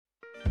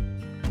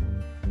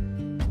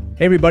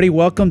Hey everybody,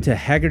 welcome to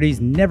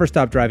Hagerty's Never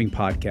Stop Driving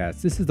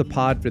podcast. This is the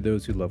pod for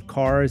those who love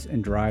cars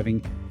and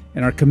driving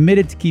and are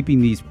committed to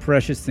keeping these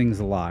precious things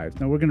alive.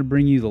 Now we're going to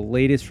bring you the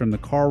latest from the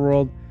car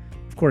world,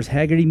 of course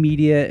Hagerty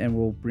Media, and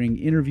we'll bring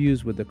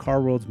interviews with the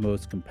car world's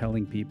most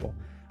compelling people.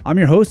 I'm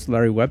your host,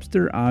 Larry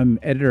Webster. I'm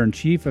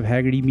editor-in-chief of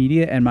Hagerty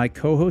Media, and my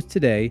co-host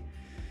today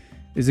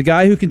is a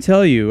guy who can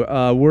tell you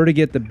where to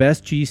get the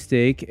best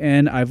cheesesteak,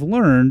 and I've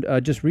learned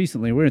just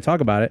recently, we're going to talk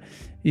about it,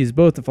 he's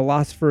both a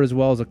philosopher as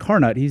well as a car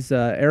nut. He's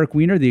Eric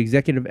Weiner, the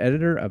executive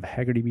editor of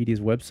Hagerty Media's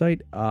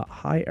website.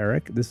 Hi,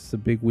 Eric. This is a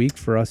big week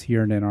for us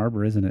here in Ann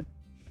Arbor, isn't it?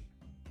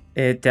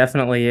 It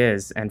definitely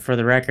is. And for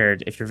the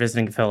record, if you're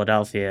visiting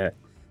Philadelphia,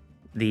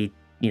 the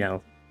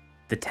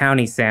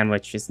townie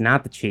sandwich is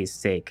not the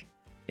cheesesteak.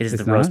 It is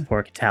the roast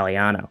pork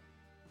Italiano.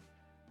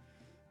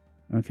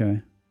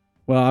 Okay.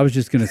 Well, I was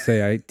just going to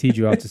say, I teed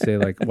you up to say,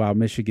 like, wow,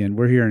 Michigan.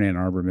 We're here in Ann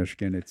Arbor,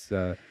 Michigan. It's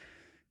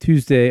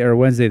Wednesday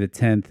the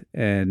 10th,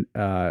 and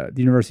the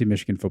University of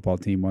Michigan football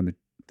team won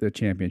the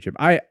championship.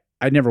 I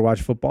never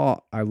watch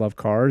football. I love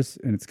cars,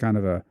 and it's kind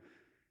of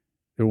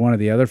they're one or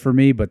the other for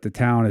me, but the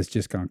town has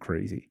just gone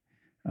crazy.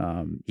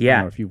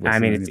 Yeah,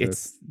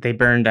 they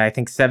burned, I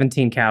think,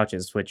 17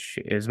 couches, which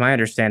is my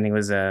understanding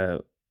was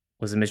a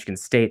Michigan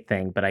State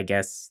thing, but I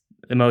guess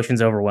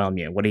emotions overwhelm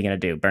you. What are you going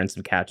to do? Burn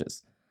some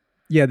couches?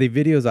 Yeah, the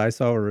videos I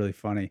saw were really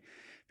funny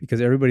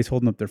because everybody's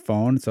holding up their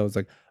phone. So I was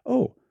like,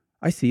 oh,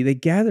 I see. They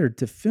gathered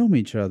to film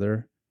each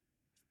other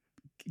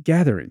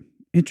gathering.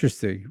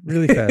 Interesting.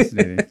 Really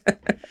fascinating.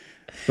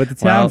 But the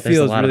town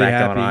feels really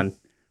happy.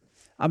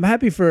 I'm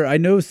happy I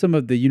know some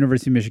of the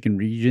University of Michigan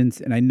regents,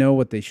 and I know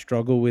what they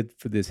struggle with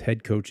for this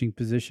head coaching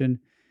position.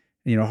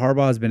 You know,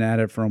 Harbaugh has been at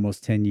it for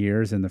almost 10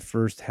 years, and the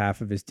first half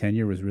of his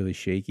tenure was really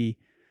shaky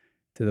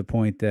to the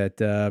point that,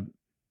 from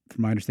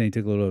my understanding,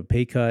 he took a little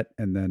pay cut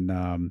and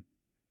then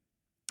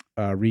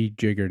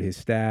rejiggered his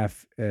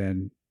staff,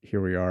 and here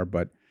we are.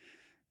 But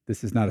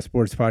this is not a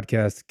sports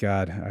podcast.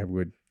 God, I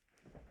would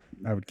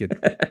get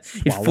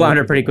you'd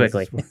flounder pretty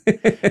quickly.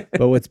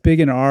 But what's big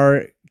in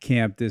our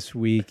camp this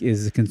week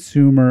is the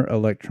Consumer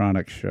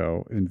Electronics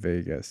Show in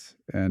Vegas.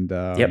 And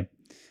yep.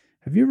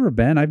 Have you ever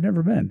been? I've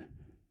never been.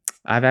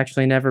 I've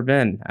actually never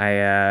been.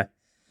 I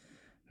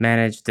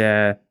managed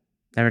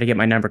never to get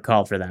my number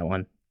called for that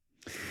one.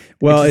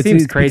 Well, it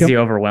seems crazy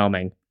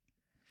overwhelming.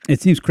 It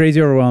seems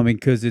crazy overwhelming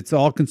because it's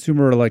all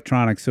consumer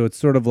electronics. So it's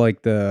sort of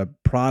like the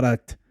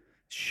product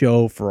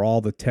show for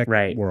all the tech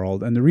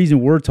world. And the reason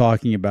we're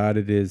talking about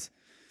it is,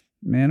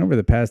 man, over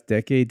the past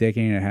decade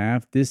and a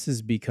half, this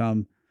has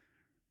become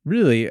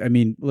really, I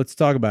mean, let's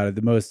talk about it,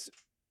 the most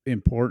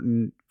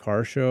important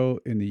car show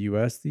in the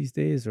U.S. these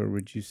days, or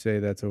would you say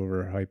that's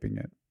overhyping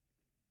it?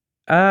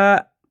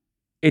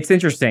 It's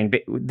interesting.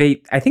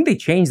 I think they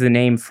changed the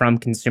name from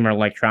Consumer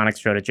Electronics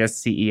Show to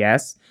just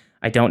CES.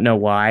 I don't know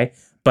why.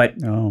 But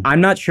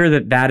I'm not sure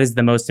that is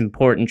the most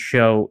important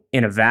show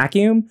in a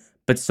vacuum,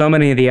 but so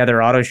many of the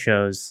other auto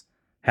shows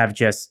have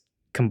just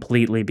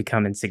completely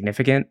become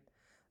insignificant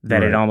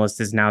that it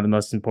almost is now the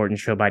most important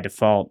show by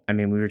default. I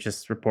mean, we were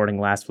just reporting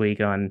last week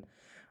on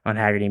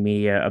Hagerty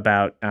Media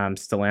about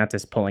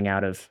Stellantis pulling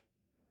out of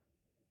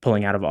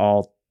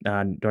all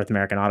North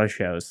American auto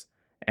shows.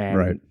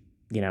 And,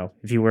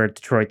 if you were at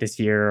Detroit this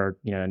year or,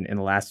 in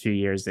the last few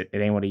years, it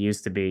ain't what it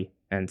used to be.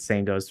 And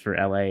same goes for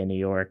LA and New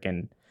York.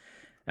 And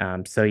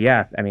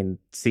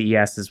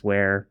CES is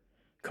where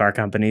car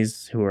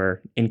companies who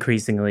are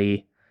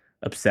increasingly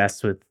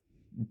obsessed with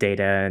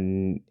data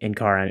and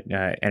in-car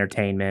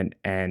entertainment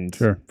and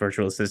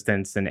virtual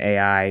assistants and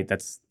AI,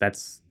 that's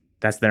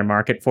their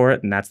market for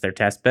it, and that's their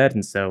test bed,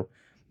 and so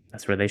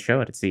that's where they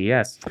show it at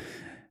CES.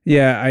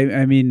 Yeah,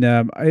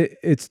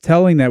 it's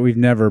telling that we've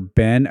never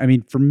been. I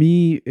mean, for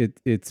me,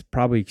 it's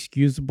probably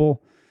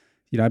excusable.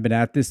 I've been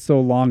at this so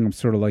long, I'm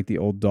sort of like the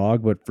old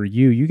dog, but for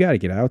you got to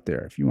get out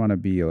there. If you want to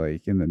be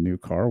like in the new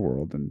car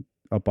world and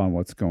up on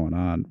what's going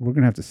on, we're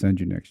going to have to send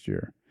you next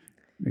year.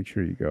 Make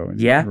sure you go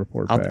and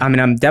report back.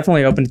 I'm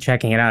definitely open to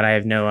checking it out. I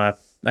have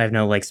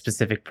no like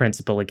specific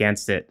principle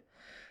against it.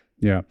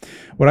 Yeah.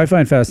 What I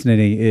find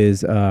fascinating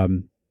is,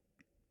 and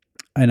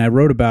I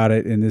wrote about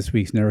it in this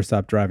week's Never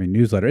Stop Driving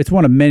newsletter. It's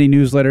one of many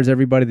newsletters,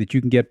 everybody, that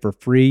you can get for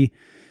free.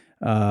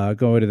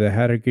 Go to the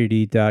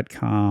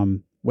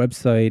Hagerty.com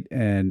website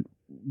and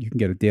you can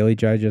get a daily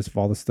digest of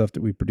all the stuff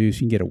that we produce.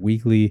 You can get a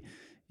weekly.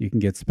 You can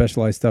get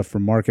specialized stuff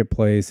from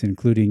Marketplace,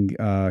 including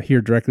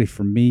here directly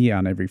from me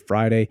on every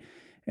Friday.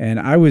 And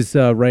I was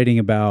writing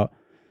about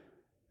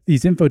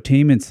these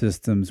infotainment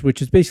systems,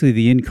 which is basically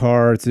the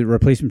in-car. It's a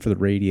replacement for the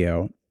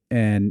radio.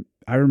 And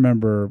I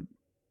remember,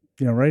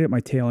 right at my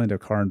tail end of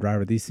Car and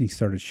Driver, these things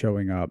started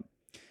showing up.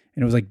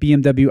 And it was like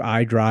BMW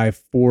iDrive,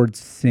 Ford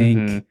Sync.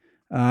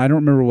 Mm-hmm. I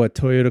don't remember what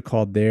Toyota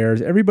called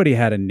theirs. Everybody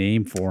had a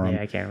name for them.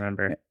 Yeah, I can't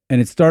remember. And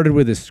it started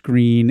with a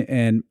screen,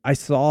 and I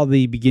saw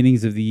the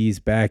beginnings of these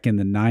back in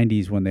the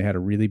 90s when they had a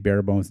really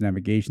bare bones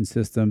navigation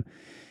system.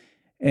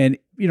 And,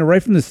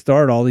 right from the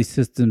start, all these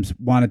systems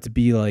wanted to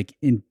be like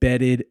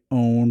embedded,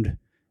 owned.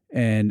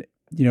 And,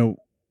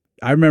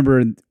 I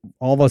remember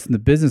all of us in the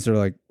business are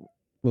like,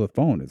 well, the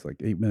phone is like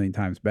 8 million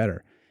times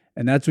better.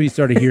 And that's when you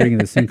started hearing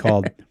this thing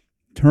called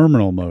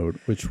terminal mode,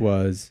 which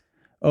was,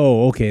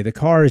 oh, okay, the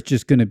car is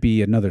just going to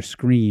be another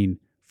screen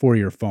for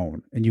your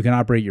phone, and you can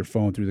operate your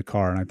phone through the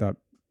car. And I thought,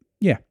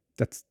 yeah,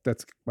 that's.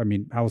 I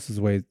mean, how else is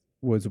the way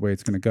was the way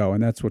it's going to go,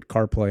 and that's what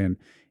CarPlay and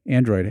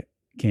Android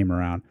came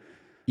around.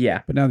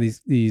 Yeah, but now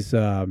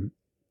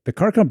the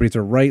car companies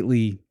are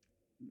rightly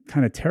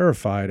kind of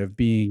terrified of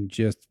being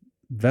just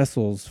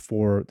vessels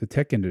for the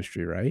tech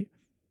industry, right?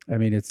 I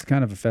mean, it's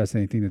kind of a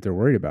fascinating thing that they're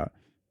worried about,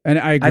 and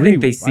I agree. I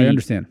think I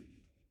understand.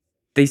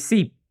 They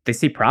see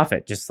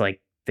profit, just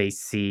like they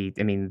see.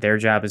 I mean, their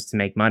job is to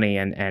make money,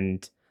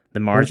 and the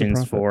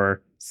margins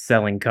for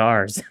selling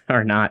cars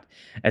are not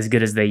as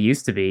good as they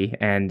used to be,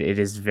 and it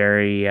is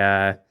very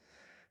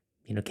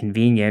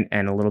convenient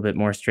and a little bit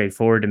more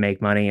straightforward to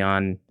make money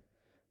on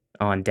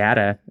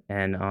data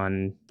and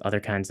on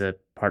other kinds of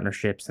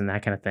partnerships and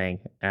that kind of thing.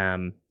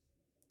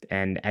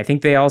 And I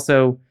think they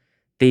also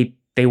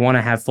they want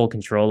to have full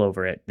control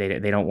over it.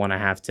 They don't want to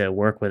have to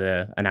work with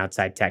an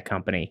outside tech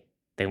company.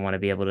 They want to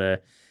be able to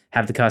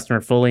have the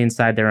customer fully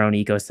inside their own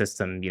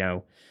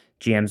ecosystem.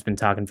 GM's been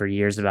talking for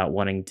years about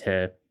wanting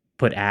to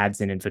put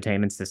ads in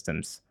infotainment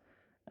systems.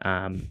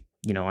 On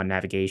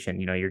navigation.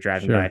 You're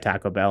driving by a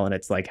Taco Bell and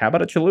it's like, how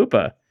about a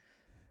chalupa?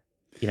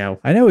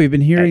 I know we've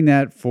been hearing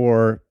that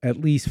for at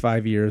least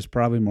 5 years,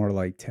 probably more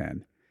like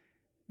 10.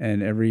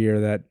 And every year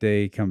that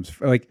day comes,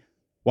 like,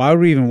 why would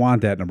we even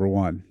want that? Number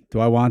one, do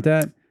I want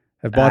that?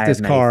 I've bought this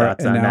car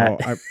and now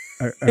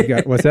I've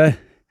got, what's that?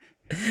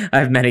 I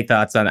have many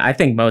thoughts on that. I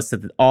think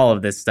all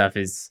of this stuff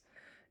is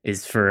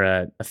for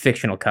a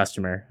fictional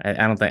customer.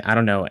 I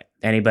don't know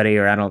anybody,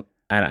 or I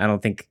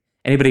don't think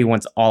anybody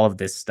wants all of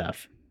this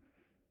stuff.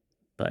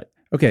 But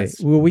okay,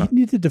 well, we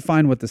need to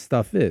define what the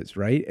stuff is,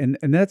 right? And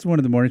that's one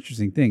of the more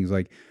interesting things.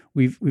 Like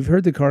we've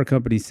heard the car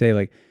companies say,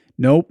 like,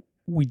 nope,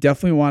 we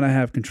definitely want to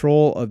have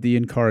control of the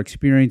in-car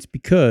experience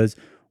because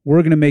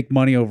we're going to make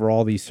money over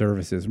all these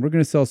services, and we're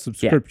going to sell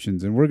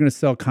subscriptions, and we're going to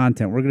sell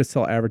content, we're going to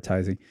sell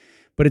advertising.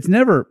 But it's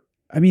never,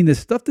 I mean, the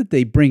stuff that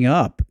they bring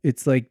up,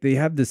 it's like they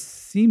have this,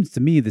 seems to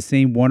me, the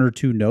same one or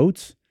two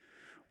notes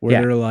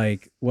where they're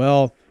like,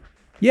 well,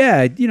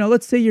 yeah,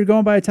 let's say you're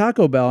going by a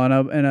Taco Bell and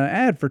an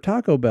ad for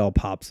Taco Bell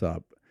pops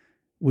up.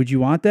 Would you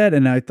want that?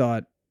 And I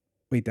thought,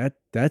 wait,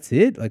 that's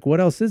it? Like,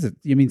 what else is it?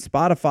 I mean,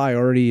 Spotify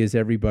already is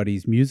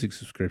everybody's music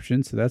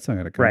subscription, so that's not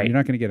going to come. Right. You're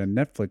not going to get a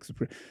Netflix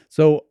subscription.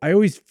 So I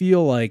always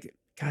feel like,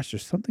 gosh,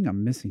 there's something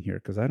I'm missing here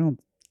because I don't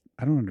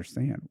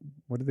understand.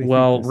 What do they?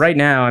 Well, right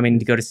now, I mean,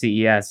 to go to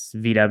CES,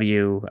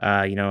 VW,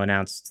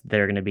 announced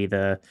they're going to be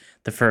the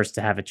first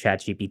to have a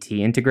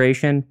ChatGPT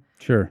integration.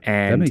 Sure,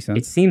 and that makes sense.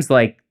 It seems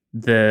like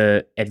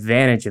the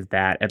advantage of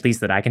that, at least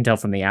that I can tell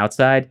from the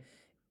outside,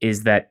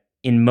 is that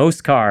in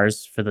most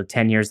cars, for the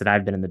 10 years that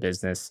I've been in the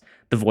business,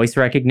 the voice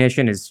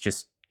recognition is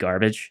just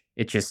garbage.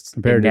 It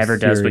never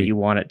does what you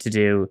want it to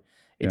do.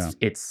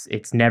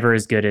 It's never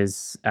as good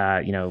as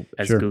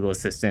Google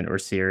Assistant or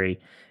Siri.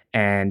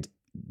 And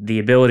the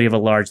ability of a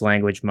large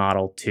language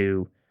model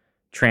to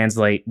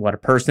translate what a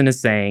person is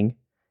saying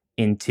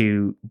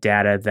into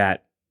data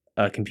that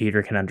a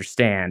computer can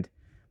understand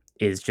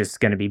is just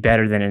going to be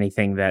better than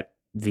anything that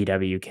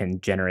VW can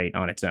generate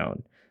on its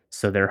own.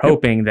 So they're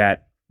hoping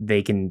that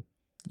they can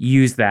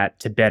use that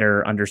to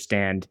better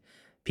understand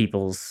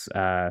people's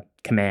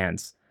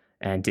commands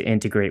and to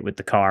integrate with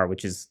the car,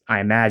 which is, I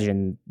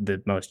imagine,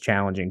 the most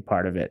challenging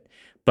part of it.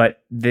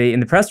 But in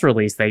the press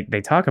release,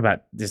 they talk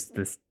about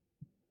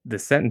the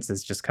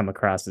sentences just come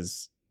across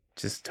as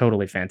just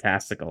totally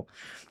fantastical.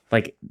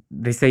 Like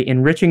they say,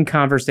 enriching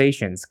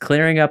conversations,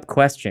 clearing up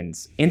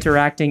questions,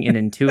 interacting in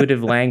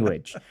intuitive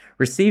language,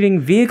 receiving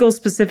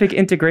vehicle-specific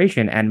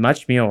integration, and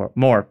much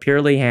more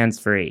purely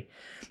hands-free.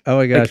 Oh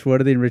my gosh,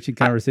 what are the enriching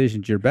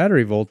conversations? Your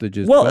battery voltage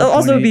is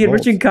also the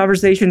enriching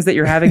conversations that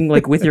you're having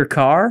like with your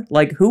car.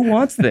 Like, who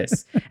wants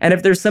this? And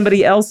if there's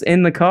somebody else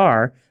in the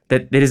car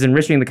that is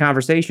enriching the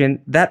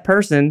conversation, that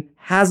person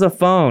has a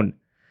phone.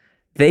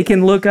 They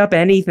can look up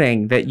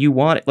anything that you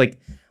want. Like,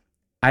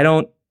 I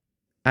don't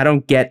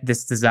get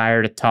this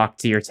desire to talk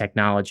to your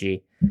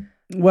technology.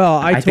 Well,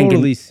 I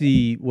totally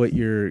see what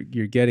you're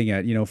getting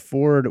at.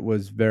 Ford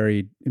was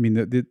very, I mean,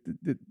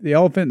 the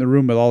elephant in the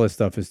room with all this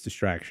stuff is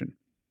distraction,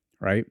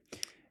 right?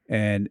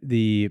 And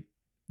the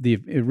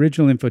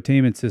original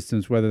infotainment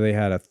systems, whether they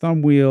had a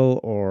thumb wheel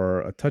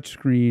or a touch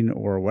screen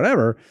or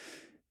whatever,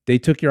 they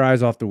took your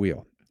eyes off the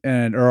wheel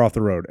or off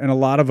the road. And a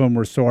lot of them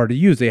were so hard to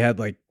use. They had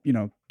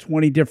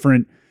 20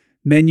 different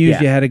menus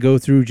you had to go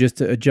through just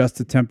to adjust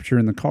the temperature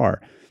in the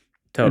car.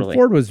 Totally. And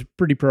Ford was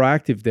pretty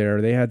proactive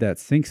there. They had that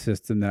sync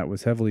system that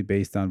was heavily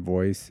based on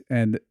voice,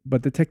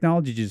 but the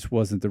technology just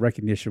wasn't, the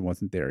recognition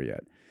wasn't there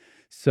yet.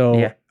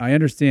 So I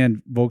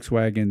understand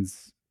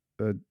Volkswagen's,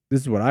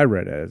 this is what I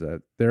read as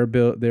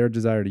their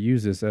desire to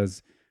use this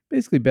as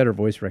basically better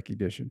voice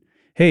recognition.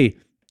 Hey,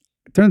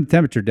 turn the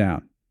temperature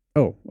down.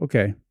 Oh,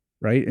 okay.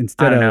 Right.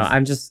 Instead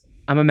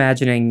I'm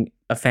imagining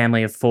a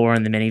family of 4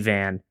 in the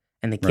minivan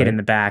and the kid in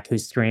the back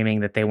who's screaming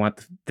that they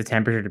want the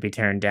temperature to be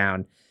turned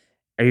down.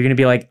 Are you going to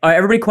be like, oh,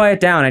 everybody quiet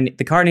down, and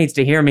the car needs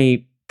to hear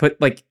me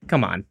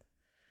come on.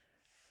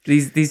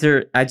 These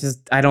are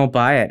I don't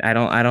buy it. I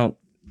don't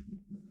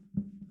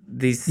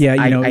these Yeah,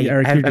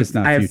 Eric, you're just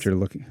not future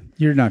looking.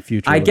 You're not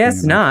future I looking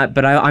guess enough. not,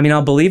 but I mean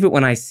I'll believe it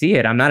when I see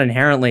it. I'm not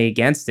inherently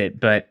against it,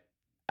 but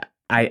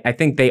I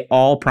think they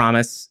all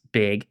promise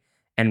big,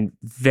 and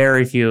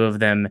very few of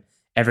them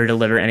ever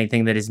deliver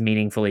anything that is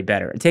meaningfully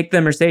better. Take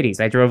the Mercedes.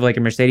 I drove like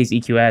a Mercedes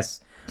EQS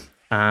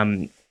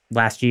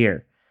last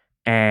year,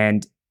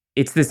 and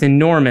it's this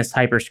enormous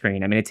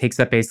hyperscreen. I mean, it takes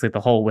up basically the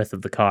whole width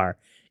of the car.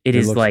 It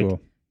is like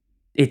cool.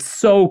 It's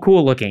so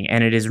cool looking,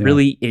 and it is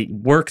really, it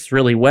works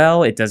really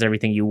well. It does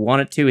everything you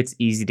want it to. It's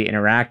easy to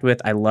interact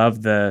with. I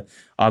love the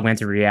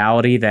augmented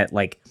reality that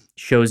like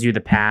shows you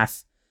the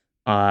path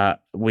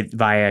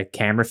via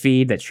camera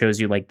feed that shows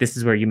you like, this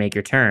is where you make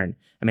your turn.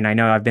 I mean, I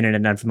know I've been in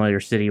an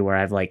unfamiliar city where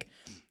I've like,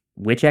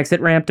 which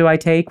exit ramp do I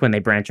take when they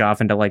branch off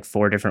into like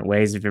 4 different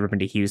ways? If you've ever been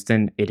to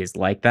Houston, it is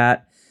like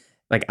that.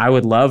 Like, I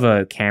would love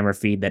a camera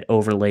feed that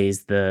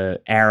overlays the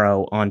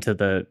arrow onto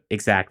the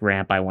exact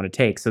ramp I want to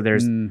take. So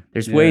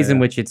there's ways in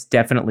which it's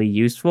definitely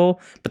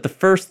useful. But the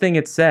first thing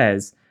it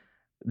says,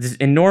 this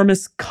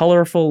enormous,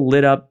 colorful,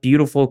 lit up,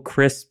 beautiful,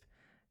 crisp,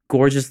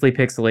 gorgeously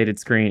pixelated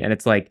screen. And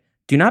it's like,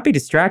 do not be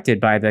distracted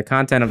by the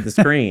content of the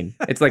screen.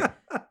 It's like,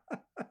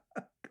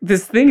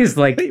 this thing is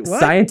like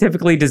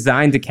scientifically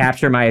designed to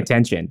capture my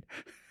attention.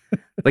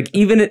 Like,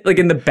 even like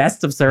in the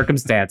best of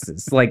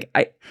circumstances, like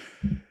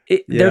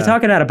they're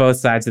talking out of both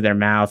sides of their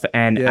mouth,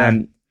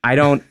 and I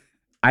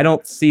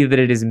don't see that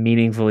it is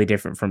meaningfully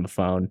different from a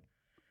phone.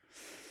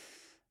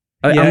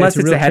 Unless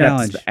it's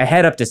a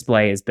head-up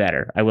display is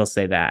better. I will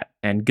say that,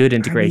 and good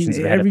integrations.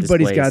 I mean,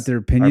 everybody's got their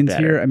opinions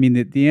here. I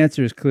mean, the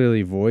answer is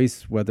clearly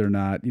voice. Whether or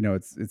not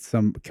it's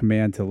some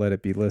command to let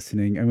it be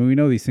listening. I mean, we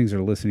know these things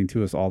are listening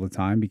to us all the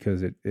time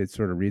because it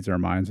sort of reads our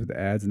minds with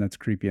ads, and that's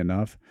creepy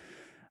enough.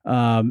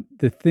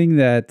 The thing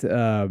that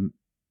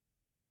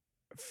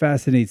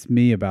fascinates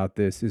me about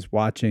this is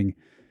watching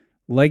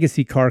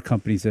legacy car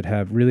companies that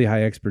have really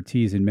high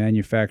expertise in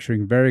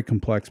manufacturing very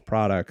complex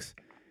products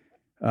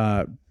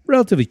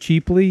relatively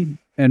cheaply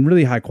and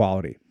really high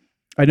quality.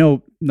 I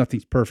know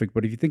nothing's perfect,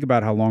 but if you think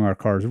about how long our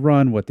cars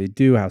run, what they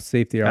do, how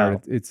safe they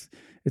are, it's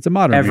a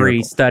modern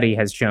miracle. Study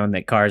has shown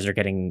that cars are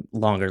getting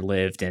longer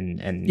lived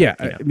and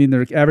I mean,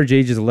 their average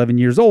age is 11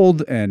 years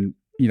old, and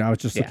I was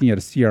just looking at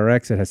a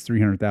CRX that has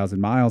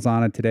 300,000 miles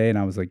on it today, and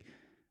I was like,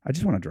 I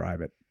just want to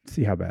drive it,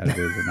 see how bad it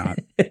is or not.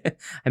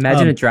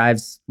 Imagine it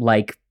drives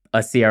like a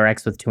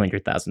CRX with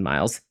 200,000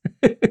 miles.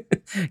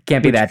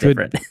 Can't be that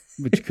different.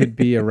 Which could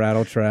be a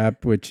rattle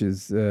trap, which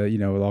is,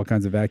 with all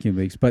kinds of vacuum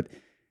leaks. But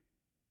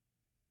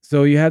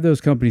so you have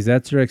those companies,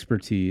 that's their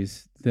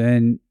expertise.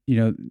 Then,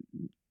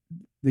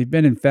 they've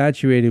been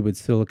infatuated with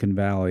Silicon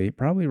Valley,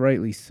 probably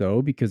rightly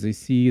so, because they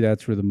see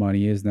that's where the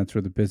money is and that's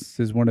where the business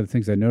is. One of the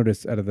things I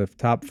noticed, out of the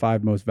top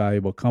 5 most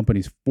valuable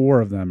companies,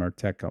 4 of them are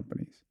tech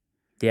companies.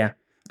 Yeah.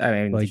 I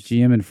mean, like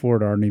GM and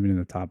Ford aren't even in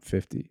the top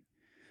 50.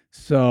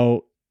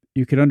 So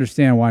you could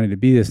understand wanting to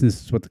be this, and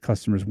this is what the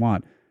customers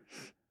want.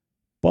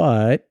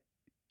 But,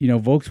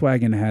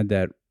 Volkswagen had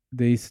that,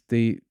 they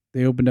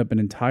opened up an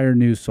entire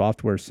new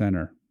software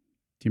center.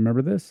 Do you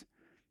remember this?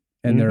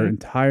 And their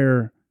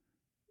entire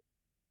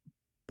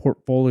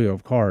portfolio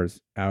of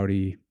cars,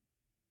 Audi,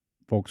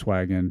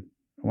 Volkswagen,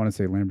 I want to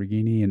say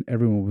Lamborghini, and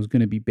everyone was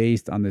going to be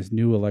based on this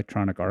new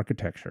electronic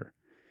architecture.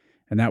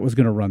 And that was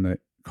going to run the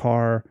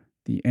car,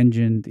 the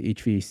engine, the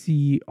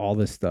HVAC, all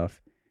this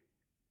stuff.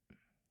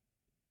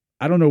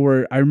 I don't know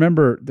where. I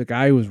remember the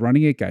guy who was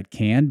running it got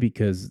canned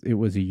because it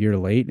was a year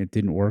late and it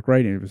didn't work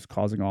right, and it was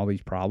causing all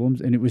these problems.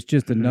 And it was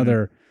just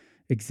another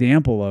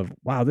example of,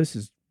 wow, this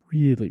is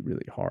really,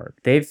 really hard.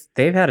 They've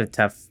had a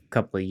tough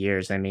couple of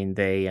years. I mean,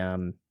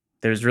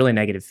 there's really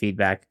negative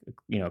feedback,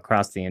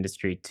 across the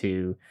industry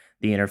to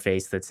the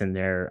interface that's in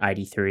their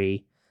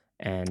ID3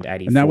 and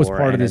ID4, and that was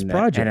part of this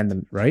project, and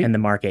the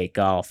Mark 8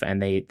 Golf,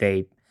 and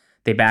they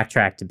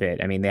backtracked a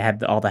bit. I mean, they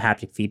had all the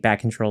haptic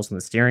feedback controls on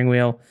the steering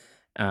wheel.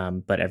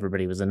 But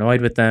everybody was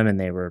annoyed with them, and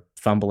they were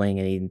fumbling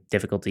and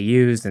difficult to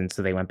use, and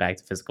so they went back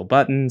to physical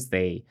buttons.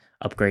 They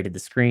upgraded the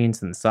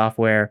screens and the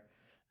software.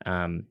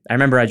 I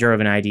remember I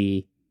drove an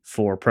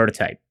ID4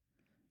 prototype,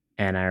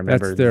 and I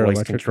remember the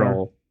voice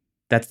control. Car?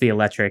 That's the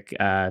electric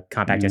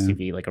compact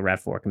SUV, like a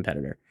RAV4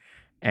 competitor,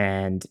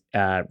 and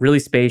really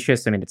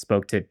spacious. I mean, it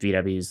spoke to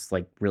VW's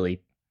like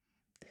really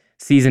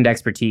seasoned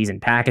expertise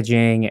in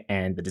packaging,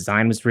 and the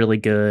design was really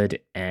good,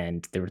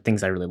 and there were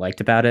things I really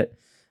liked about it.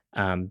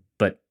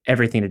 But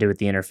everything to do with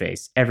the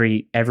interface,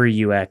 every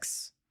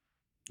UX,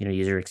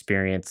 user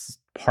experience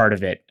part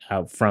of it,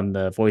 from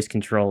the voice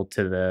control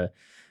to the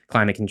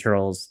climate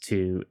controls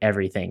to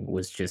everything,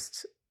 was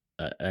just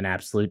an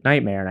absolute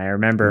nightmare. And I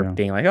remember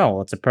being like, oh,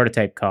 well, it's a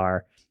prototype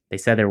car. They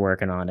said they're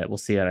working on it. We'll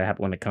see what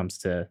happens when it comes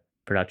to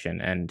production.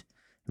 And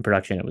in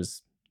production, it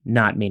was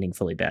not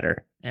meaningfully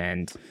better.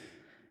 And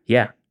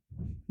yeah.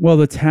 Well,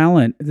 the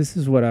talent, this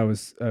is what I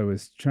was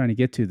trying to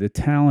get to. The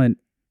talent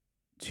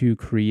to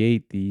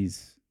create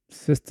these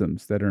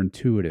systems that are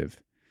intuitive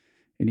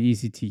and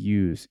easy to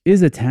use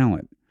is a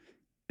talent.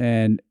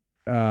 And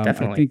I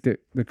think that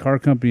the car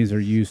companies are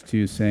used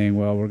to saying,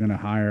 well, we're going to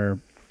hire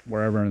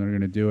wherever, and they're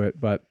going to do it.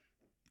 But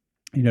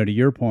to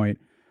your point,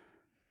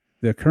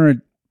 the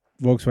current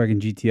Volkswagen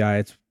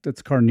GTI,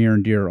 it's a car near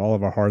and dear to all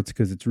of our hearts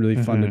because it's really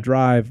fun to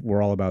drive.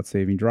 We're all about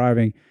saving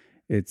driving.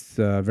 It's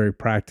very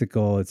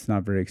practical. It's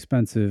not very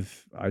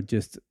expensive. I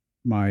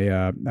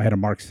had a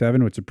Mark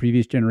 7, which is a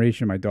previous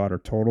generation. My daughter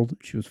totaled.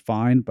 She was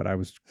fine, but I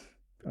was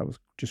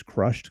just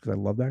crushed because I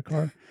love that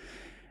car.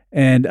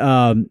 And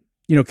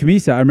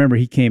Camisa, I remember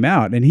he came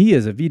out, and he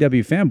is a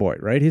VW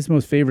fanboy, right? His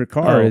most favorite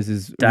car is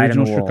his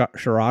original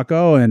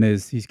Scirocco, and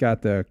he's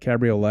got the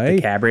Cabriolet.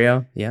 The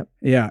Cabrio, yep.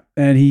 Yeah,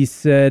 and he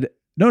said,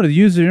 no, the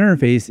user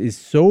interface is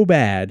so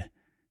bad,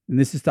 and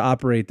this is to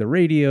operate the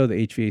radio,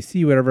 the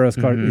HVAC, whatever else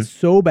car, is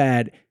so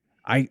bad,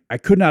 I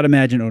could not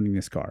imagine owning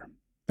this car.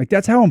 Like,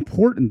 that's how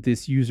important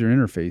this user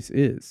interface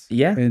is.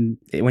 Yeah, and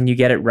when you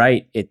get it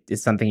right, it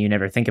is something you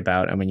never think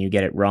about, and when you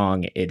get it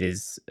wrong, it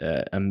is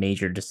a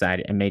major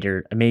deciding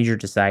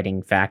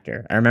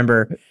factor. I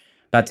remember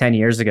about 10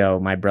 years ago,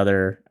 my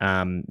brother,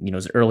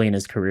 was early in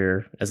his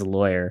career as a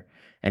lawyer,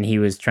 and he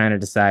was trying to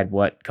decide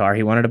what car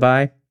he wanted to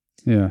buy.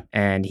 Yeah,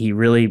 and he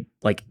really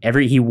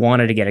he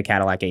wanted to get a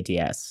Cadillac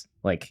ATS.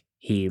 Like,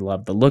 he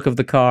loved the look of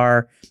the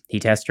car. He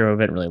test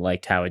drove it and really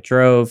liked how it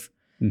drove.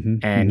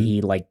 And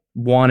he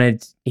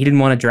didn't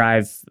want to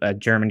drive a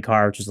German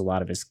car, which is a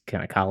lot of his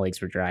kind of colleagues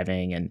were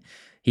driving, and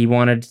he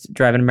wanted to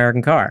drive an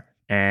American car.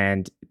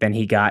 And then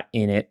he got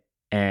in it,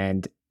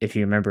 and if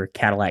you remember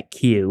Cadillac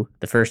Q,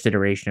 the first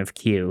iteration of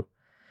Q,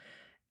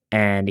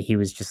 and he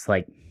was just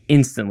like,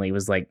 instantly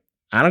was like,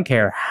 I don't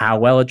care how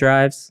well it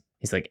drives.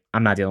 He's like,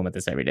 I'm not dealing with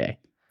this every day.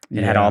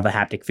 It had all the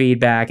haptic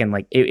feedback, and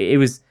like it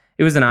was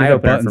an eye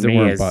opener for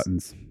me.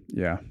 Buttons.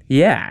 Yeah.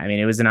 I mean,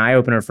 it was an eye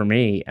opener for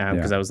me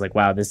because I was like,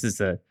 wow, this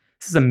is a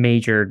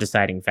major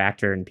deciding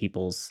factor in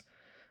people's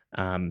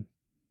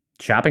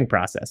shopping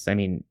process. I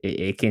mean,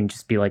 it can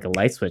just be like a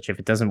light switch. If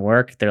it doesn't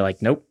work, they're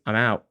like, nope, I'm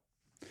out.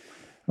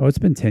 Oh, it's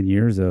been 10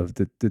 years of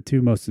the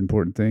two most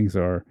important things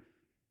are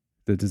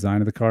the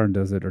design of the car and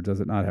does it or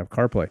does it not have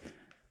CarPlay.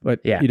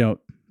 But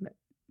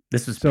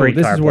this was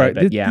pre-CarPlay,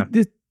 but yeah.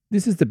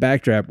 This is the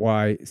backdrop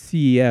why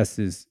CES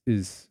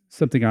is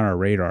something on our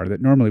radar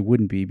that normally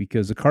wouldn't be,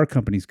 because the car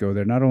companies go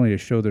there not only to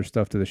show their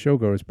stuff to the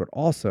showgoers, but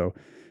also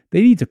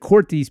they need to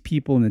court these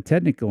people in the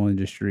technical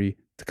industry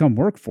to come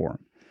work for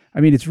them.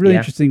 I mean, it's really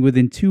interesting.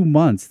 Within 2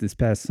 months this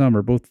past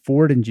summer, both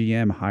Ford and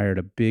GM hired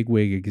a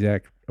bigwig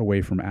exec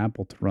away from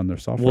Apple to run their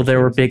software. Well,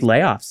 there were big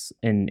layoffs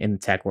in the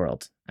tech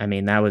world. I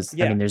mean, that was.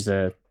 I mean, there's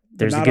a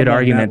good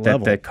argument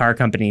that the car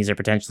companies are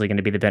potentially going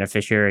to be the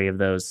beneficiary of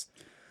those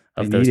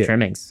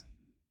trimmings.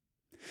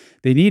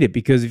 They need it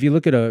because if you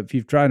look at if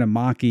you've tried a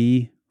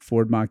Mach-E,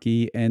 Ford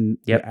Mach-E, and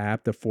the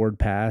app, the Ford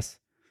Pass,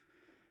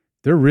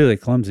 they're really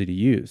clumsy to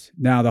use.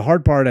 Now, the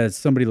hard part as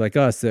somebody like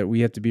us that we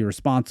have to be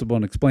responsible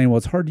and explain, well,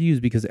 it's hard to use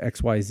because of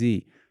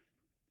XYZ.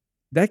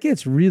 That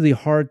gets really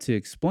hard to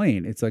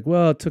explain. It's like,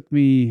 well, it took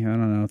me,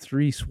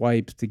 3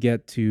 swipes to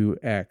get to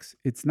X.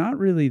 It's not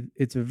really,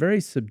 it's a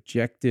very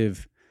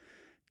subjective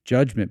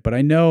judgment. But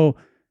I know,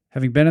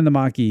 having been in the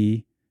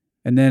Mach-E,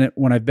 and then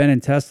when I've been in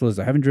Teslas,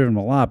 I haven't driven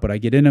them a lot, but I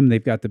get in them,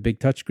 they've got the big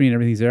touchscreen,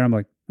 everything's there. I'm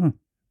like, oh,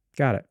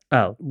 got it.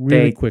 Oh,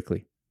 really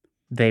quickly.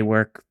 They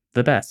work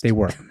the best. They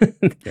work.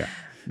 Yeah.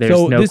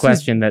 There's no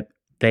question that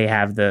they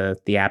have the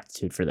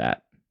aptitude for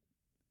that.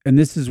 And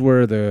this is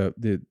where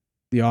the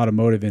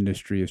automotive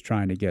industry is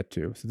trying to get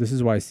to. So this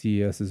is why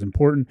CES is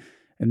important.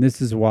 And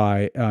this is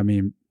why, I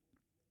mean,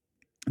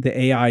 the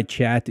AI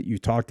chat that you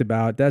talked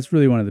about, that's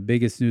really one of the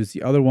biggest news.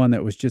 The other one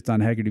that was just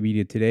on Hagerty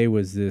Media today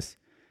was this,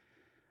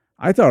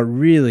 I thought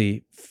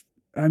really,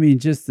 I mean,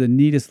 just the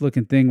neatest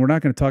looking thing. We're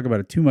not going to talk about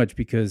it too much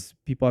because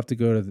people have to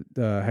go to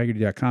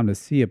Hagerty.com to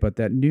see it, but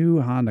that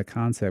new Honda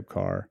concept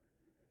car.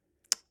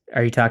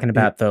 Are you talking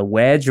about the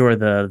Wedge or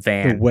the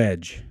van? The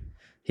Wedge.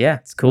 Yeah,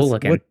 it's cool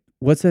looking.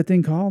 What's that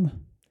thing called?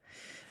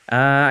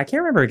 I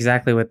can't remember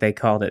exactly what they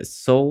called it.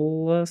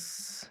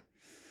 Solus?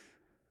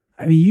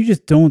 I mean, you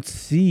just don't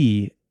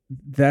see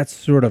that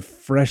sort of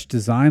fresh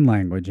design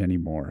language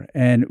anymore.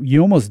 And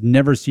you almost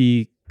never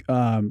see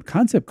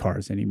concept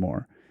cars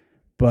anymore.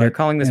 But they're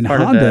calling this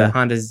part of the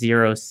Honda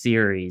Zero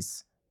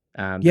Series.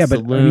 The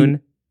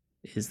Saloon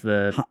is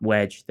the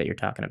Wedge that you're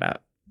talking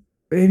about.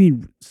 I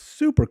mean,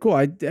 super cool.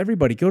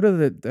 Everybody go to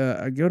the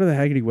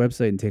Hagerty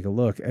website and take a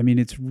look. I mean,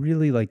 it's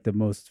really like the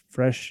most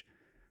fresh,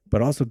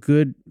 but also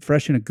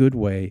fresh in a good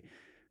way,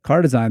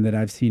 car design that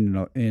I've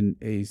seen in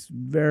a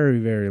very,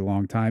 very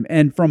long time,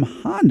 and from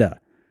Honda,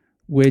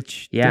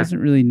 which isn't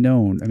really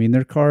known. I mean,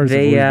 their cars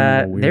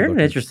they're in an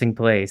interesting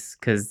place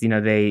because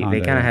they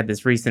kind of had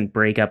this recent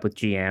breakup with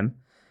GM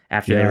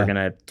after they were going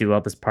to do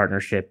all this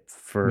partnership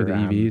for the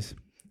EVs.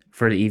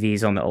 For the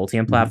EVs on the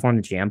Ultium platform,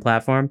 the GM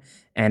platform.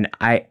 And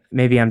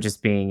I'm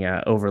just being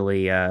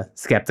overly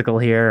skeptical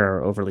here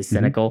or overly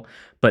cynical,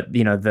 but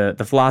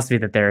the philosophy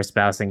that they're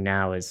espousing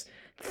now is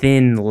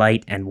thin,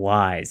 light, and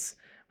wise,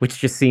 which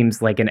just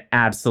seems like an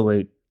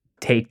absolute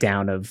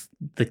takedown of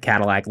the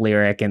Cadillac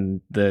Lyriq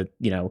and the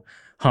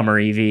Hummer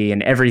EV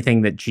and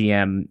everything that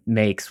GM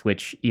makes.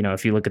 Which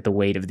if you look at the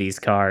weight of these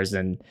cars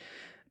and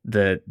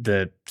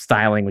the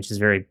styling, which is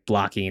very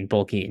blocky and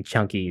bulky and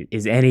chunky,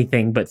 is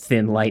anything but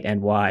thin, light,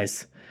 and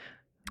wise.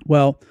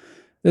 Well,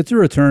 it's a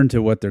return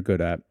to what they're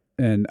good at.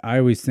 And I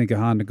always think of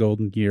Honda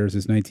golden years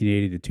as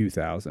 1980 to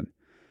 2000.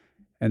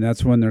 And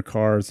that's when their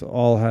cars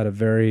all had a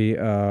very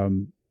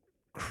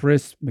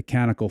crisp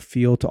mechanical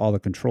feel to all the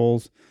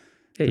controls.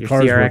 Yeah, the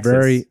cars were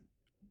very,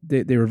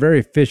 they were very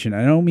efficient.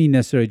 I don't mean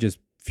necessarily just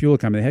fuel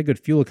economy. They had good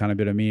fuel economy,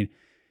 but I mean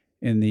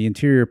in the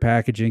interior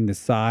packaging, the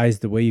size,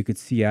 the way you could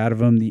see out of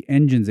them, the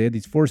engines. They had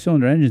these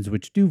 4-cylinder engines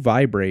which do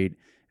vibrate.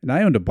 And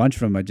I owned a bunch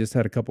of them. I just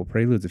had a couple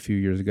Preludes a few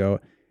years ago.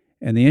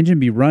 And the engine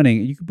be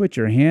running. You could put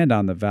your hand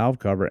on the valve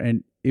cover,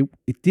 and it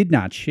did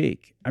not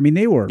shake. I mean,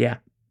 they were. Yeah.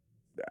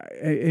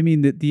 I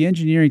mean, the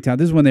engineering talent.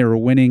 This is when they were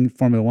winning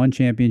Formula One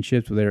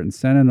championships with Ayrton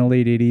Senna in the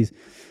late 80s.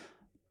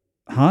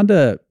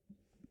 Honda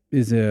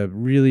is a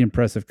really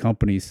impressive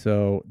company,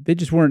 so they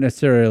just weren't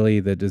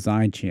necessarily the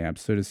design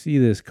champs. So to see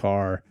this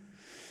car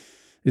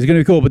is going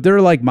to be cool. But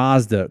they're like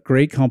Mazda,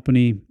 great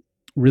company,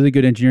 really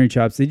good engineering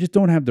chops. They just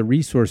don't have the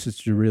resources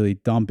to really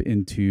dump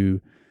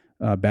into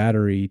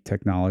battery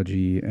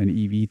technology and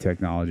EV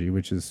technology,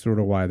 which is sort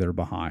of why they're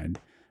behind.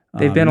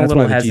 They've been a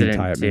little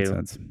hesitant too. Made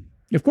sense.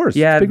 Of course.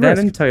 Yeah, big that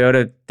risk. and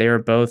Toyota, they were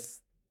both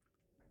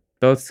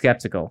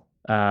skeptical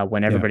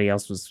when everybody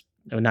else was,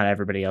 not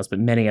everybody else, but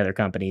many other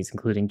companies,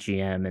 including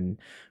GM and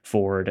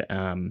Ford,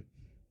 and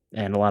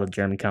a lot of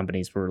German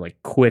companies were like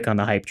quick on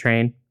the hype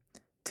train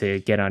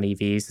to get on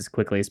EVs as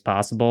quickly as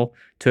possible.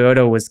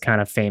 Toyota was kind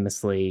of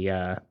famously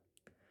a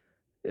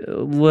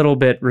little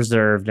bit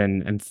reserved,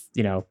 and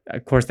you know,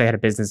 of course, they had a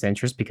business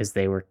interest because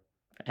they were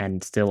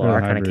and still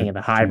are kind of king of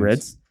the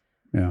hybrids.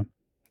 Yeah.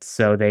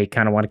 So they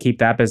kind of want to keep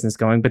that business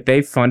going, but they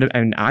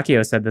and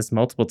Akio said this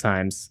multiple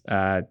times.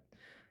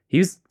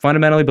 He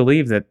fundamentally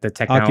believed that the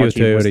technology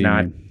Akio Toyota, was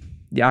not.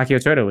 The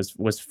Akio Toyota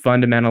was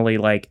fundamentally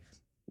like,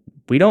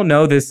 we don't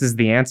know this is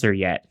the answer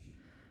yet,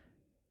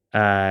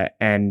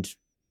 and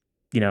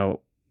you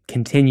know,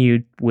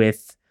 continued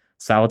with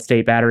solid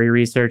state battery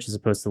research as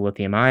opposed to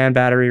lithium ion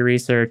battery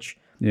research.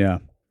 Yeah,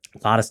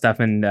 a lot of stuff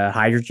in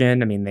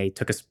hydrogen. I mean, they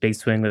took a big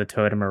swing with the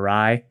Toyota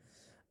Mirai.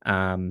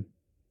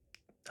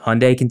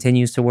 Hyundai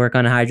continues to work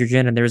on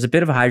hydrogen, and there was a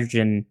bit of a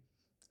hydrogen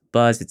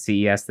buzz at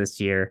CES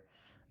this year.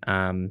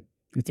 I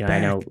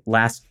know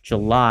last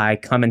July,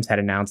 Cummins had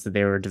announced that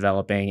they were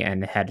developing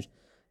and had,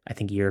 I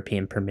think,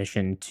 European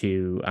permission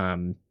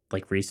to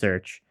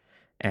research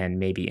and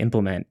maybe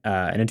implement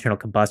an internal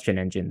combustion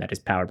engine that is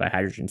powered by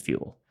hydrogen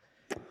fuel.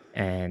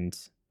 And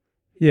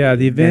yeah,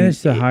 the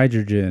advantage to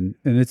hydrogen,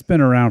 and it's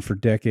been around for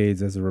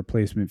decades as a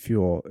replacement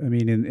fuel. I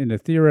mean, in a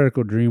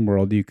theoretical dream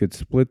world, you could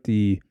split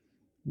the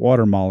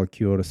water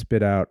molecule to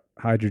spit out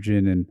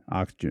hydrogen and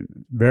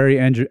oxygen. Very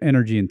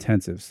energy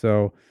intensive.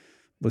 So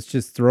let's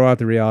just throw out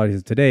the realities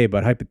of today,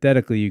 but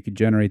hypothetically, you could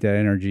generate that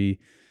energy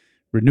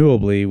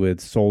renewably with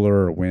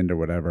solar or wind or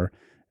whatever.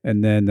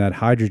 And then that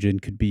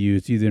hydrogen could be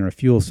used either in a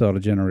fuel cell to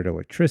generate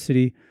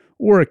electricity,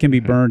 or it can be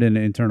burned in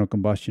an internal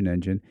combustion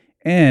engine.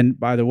 And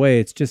by the way,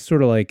 it's just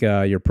sort of like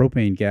your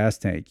propane gas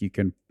tank. You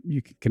can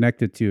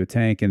connect it to a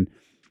tank and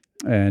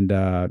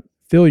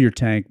fill your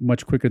tank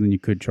much quicker than you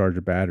could charge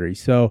a battery.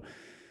 So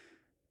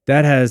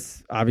that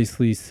has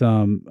obviously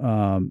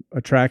some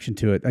attraction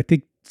to it. I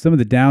think some of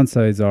the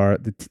downsides are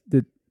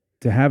that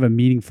to have a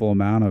meaningful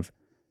amount of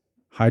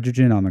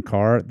hydrogen on the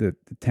car, the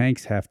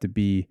tanks have to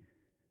be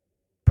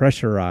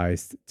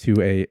pressurized to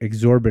a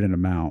exorbitant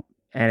amount,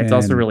 and it's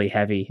also really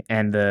heavy.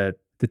 And the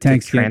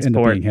tanks end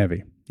up being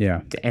heavy,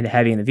 yeah, and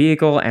heavy in the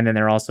vehicle, and then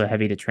they're also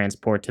heavy to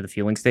transport to the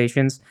fueling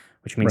stations,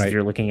 which means if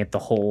you're looking at the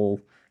whole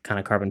kind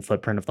of carbon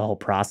footprint of the whole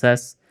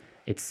process,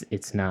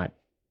 it's not.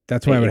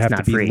 That's why it would have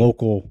to be free.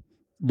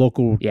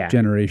 local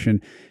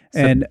generation. So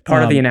and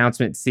part of the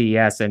announcement at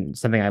CES, and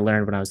something I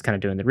learned when I was kind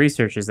of doing the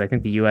research, is I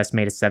think the U.S.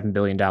 made a $7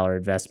 billion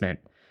investment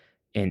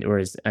or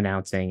is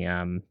announcing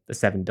a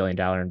 $7 billion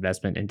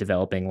investment in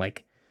developing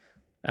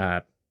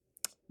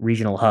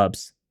regional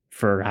hubs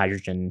for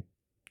hydrogen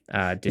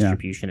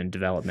distribution and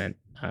development.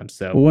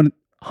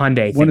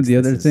 Hyundai. One of the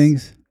other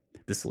things,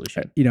 the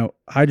solution.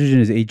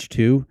 Hydrogen is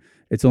H2.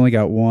 It's only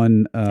got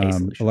one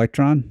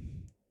electron.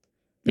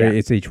 Yeah,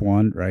 it's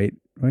H1, right?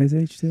 Why is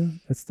it H2?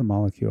 That's the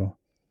molecule.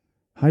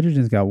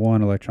 Hydrogen's got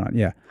one electron.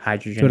 Yeah.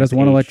 Hydrogen. So it has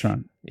one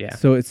electron. Yeah.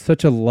 So it's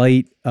such a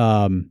light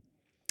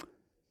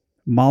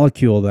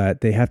molecule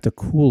that they have to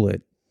cool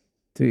it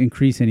to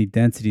increase any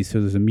density.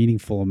 So there's a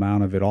meaningful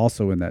amount of it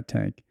also in that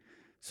tank.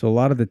 So a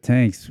lot of the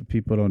tanks, what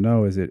people don't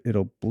know, is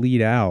it'll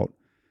bleed out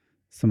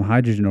some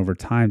hydrogen over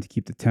time to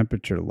keep the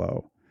temperature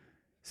low.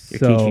 You're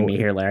teaching me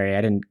here, Larry.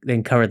 I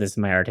didn't cover this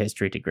in my art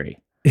history degree.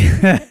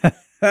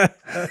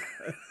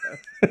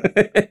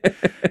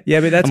 Yeah,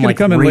 but that's going to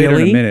come in later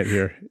in a minute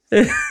here.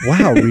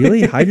 Wow,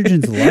 really?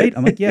 Hydrogen's light?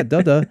 I'm like, yeah,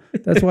 duh.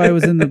 That's why I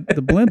was in the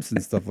blimps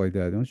and stuff like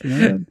that. Don't you know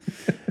that?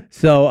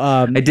 So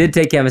I did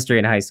take chemistry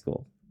in high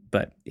school,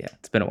 but yeah,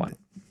 it's been a while.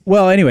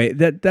 Well, anyway,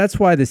 that's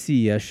why the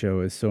CES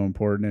show is so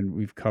important, and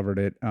we've covered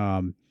it.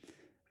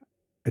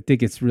 I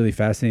think it's really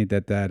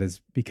fascinating that has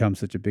become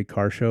such a big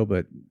car show,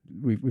 but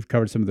we've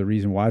covered some of the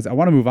reason why. I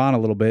want to move on a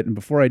little bit. And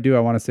before I do, I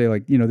want to say,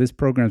 like, this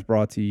program is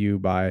brought to you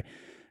by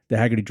the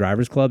Hagerty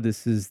Drivers Club.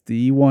 This is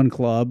the one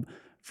club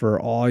for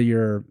all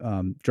your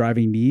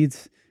driving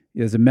needs.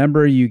 As a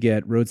member, you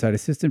get roadside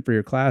assistant for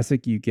your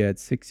classic. You get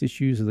 6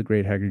 issues of the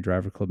Great Hagerty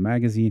Driver Club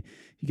magazine.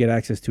 You get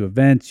access to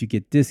events. You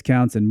get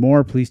discounts and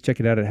more. Please check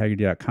it out at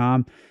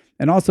Hagerty.com.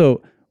 And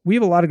also, we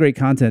have a lot of great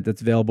content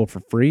that's available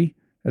for free.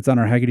 That's on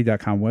our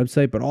Hagerty.com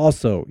website. But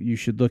also, you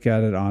should look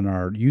at it on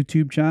our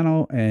YouTube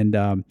channel.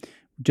 And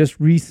just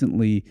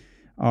recently,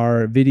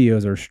 our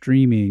videos are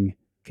streaming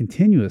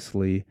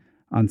continuously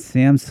on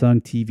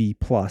Samsung TV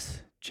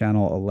Plus,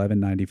 channel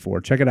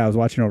 1194. Check it out. I was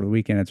watching over the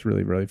weekend. It's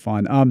really, really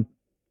fun.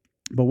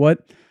 But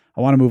what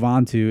I want to move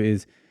on to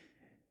is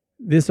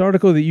this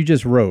article that you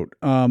just wrote.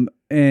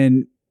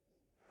 And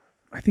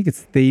I think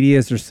it's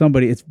Thaddeus or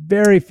somebody. It's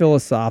very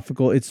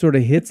philosophical. It sort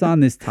of hits on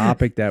this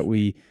topic that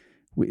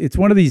it's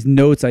one of these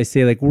notes I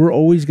say, like, we're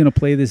always going to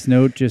play this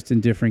note just in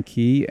different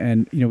key.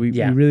 And, we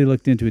really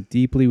looked into it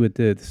deeply with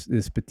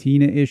this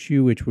patina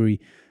issue, which we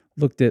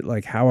looked at,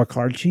 like, how a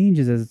car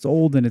changes as it's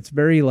old. And it's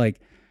very,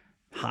 like,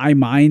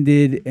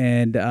 high-minded.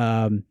 And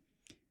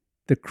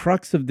the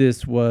crux of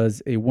this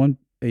was a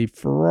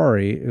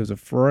Ferrari. It was a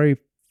Ferrari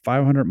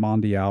 500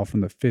 Mondial from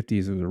the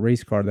 50s. It was a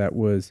race car that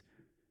was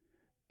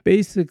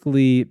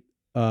basically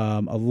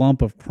a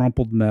lump of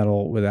crumpled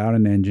metal without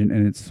an engine,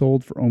 and it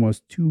sold for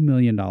almost $2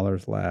 million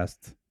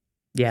last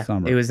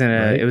summer. It was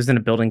in a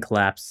building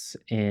collapse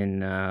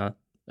in a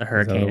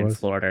hurricane in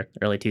Florida,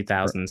 early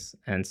 2000s,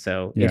 and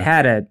so it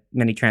had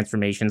many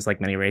transformations, like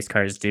many race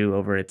cars do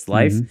over its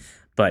life.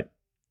 But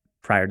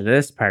prior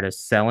to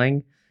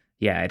selling,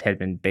 it had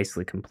been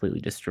basically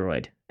completely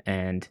destroyed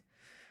and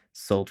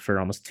sold for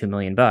almost $2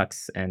 million.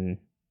 And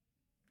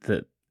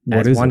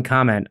one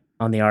comment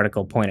on the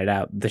article pointed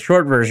out, the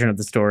short version of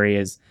the story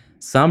is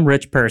some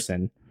rich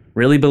person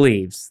really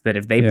believes that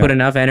if they put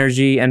enough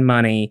energy and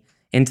money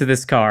into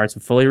this car to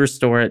fully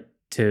restore it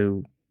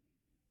to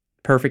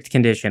perfect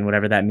condition,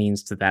 whatever that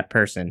means to that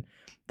person,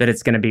 that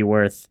it's going to be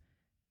worth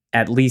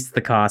at least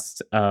the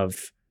cost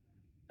of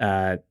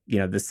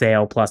the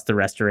sale plus the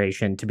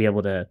restoration to be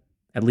able to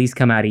at least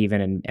come out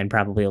even and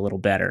probably a little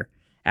better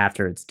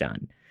after it's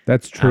done.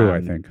 That's true,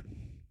 I think.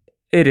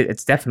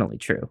 It's definitely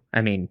true.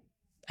 I mean,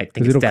 I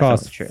think it's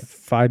definitely true. It'll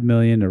cost $5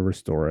 million to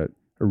restore it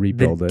or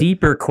rebuild it. The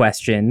deeper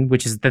question,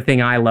 which is the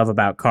thing I love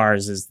about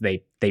cars, is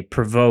they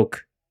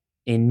provoke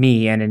in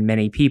me and in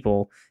many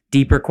people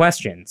deeper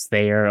questions.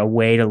 They are a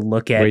way to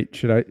look at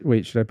should I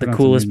put the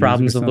coolest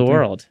problems of the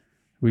world.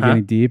 Are we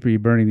getting deep? Are you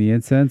burning the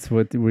incense?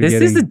 This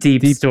is a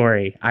deep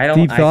story.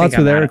 Deep thoughts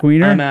with Eric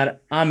Weiner?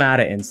 I'm out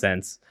of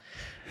incense.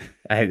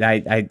 I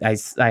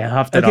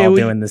huffed it all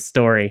doing this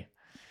story.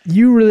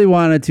 You really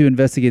wanted to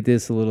investigate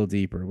this a little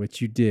deeper,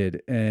 which you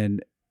did,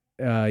 and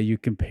you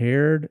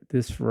compared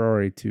this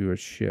Ferrari to a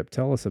ship.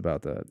 Tell us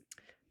about that.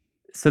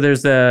 So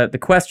there's the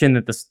question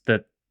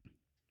that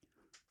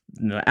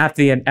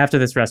after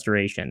this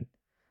restoration,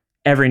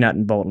 every nut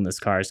and bolt in this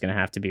car is going to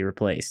have to be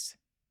replaced.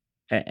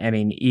 I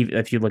mean, even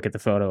if you look at the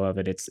photo of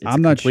it, it's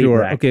I'm not sure.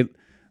 Wreck. Okay,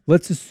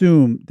 let's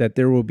assume that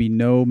there will be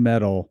no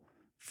metal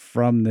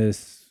from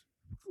this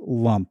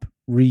lump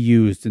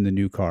reused in the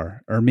new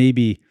car, or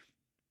maybe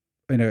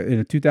in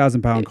a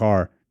 2,000-pound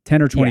car,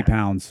 10 or 20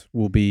 pounds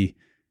will be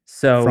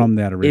from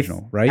that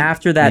original, right?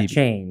 After that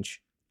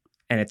change,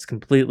 and it's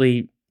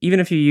completely, even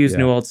if you use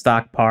new old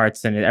stock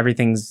parts and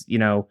everything's,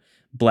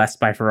 blessed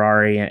by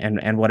Ferrari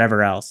and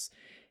whatever else,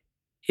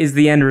 is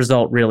the end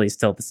result really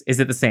still, is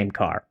it the same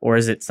car or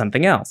is it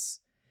something else?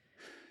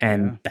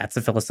 And that's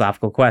a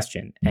philosophical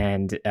question.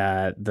 And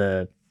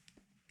the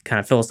kind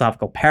of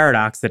philosophical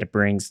paradox that it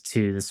brings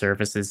to the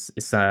surface is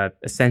a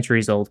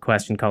centuries old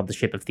question called the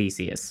ship of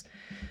Theseus.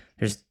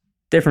 There's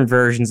different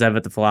versions of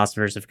it the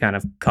philosophers have kind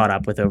of caught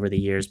up with over the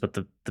years, but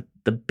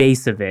the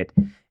base of it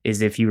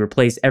is if you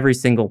replace every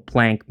single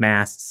plank,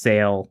 mast,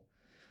 sail,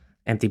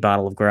 empty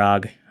bottle of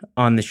grog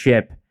on the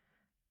ship,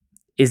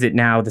 is it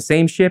now the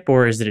same ship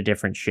or is it a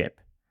different ship?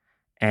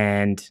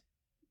 And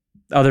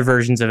other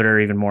versions of it are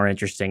even more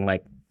interesting.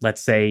 Like,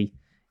 let's say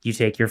you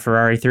take your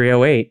Ferrari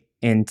 308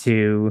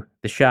 into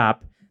the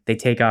shop, they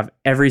take off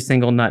every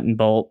single nut and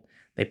bolt,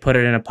 they put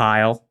it in a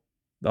pile,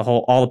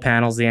 all the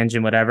panels, the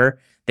engine, whatever.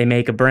 They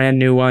make a brand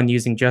new one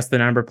using just the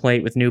number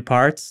plate with new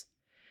parts,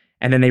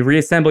 and then they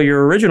reassemble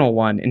your original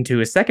one into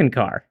a second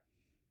car.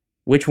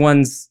 Which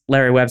one's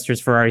Larry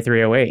Webster's Ferrari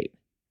 308?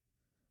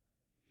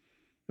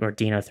 Or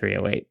Dino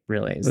 308,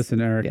 really is. Listen,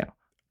 Eric.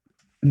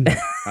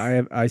 Yeah.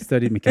 I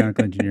studied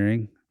mechanical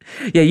engineering.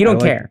 Yeah, you don't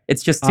care.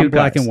 It's just two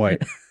black and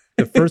white.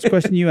 The first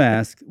question you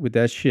asked with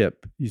that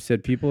ship, you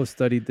said people have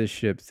studied this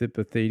ship,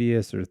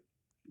 Thaddeus or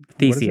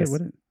Theseus.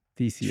 What is it?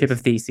 Theseus. Ship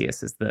of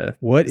Theseus is the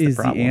What is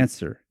the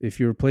answer? If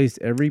you replaced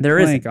every there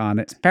plank on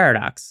it. It's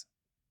paradox.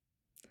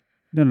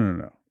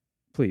 No.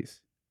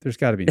 Please. There's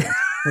got to be an answer.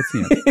 What's the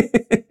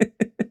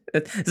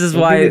answer? This is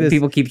why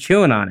people keep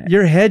chewing on it.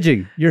 You're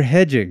hedging. You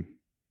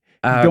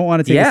don't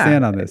want to take a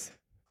stand on this.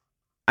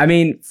 I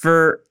mean,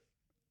 for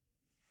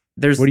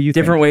there's What do you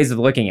different think? ways of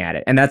looking at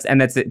it, and that's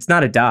it's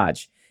not a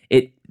dodge.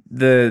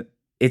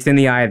 It's in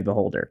the eye of the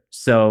beholder.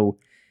 So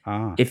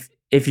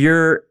if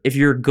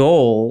your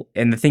goal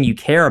and the thing you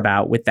care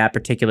about with that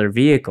particular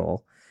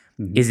vehicle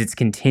is its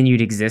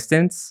continued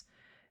existence,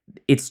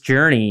 its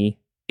journey,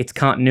 its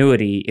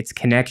continuity, its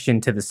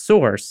connection to the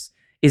source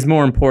is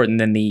more important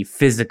than the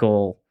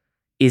physical.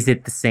 Is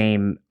it the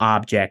same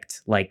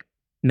object, like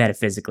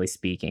metaphysically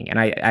speaking? And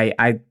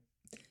I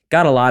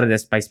got a lot of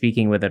this by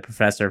speaking with a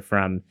professor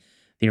from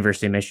the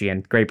University of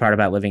Michigan. Great part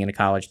about living in a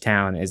college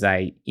town is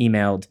I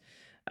emailed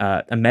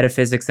a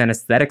metaphysics and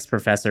aesthetics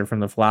professor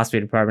from the philosophy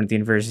department at the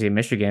University of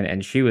Michigan,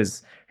 and her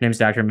name's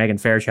Dr. Megan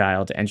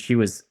Fairchild, and she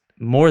was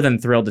more than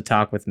thrilled to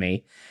talk with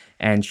me.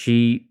 And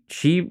she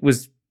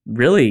was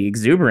really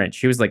exuberant.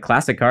 She was like,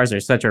 classic cars are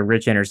such a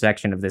rich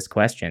intersection of this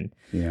question.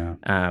 Yeah.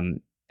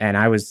 And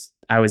I was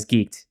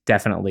geeked,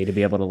 definitely, to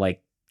be able to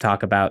like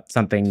talk about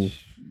something,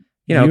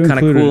 kind of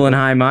cool and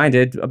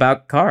high-minded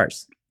about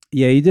cars.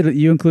 Yeah, you did.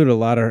 You included a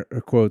lot of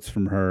quotes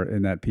from her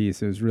in that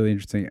piece. It was really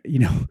interesting.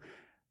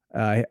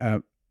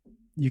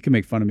 You can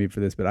make fun of me for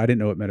this, but I didn't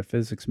know what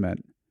metaphysics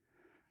meant.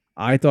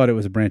 I thought it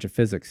was a branch of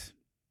physics,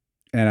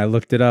 and I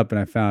looked it up and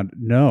I found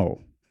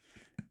no,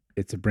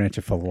 it's a branch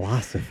of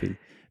philosophy.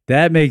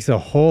 That makes a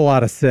whole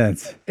lot of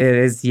sense. It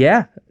is.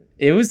 Yeah,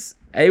 it was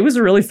a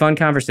really fun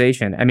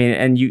conversation. I mean,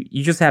 and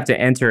you just have to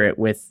enter it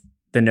with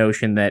the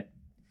notion that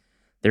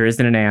there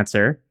isn't an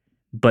answer,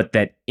 but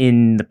that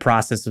in the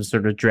process of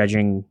sort of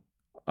dredging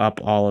up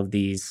all of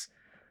these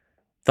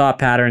thought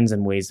patterns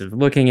and ways of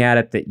looking at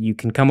it, that you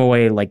can come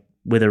away like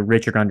with a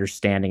richer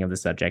understanding of the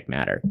subject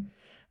matter.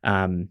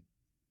 And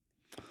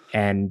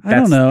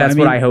that's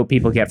what I hope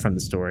people get from the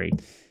story.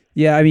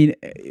 Yeah, I mean,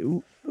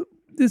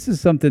 this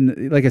is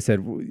something, like I said,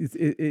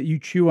 you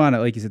chew on it.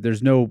 Like you said,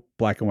 there's no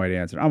black and white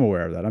answer. I'm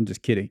aware of that. I'm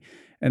just kidding.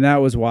 And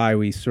that was why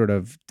we sort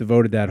of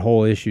devoted that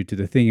whole issue to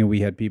the thing. And we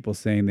had people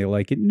saying they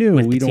like it new.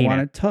 We don't want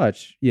to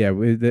touch. Yeah,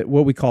 with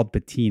what we called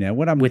patina.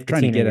 What I'm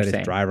trying to get at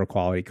is driver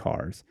quality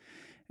cars.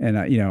 And,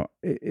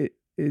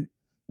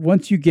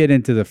 once you get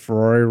into the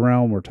Ferrari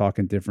realm, we're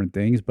talking different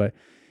things. But,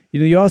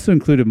 you also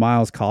included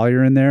Miles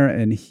Collier in there.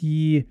 And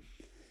he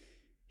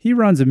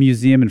runs a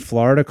museum in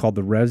Florida called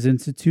the Revs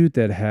Institute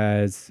that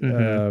has,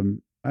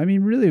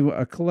 really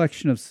a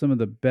collection of some of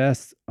the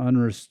best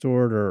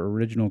unrestored or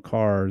original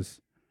cars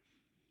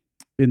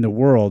in the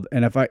world.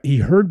 And if he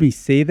heard me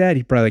say that,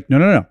 he'd probably like,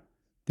 no,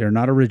 they're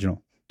not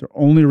original. They're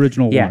only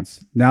original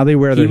ones. Now they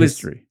wear their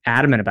history. He was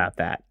adamant about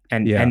that.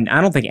 And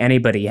I don't think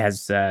anybody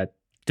has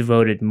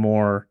devoted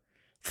more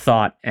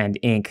thought and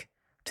ink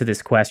to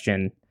this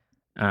question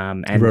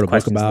and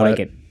questions like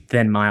it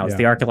than Miles.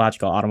 The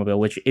Archaeological Automobile,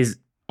 which is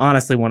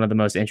honestly one of the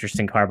most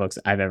interesting car books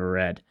I've ever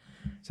read.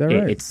 Is that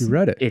right? You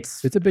read it.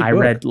 It's a big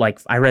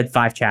book. I read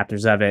 5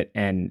 chapters of it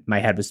and my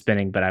head was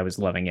spinning, but I was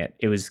loving it.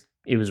 It was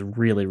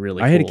really, really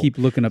cool. I had to keep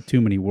looking up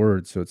too many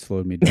words, so it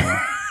slowed me down.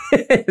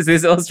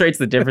 This illustrates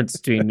the difference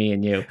between me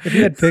and you. If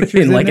you had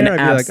pictures in like an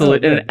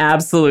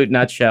absolute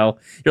nutshell,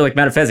 you're like,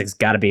 metaphysics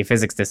got to be a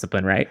physics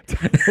discipline, right?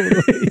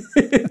 Totally.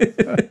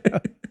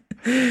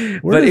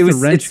 But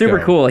it's super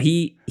cool.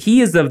 He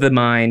is of the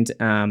mind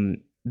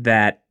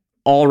that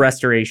all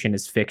restoration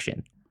is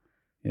fiction.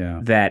 Yeah.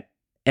 That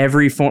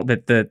every form,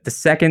 that the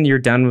second you're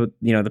done with,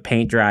 the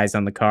paint dries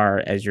on the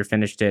car as you're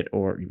finished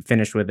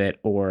with it,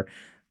 or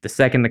the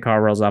second the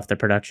car rolls off the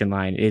production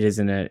line, it is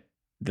in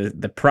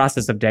the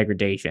process of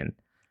degradation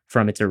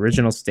from its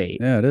original state.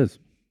 Yeah, it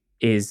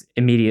is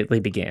immediately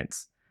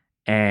begins.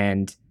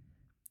 And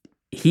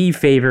he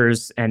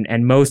favors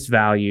and most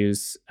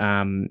values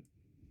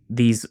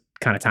these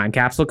kind of time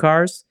capsule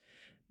cars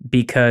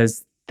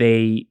because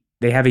they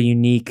have a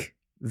unique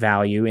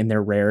value in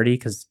their rarity,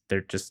 because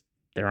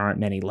there aren't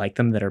many like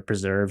them that are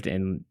preserved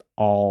in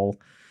all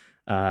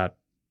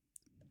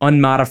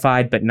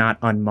unmodified but not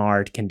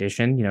unmarred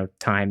condition.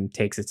 Time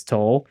takes its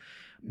toll,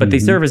 but they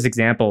serve as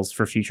examples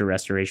for future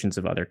restorations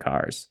of other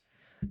cars.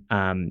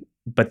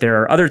 But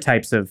there are other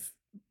types of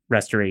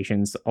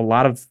restorations. A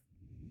lot of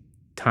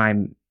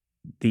time,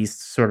 these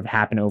sort of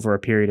happen over a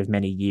period of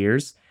many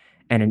years.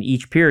 And in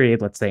each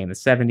period, let's say in the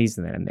 70s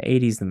and then in the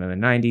 80s and then the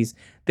 90s,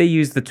 they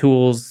use the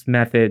tools,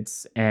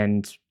 methods,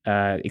 and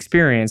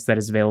experience that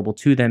is available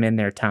to them in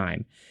their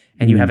time.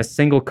 And you have a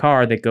single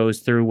car that goes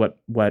through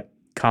what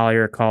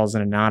Collier calls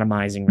an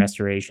anonymizing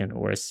restoration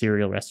or a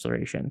serial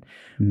restoration,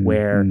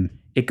 where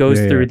it goes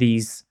through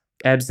these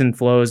ebbs and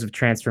flows of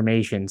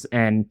transformations.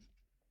 And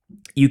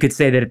you could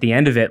say that at the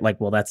end of it, like,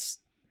 well, that's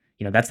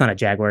not a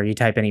Jaguar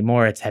E-Type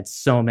anymore. It's had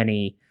so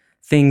many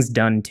things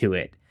done to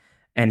it.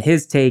 And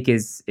his take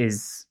is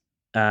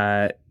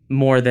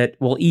more that,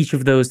 well, each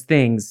of those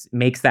things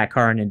makes that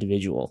car an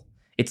individual.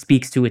 It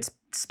speaks to its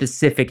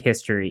specific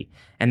history.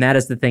 And that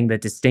is the thing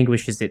that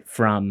distinguishes it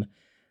from,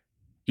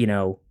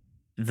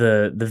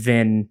 the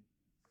VIN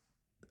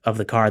of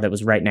the car that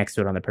was right next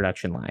to it on the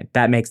production line.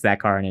 That makes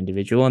that car an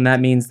individual. And that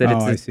means that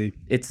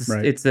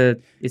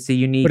it's a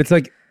unique, but it's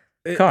like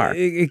car.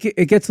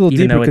 It gets a little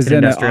deeper, because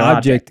then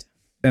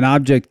an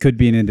object could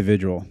be an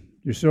individual.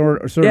 You're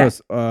sort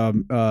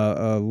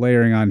of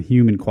layering on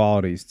human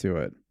qualities to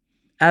it.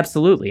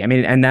 Absolutely. I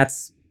mean, and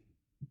that's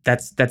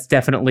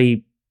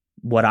definitely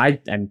what I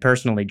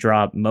personally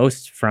draw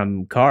most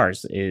from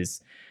cars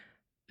is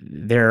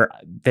they're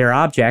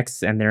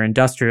objects and they're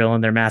industrial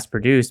and they're mass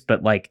produced,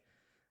 but like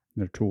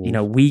they're tools. You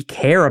know, we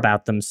care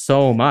about them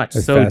so much,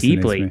 so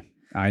deeply. Me.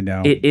 I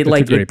know.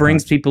 It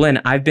brings people in.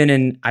 I've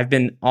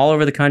been all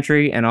over the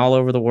country and all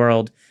over the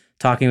world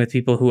talking with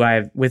people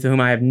with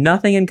whom I have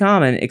nothing in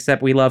common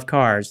except we love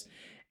cars,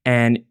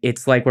 and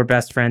it's like we're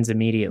best friends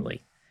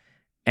immediately.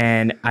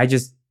 And I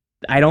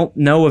don't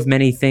know of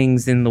many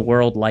things in the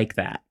world like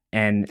that.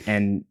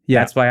 And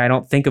that's why I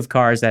don't think of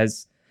cars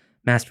as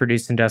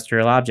mass-produced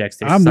industrial objects.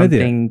 There's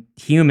something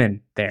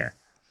human there.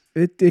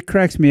 It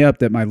cracks me up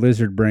that my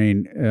lizard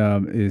brain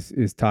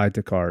is tied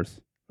to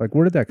cars. Like,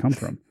 where did that come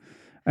from?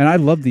 And I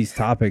love these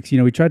topics. You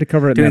know, we tried to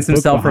cover it. Doing some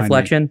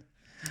self-reflection.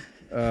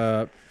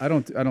 I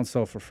don't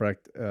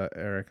self-reflect,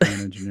 Eric. I'm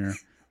an engineer.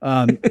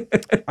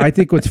 I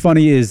think what's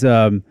funny is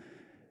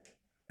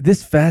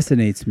this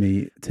fascinates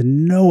me to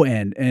no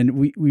end, and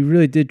we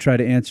really did try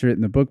to answer it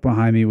in the book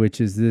behind me,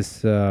 which is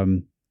this.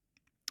 I'm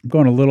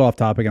going a little off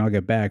topic, and I'll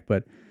get back,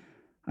 but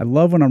I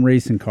love when I'm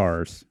racing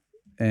cars,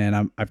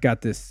 and I've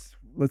got this.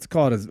 Let's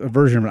call it a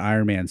version of an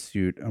Iron Man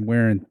suit. I'm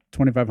wearing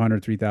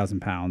 2,500,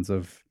 3,000 pounds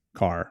of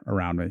car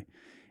around me.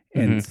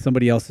 And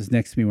somebody else is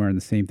next to me wearing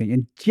the same thing.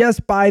 And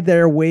just by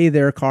their way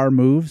their car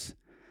moves,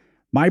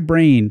 my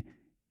brain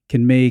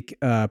can make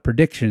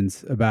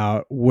predictions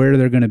about where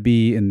they're going to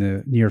be in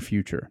the near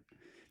future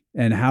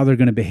and how they're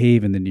going to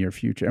behave in the near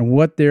future and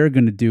what they're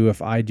going to do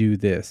if I do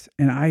this.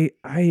 And I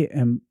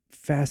am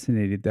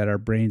fascinated that our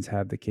brains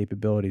have the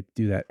capability to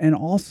do that. And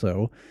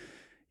also,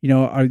 you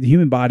know, the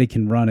human body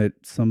can run at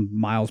some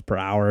miles per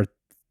hour,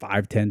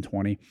 5, 10,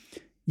 20.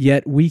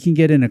 Yet we can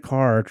get in a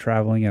car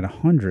traveling at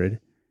 100,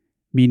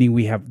 meaning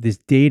we have this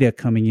data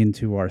coming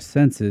into our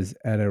senses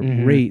at a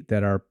rate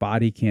that our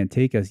body can't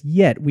take us.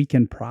 Yet we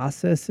can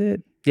process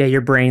it. Yeah, your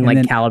brain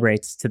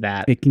calibrates to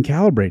that. It can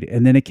calibrate it,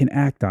 and then it can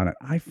act on it.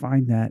 I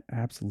find that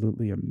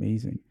absolutely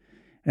amazing.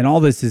 And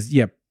all this is,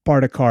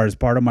 part of cars.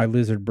 Part of my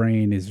lizard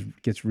brain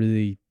gets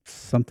really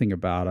something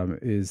about them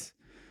is...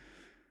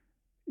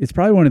 It's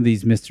probably one of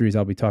these mysteries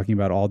I'll be talking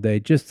about all day,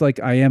 just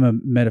like I am a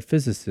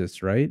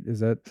metaphysicist, right?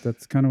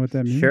 That's kind of what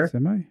that means? Sure.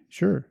 Am I?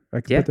 Sure.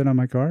 I can put that on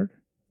my card.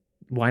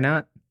 Why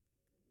not?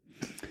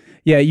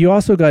 Yeah, you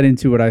also got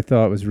into what I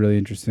thought was really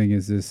interesting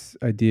is this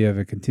idea of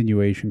a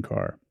continuation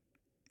car.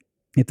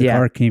 If the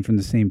car came from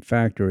the same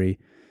factory,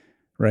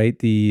 right?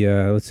 The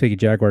let's take a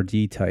Jaguar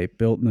D-Type,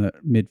 built in the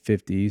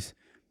mid-50s,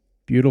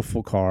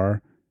 beautiful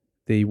car.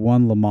 They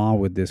won Le Mans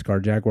with this car.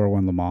 Jaguar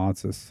won Le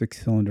Mans. It's a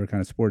 6-cylinder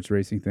kind of sports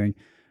racing thing.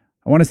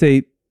 I want to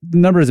say the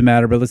number doesn't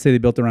matter, but let's say they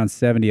built around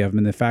 70 of them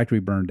and the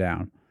factory burned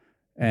down.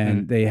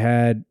 And they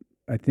had,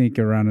 I think,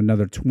 around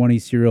another 20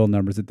 serial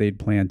numbers that they'd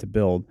planned to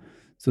build.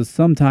 So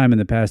sometime in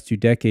the past 2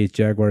 decades,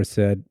 Jaguar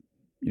said,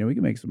 you know, we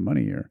can make some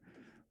money here.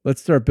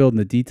 Let's start building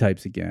the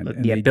D-Types again.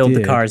 And build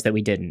the cars that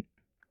we didn't.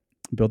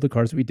 Build the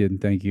cars that we didn't,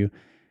 thank you.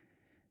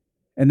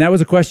 And that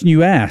was a question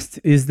you asked.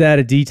 Is that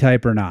a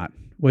D-Type or not?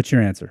 What's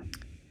your answer?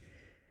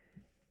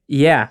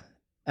 Yeah.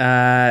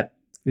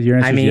 Is your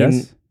answer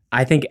yes?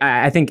 I think no.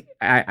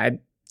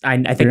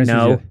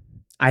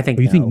 I think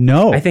you think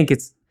no? I think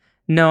it's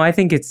no. I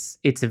think it's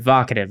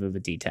evocative of a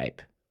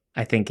D-Type.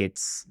 I think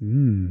it's.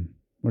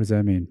 What does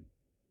that mean?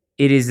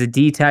 It is a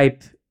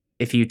D-Type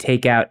if you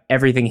take out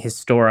everything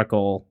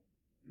historical.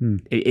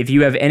 If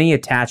you have any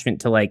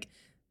attachment to like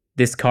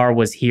this car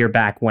was here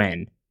back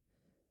when,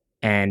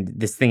 and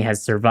this thing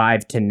has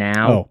survived to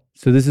now. Oh,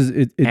 so this is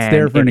it's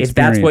there for an experience. If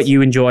that's what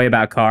you enjoy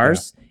about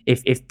cars,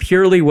 if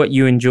purely what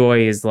you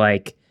enjoy is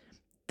like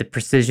the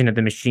precision of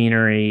the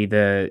machinery,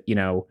 the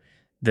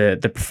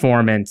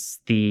performance,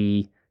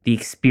 the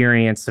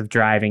experience of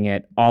driving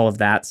it, all of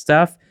that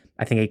stuff,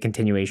 I think a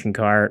continuation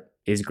car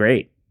is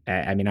great.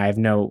 I mean,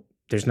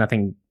 there's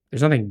nothing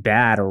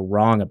bad or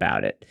wrong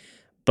about it,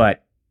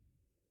 but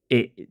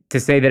to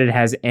say that it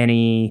has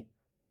any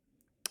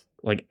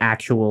like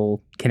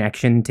actual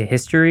connection to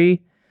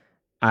history,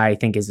 I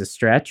think is a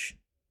stretch.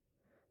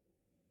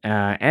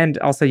 And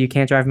also you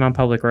can't drive them on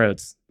public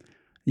roads.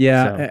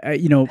 Yeah,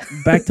 so.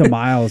 Back to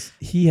Miles,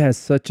 he has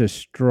such a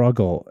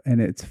struggle,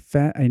 and it's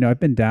fat. I've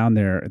been down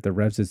there at the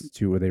Revs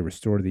Institute where they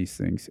restore these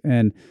things,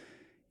 and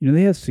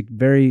they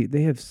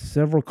have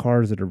several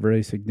cars that are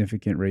very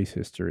significant race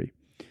history,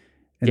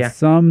 and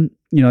some,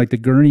 like the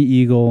Gurney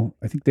Eagle.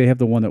 I think they have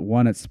the one that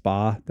won at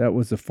Spa. That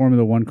was the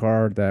Formula One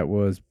car that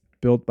was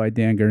built by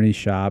Dan Gurney's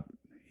shop.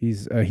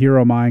 He's a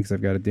hero of mine because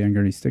I've got a Dan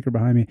Gurney sticker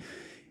behind me,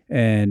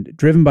 and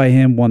driven by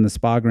him, won the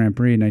Spa Grand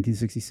Prix in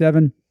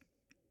 1967.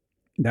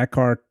 That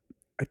car,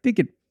 I think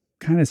it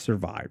kind of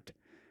survived.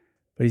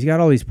 But he's got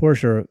all these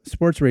Porsche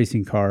sports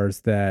racing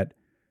cars that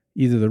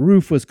either the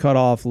roof was cut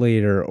off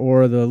later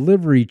or the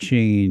livery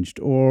changed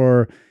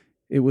or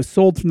it was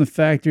sold from the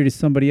factory to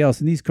somebody else.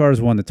 And these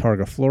cars won the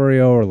Targa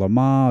Florio or Le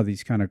Mans,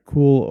 these kind of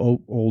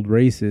cool old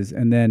races.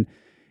 And then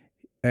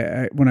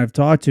when I've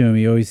talked to him,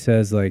 he always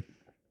says like,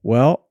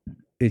 well,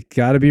 it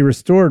got to be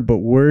restored, but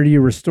where do you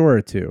restore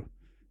it to?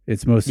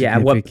 Its most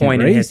at what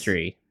point in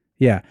history?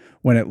 Yeah,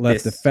 when it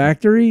left the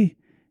factory,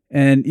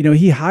 and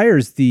he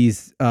hires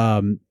these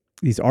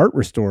art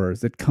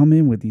restorers that come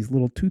in with these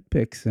little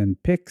toothpicks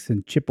and picks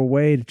and chip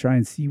away to try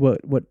and see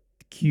what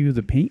hue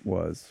the paint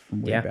was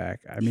from way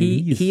back. I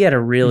mean, he had a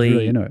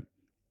really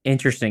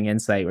interesting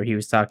insight where he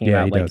was talking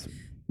about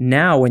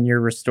now when you're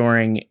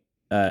restoring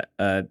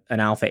an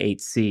Alpha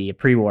 8C, a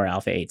pre-war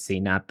Alpha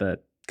 8C, not the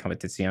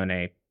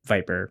Competizione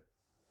Viper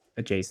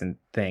adjacent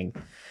thing.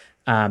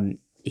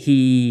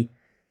 He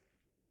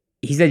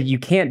said you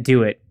can't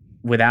do it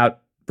without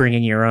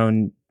bringing your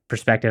own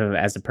perspective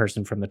as a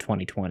person from the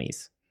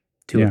 2020s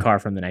to a car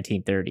from the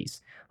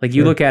 1930s. Like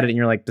you look at it and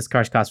you're like, this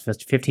car's cost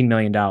 $15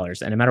 million.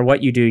 And no matter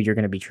what you do, you're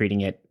going to be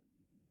treating it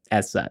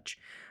as such.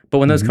 But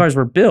when those cars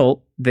were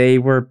built, they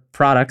were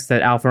products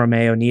that Alfa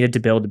Romeo needed to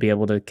build to be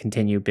able to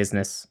continue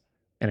business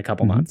in a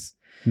couple months.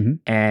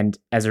 And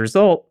as a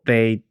result,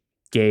 they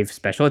gave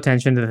special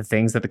attention to the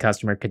things that the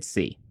customer could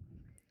see.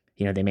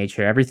 They made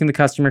sure everything the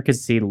customer could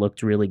see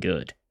looked really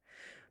good.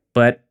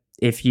 But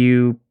if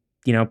you,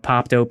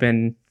 popped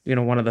open,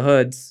 one of the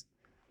hoods,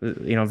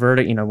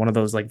 one of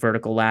those like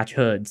vertical latch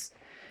hoods,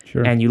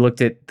 and you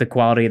looked at the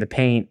quality of the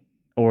paint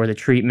or the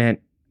treatment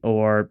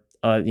or,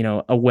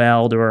 a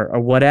weld or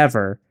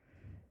whatever,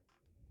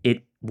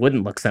 it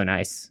wouldn't look so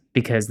nice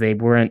because they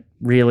weren't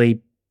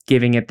really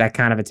giving it that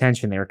kind of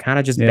attention. They were kind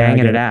of just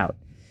banging it out.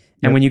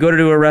 And when you go to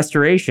do a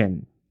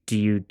restoration, do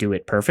you do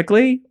it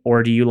perfectly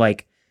or do you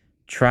like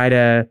try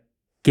to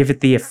give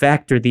it the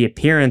effect or the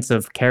appearance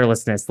of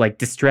carelessness, like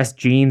distressed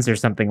jeans or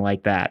something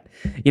like that?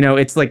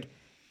 It's like,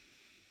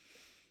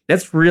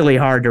 that's really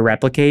hard to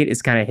replicate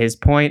is kind of his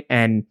point.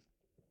 And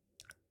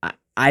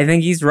I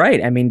think he's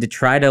right. I mean, to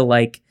try to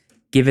like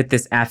give it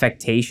this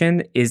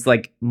affectation is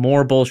like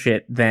more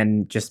bullshit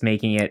than just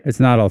making it. It's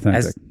not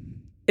authentic.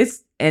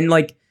 And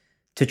like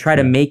to try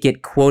to make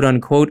it quote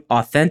unquote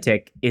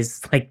authentic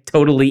is like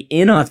totally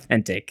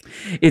inauthentic.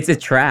 It's a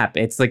trap.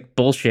 It's like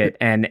bullshit.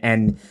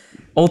 And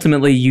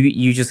ultimately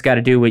you just got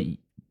to do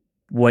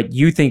what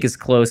you think is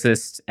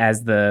closest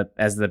as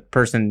the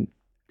person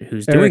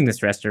who's doing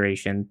this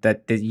restoration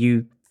that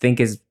you think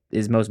is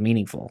most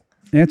meaningful.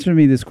 Answer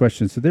me this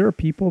question. So there are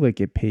people that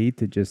get paid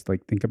to just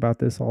like think about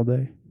this all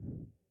day?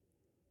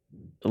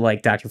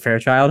 Like Dr.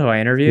 Fairchild, who I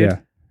interviewed?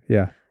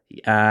 Yeah.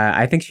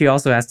 I think she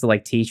also has to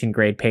like teach and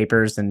grade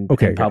papers and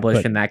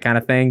publish and that kind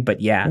of thing. But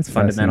yeah,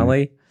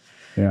 fundamentally.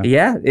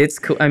 Yeah, it's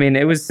cool. I mean,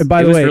 it was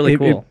really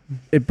cool.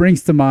 It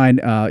brings to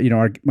mind,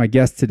 my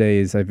guest today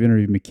is I've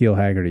interviewed McKeel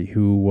Hagerty,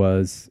 who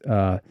was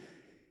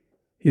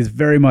he's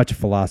very much a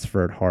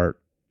philosopher at heart.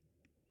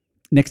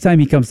 Next time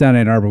he comes down to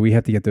Ann Arbor, we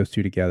have to get those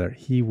two together.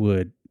 He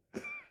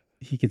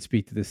could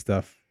speak to this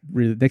stuff.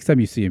 Really, next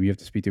time you see him, you have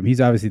to speak to him. He's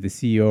obviously the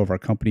CEO of our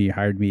company. He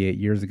hired me 8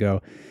 years ago.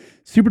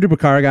 Super duper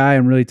car guy.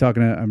 I'm really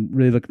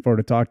looking forward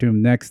to talk to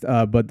him next.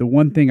 But the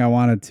one thing I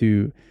wanted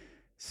to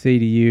say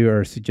to you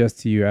or suggest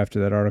to you after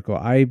that article,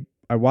 I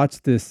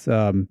watched this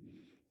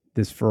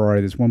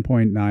Ferrari, this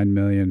 1.9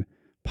 million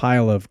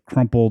pile of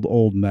crumpled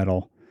old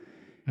metal,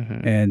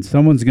 and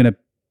someone's gonna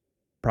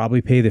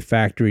probably pay the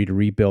factory to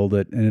rebuild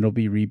it, and it'll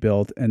be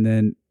rebuilt, and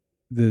then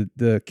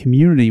the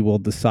community will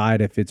decide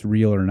if it's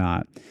real or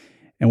not.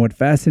 And what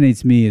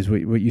fascinates me is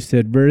what you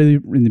said very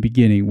in the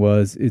beginning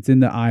was it's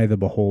in the eye of the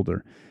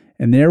beholder.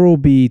 And there will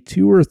be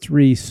 2 or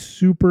 3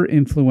 super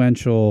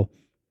influential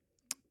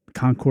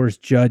concourse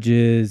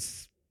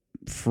judges,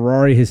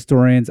 Ferrari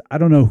historians. I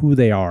don't know who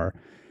they are,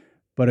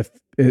 but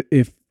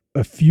if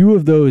a few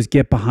of those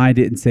get behind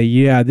it and say,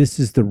 yeah, this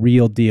is the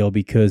real deal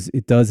because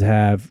it does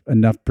have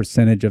enough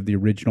percentage of the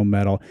original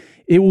metal,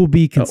 it will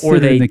be considered. Or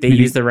they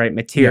use the right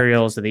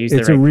materials, or they use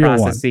the right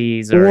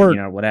processes,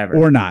 or whatever.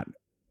 Or not.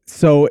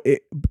 So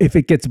if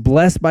it gets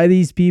blessed by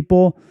these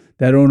people,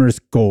 that owner's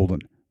golden.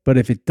 But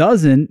if it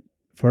doesn't,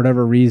 for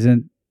whatever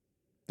reason,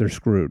 they're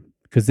screwed.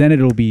 Because then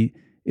it'll be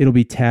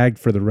tagged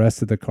for the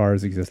rest of the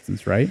car's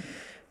existence, right?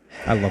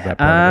 I love that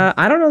part of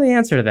it. I don't know the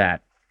answer to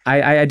that.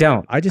 I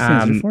don't. I just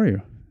answered for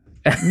you.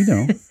 We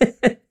know.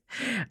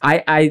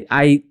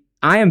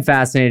 I am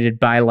fascinated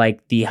by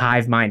like the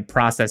hive mind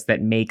process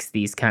that makes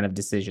these kind of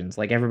decisions.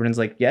 Like everyone's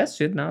like, yes,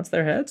 should nods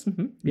their heads.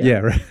 Mm-hmm, yeah,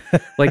 right.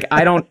 Like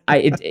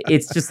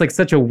it's just like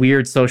such a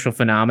weird social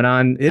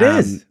phenomenon. It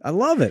is. I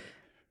love it.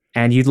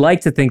 And you'd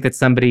like to think that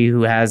somebody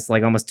who has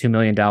like almost $2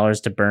 million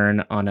to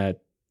burn on a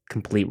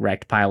complete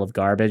wrecked pile of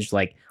garbage,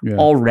 like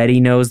already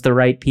knows the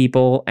right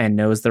people and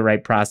knows the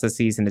right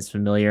processes and is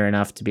familiar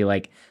enough to be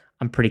like,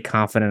 I'm pretty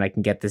confident I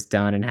can get this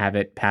done and have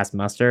it pass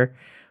muster.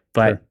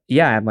 But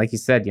yeah, like you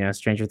said,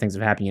 stranger things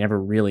have happened. You never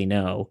really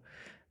know.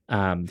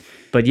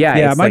 But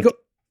yeah,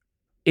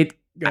 it's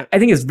I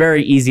think it's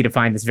very easy to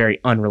find this very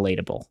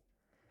unrelatable.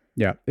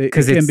 Yeah,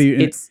 because it's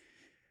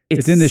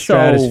in the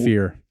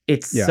stratosphere.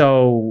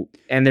 So,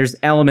 and there's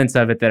elements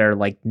of it that are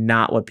like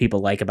not what people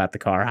like about the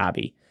car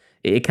hobby.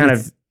 It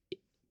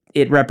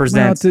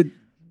represents.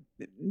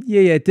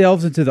 It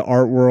delves into the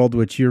art world,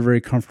 which you're very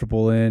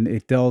comfortable in.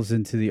 It delves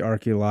into the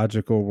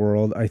archaeological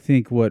world. I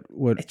think what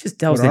it just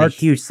delves into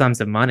huge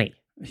sums of money.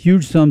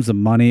 huge sums of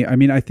money. I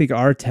mean, I think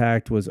our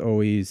tact was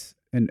always,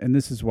 and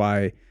this is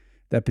why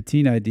that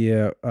Patine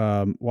idea,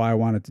 why I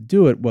wanted to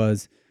do it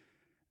was,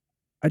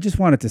 I just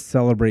wanted to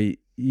celebrate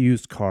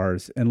used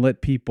cars and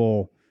let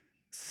people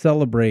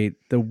celebrate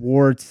the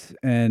warts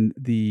and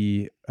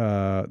the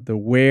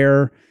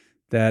wear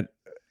that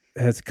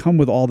has come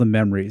with all the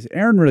memories.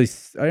 Aaron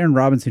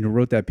Robinson, who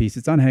wrote that piece,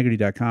 it's on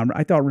Hagerty.com.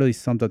 I thought really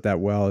summed up that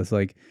well. It's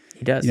like,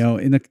 he does. You know,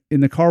 in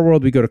the car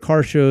world, we go to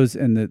car shows,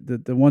 and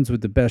the ones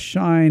with the best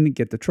shine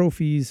get the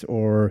trophies,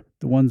 or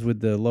the ones with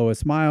the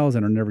lowest miles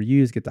and are never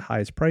used get the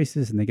highest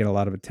prices, and they get a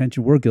lot of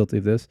attention. We're guilty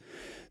of this.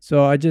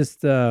 So I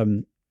just, I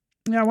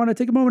want to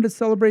take a moment to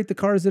celebrate the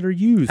cars that are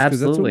used,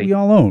 because that's what we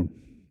all own.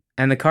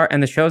 And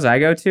the shows I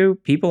go to,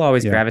 people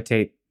always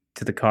gravitate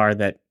to the car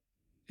that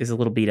is a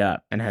little beat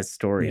up and has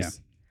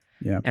stories.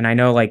 Yeah. And I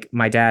know, like,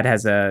 my dad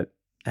has a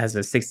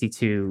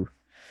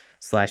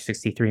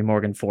 62/63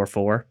 Morgan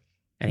 4.4,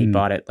 and he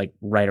bought it like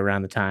right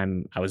around the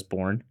time I was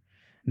born.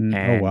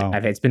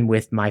 And it's been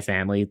with my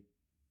family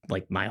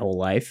like my whole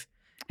life.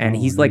 And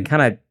he's like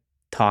kind of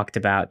talked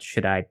about,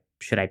 should I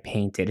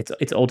paint it?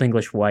 It's Old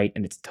English white,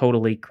 and it's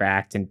totally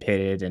cracked and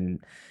pitted, and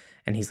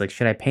he's like,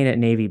 should I paint it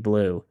navy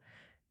blue?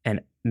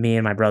 And me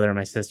and my brother and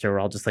my sister were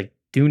all just like,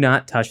 do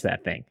not touch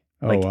that thing.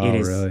 It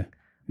is really?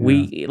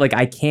 We like,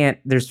 I can't,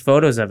 there's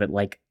photos of it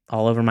like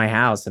all over my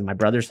house and my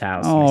brother's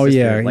house. Oh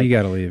yeah, like, you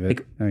gotta leave it.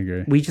 Like, I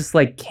agree. We just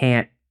like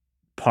can't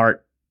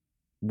part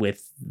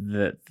with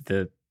the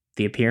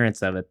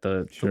appearance of it,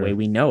 the way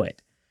we know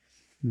it.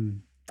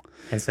 And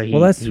so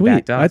that's he sweet.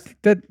 backed off. I think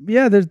that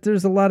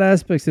there's a lot of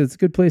aspects. It's a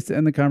good place to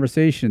end the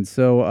conversation.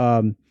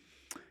 So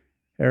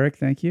Eric,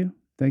 thank you.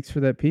 Thanks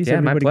for that piece. Yeah,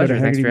 everybody my pleasure. Go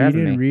to Thanks for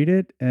having me. and read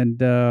it.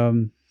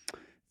 And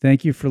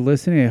thank you for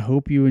listening. I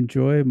hope you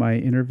enjoy my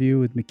interview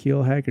with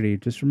McKeel Hagerty.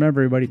 Just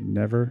remember, everybody,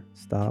 never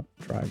stop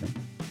driving.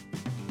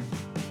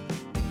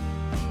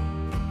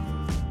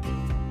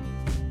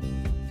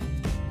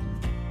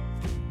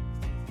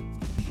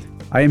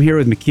 I am here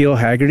with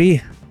McKeel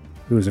Hagerty,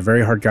 who is a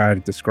very hard guy to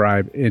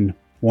describe in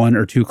one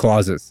or two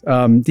clauses.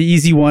 The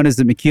easy one is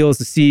that McKeel is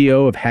the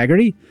CEO of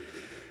Hagerty.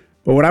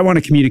 But what I want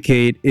to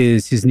communicate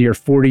is his near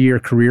 40-year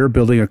career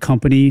building a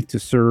company to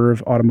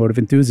serve automotive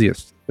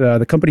enthusiasts.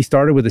 The company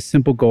started with a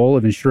simple goal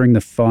of ensuring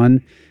the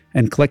fun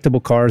and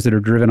collectible cars that are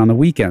driven on the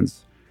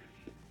weekends.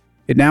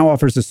 It now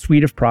offers a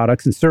suite of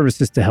products and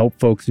services to help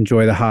folks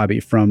enjoy the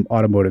hobby, from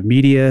automotive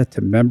media to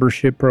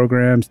membership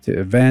programs to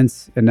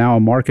events, and now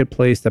a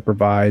marketplace that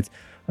provides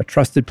a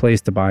trusted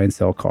place to buy and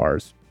sell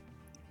cars.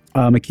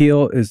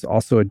 McKeel is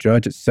also a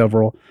judge at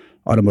several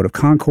automotive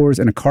concours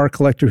and a car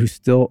collector who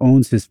still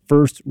owns his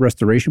first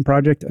restoration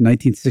project, a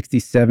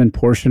 1967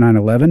 Porsche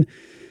 911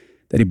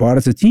 that he bought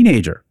as a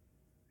teenager.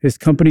 His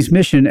company's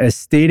mission, as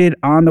stated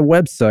on the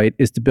website,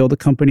 is to build a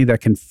company that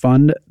can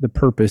fund the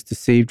purpose to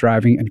save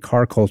driving and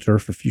car culture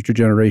for future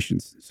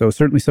generations. So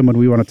certainly someone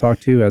we want to talk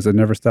to as a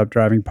Never Stop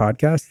Driving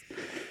podcast.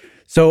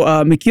 So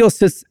McKeel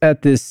sits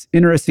at this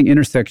interesting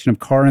intersection of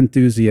car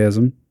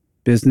enthusiasm,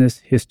 business,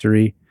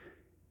 history,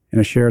 and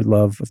a shared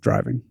love of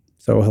driving.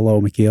 So hello,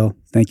 McKeel.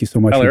 Thank you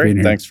so much for being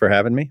here. Thanks for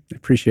having me. I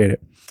appreciate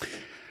it.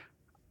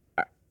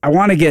 I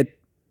want to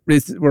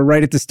we're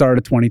right at the start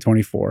of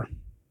 2024.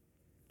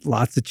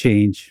 Lots of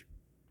change.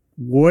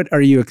 What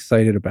are you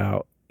excited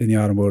about in the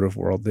automotive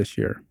world this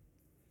year?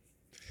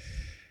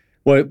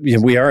 Well,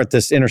 we are at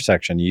this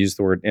intersection. You used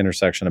the word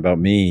intersection about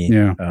me.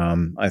 Yeah.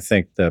 I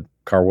think the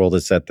car world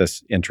is at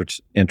this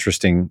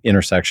interesting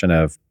intersection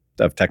of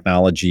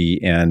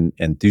technology and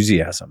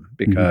enthusiasm,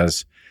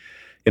 because,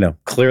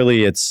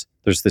 clearly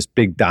there's this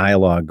big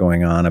dialogue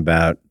going on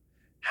about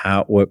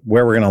where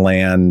we're going to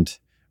land,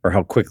 or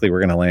how quickly we're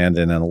going to land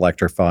in an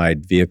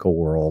electrified vehicle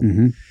world.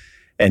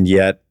 And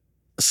yet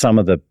some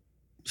of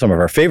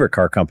our favorite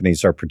car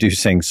companies are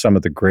producing some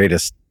of the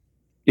greatest,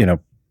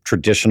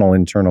 traditional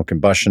internal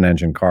combustion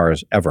engine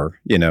cars ever,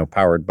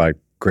 powered by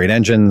great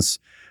engines,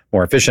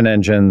 more efficient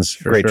engines,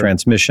 great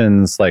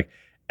transmissions. Like,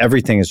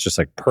 everything is just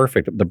like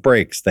perfect. The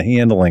brakes, the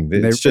handling,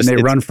 they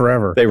run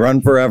forever. They run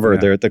forever.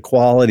 Yeah. The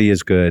quality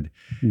is good.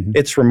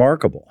 It's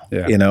remarkable.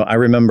 Yeah. I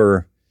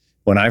remember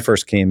when I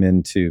first came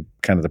into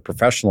kind of the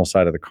professional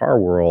side of the car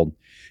world,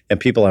 and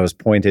people I was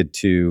pointed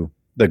to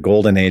the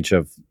golden age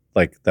of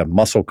like the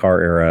muscle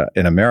car era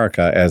in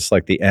America as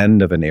like the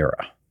end of an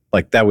era.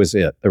 Like, that was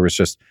it. There was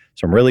just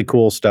some really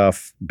cool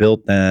stuff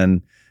built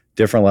then,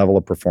 different level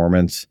of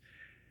performance.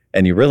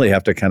 And you really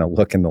have to kind of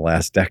look in the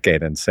last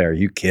decade and say, are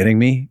you kidding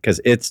me?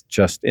 Because it's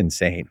just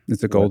insane.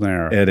 It's a golden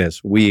era. It is.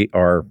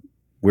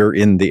 We're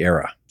in the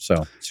era.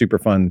 So super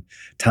fun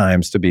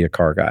times to be a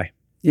car guy.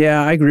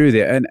 Yeah, I agree with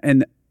you.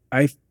 And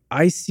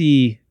I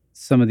see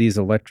some of these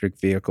electric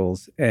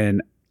vehicles,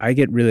 and I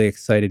get really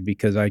excited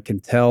because I can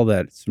tell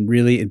that some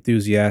really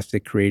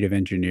enthusiastic, creative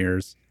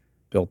engineers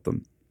built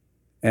them.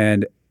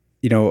 And,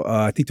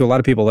 I think to a lot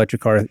of people,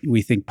 electric car,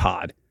 we think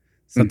pod,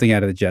 something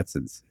out of the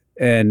Jetsons.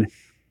 And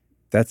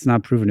that's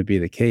not proven to be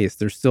the case.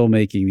 They're still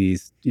making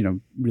these,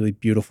 really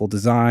beautiful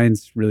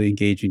designs, really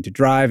engaging to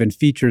drive, and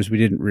features we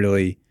didn't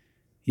really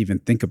even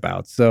think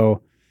about.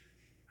 So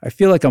I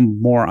feel like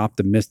I'm more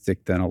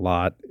optimistic than a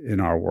lot in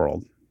our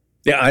world.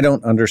 Yeah, I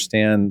don't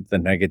understand the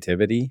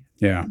negativity.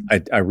 Yeah.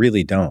 I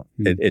really don't.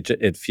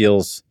 It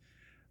feels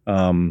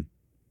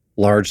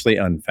largely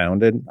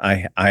unfounded.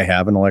 I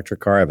have an electric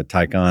car. I have a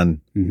Taycan,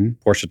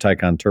 Porsche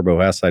Taycan Turbo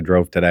S. I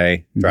drove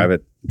today.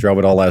 Drove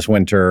it all last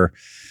winter.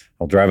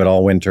 I'll drive it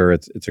all winter.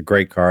 It's a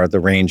great car. The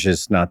range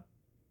is not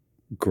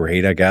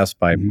great, I guess,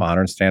 by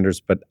modern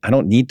standards, but I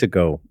don't need to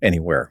go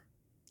anywhere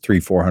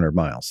 300-400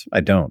 miles.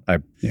 I don't. My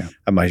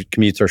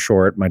commutes are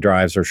short. My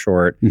drives are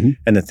short, and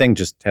the thing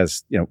just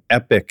has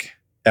epic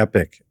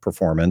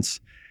performance.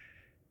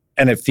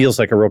 And it feels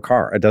like a real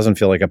car. It doesn't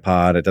feel like a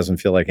pod. It doesn't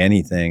feel like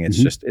anything.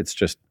 It's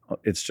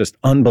just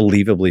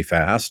unbelievably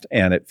fast,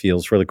 and it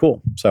feels really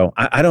cool. So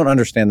I don't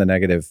understand the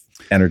negative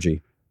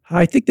energy.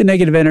 I think the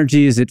negative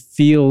energy is it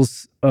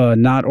feels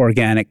not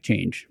organic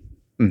change.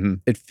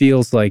 It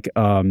feels like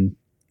a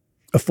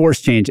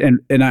forced change. And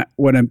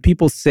when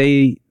people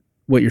say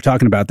what you're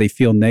talking about, they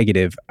feel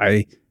negative.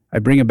 I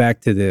bring it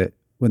back to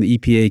when the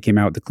EPA came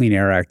out with the Clean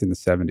Air Act in the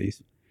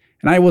 70s.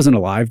 And I wasn't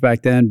alive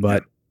back then,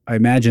 but I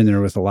imagine there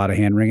was a lot of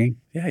hand wringing.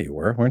 Yeah, you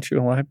were. Weren't you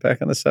alive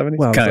back in the 70s?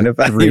 Well, kind of.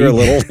 Like you were a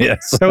little,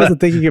 yes. I wasn't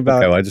thinking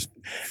about I just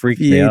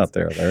freaked me out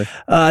there, Larry.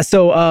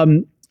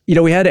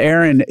 We had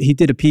Aaron, he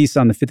did a piece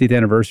on the 50th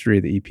anniversary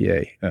of the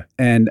EPA. Yeah.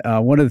 And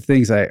one of the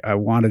things I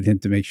wanted him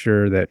to make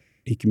sure that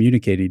he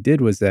communicated, he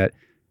did, was that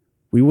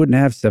we wouldn't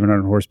have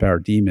 700 horsepower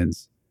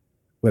Demons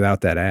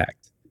without that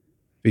act.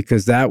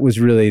 Because that was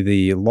really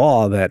the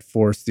law that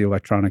forced the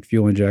electronic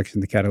fuel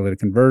injection, the catalytic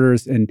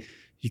converters, and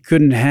you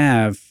couldn't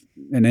have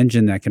an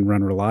engine that can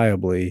run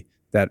reliably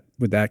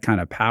with that kind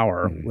of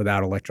power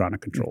without electronic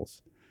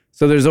controls.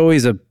 So there's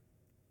always a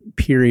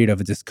period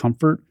of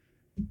discomfort,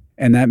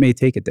 and that may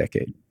take a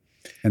decade.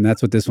 And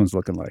that's what this one's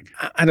looking like.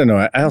 I don't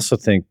know. I also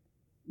think,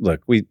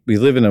 look, we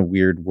live in a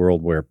weird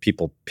world where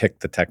people pick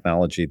the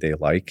technology they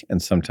like,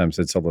 and sometimes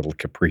it's a little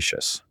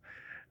capricious.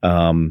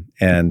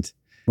 And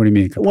what do you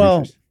mean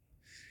capricious?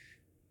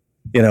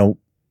 Well,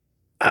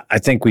 I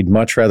think we'd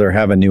much rather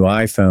have a new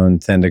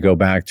iPhone than to go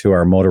back to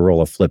our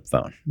Motorola flip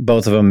phone.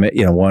 Both of them,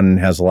 one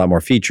has a lot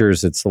more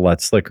features. It's a lot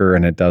slicker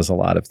and it does a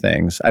lot of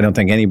things. I don't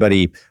think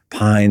anybody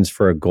pines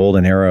for a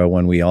golden era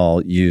when we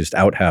all used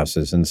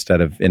outhouses instead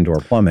of indoor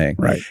plumbing.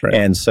 Right.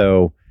 And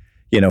so,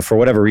 for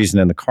whatever reason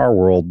in the car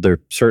world, there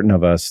are certain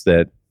of us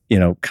that,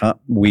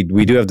 we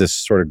do have this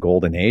sort of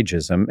golden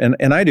ageism.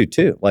 And I do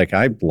too. Like,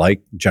 I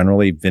like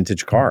generally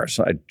vintage cars.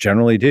 I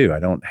generally do. I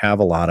don't have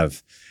a lot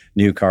of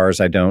new cars.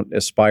 I don't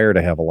aspire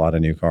to have a lot of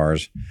new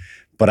cars,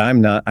 but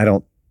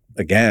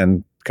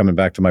again, coming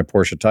back to my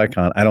Porsche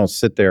Taycan, I don't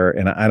sit there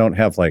and I don't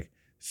have like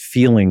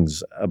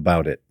feelings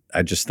about it.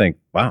 I just think,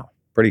 wow,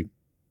 pretty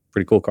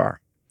cool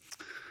car.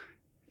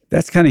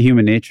 That's kind of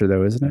human nature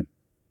though, isn't it?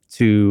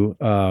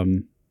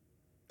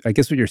 I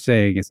guess what you're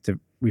saying is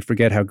we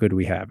forget how good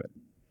we have it.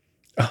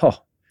 Oh,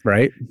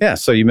 right. Yeah.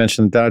 So you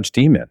mentioned the Dodge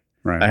Demon.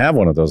 Right. I have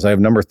one of those. I have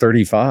number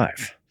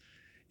 35,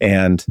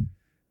 and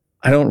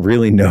I don't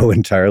really know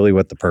entirely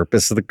what the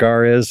purpose of the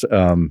car is.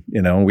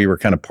 We were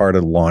kind of part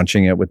of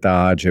launching it with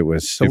Dodge. It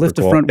was super lift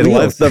cool. The front wheels. It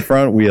lifts the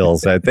front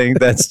wheels. I think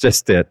that's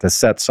just it, to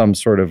set some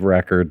sort of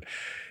record.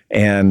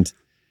 And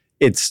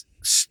it's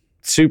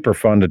super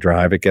fun to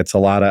drive. It gets a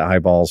lot of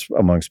eyeballs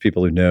amongst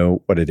people who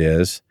know what it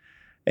is.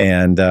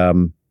 And,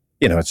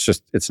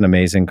 it's an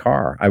amazing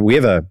car. We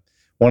have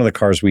one of the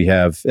cars we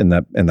have in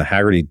the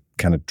Hagerty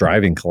kind of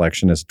driving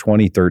collection is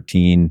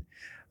 2013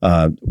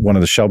 one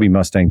of the Shelby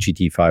Mustang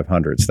GT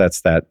 500s.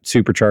 That's that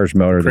supercharged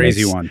motor.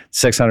 Crazy one.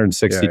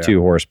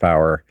 662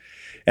 horsepower.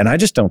 And I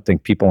just don't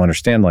think people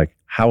understand like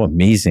how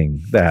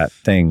amazing that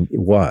thing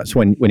was.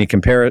 When you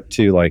compare it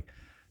to like,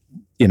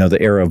 the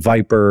era of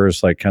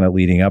Vipers, like kind of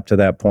leading up to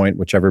that point,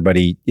 which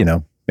everybody,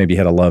 maybe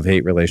had a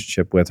love-hate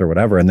relationship with or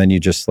whatever. And then you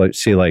just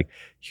see like,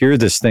 here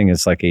this thing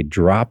is like a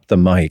drop the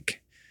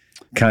mic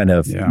kind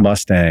of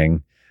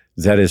Mustang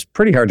that is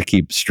pretty hard to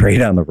keep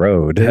straight on the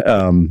road.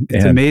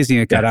 It's amazing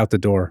it got out the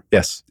door.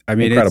 Yes. I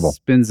mean, incredible. It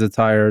spins the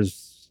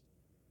tires.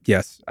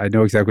 Yes, I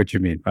know exactly what you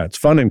mean. It's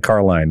fun in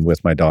car line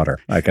with my daughter,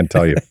 I can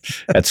tell you,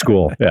 at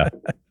school. Yeah.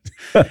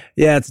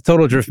 Yeah, it's a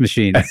total drift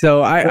machine.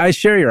 So I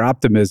share your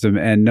optimism,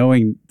 and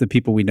knowing the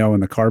people we know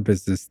in the car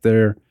business,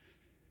 a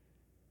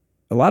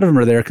lot of them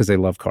are there because they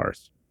love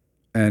cars,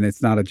 and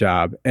it's not a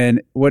job.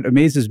 And what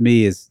amazes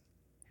me is,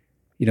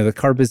 the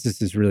car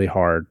business is really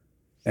hard,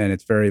 and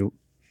it's very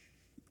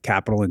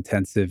capital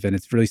intensive, and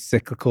it's really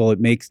cyclical. It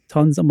makes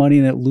tons of money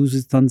and it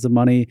loses tons of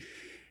money.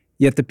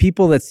 Yet the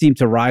people that seem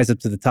to rise up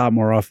to the top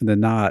more often than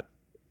not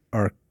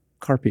are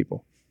car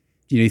people.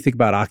 You think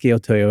about Akio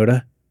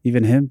Toyoda,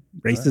 even him,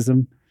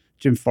 racism.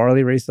 Jim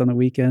Farley raced on the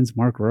weekends.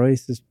 Mark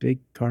Royce, this big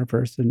car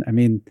person. I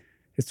mean,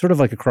 it's sort of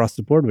like across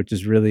the board, which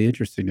is really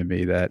interesting to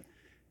me, that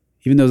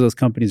even though those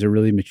companies are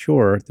really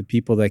mature, the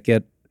people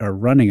that are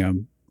running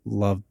them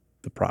love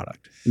the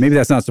product. Maybe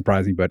that's not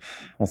surprising, but...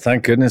 Well,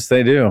 thank goodness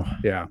they do.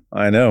 Yeah.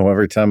 I know.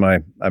 Every time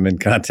I'm in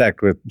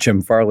contact with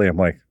Jim Farley, I'm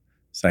like,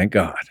 Thank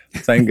God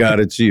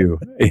it's you.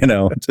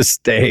 Just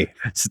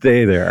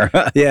stay there.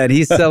 Yeah, and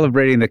he's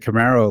celebrating the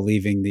Camaro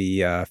leaving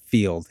the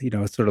field. It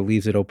sort of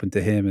leaves it open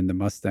to him and the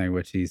Mustang,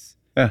 which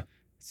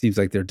seems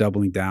like they're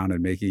doubling down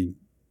and making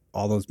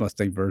all those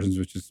Mustang versions,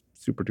 which is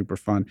super duper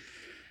fun.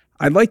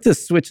 I'd like to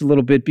switch a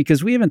little bit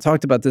because we haven't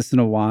talked about this in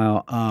a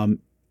while.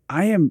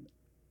 I am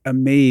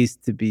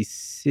amazed to be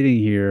sitting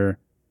here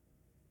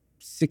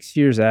 6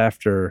 years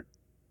after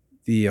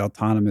the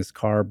autonomous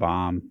car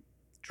bomb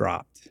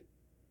dropped.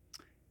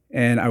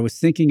 And I was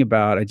thinking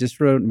about, I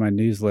just wrote in my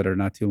newsletter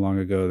not too long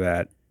ago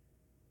that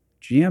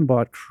GM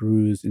bought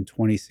Cruise in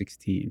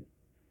 2016.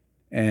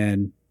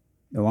 And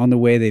along the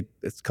way,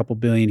 it's a couple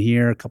billion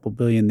here, a couple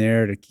billion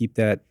there to keep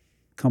that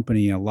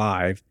company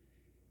alive.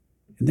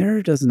 And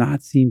there does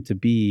not seem to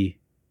be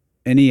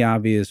any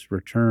obvious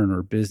return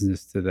or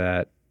business to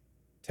that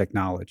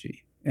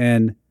technology.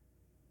 And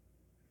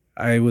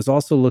I was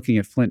also looking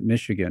at Flint,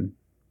 Michigan,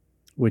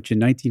 which in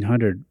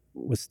 1900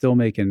 was still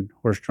making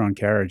horse-drawn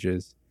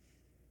carriages.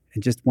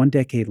 And just 1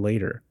 decade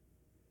later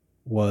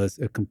was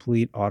a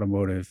complete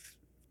automotive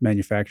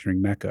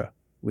manufacturing mecca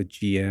with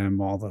GM,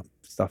 all the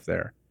stuff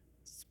there,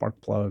 spark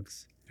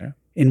plugs. Yeah.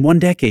 In 1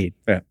 decade,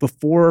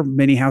 before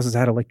many houses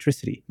had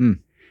electricity. And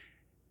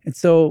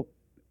so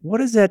what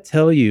does that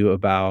tell you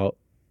about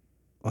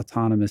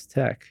autonomous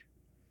tech?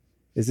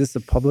 Is this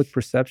a public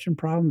perception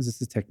problem? Is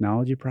this a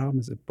technology problem?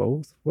 Is it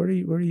both? Where do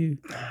you?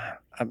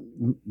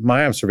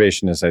 My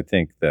observation is, I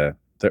think the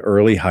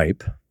early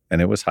hype,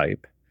 and it was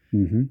hype,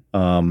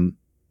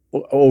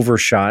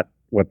 overshot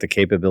what the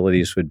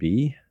capabilities would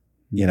be.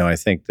 I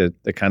think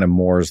that the kind of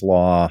Moore's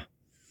law,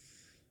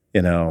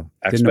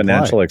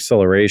 exponential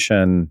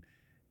acceleration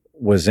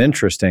was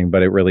interesting,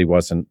 but it really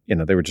wasn't.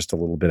 They were just a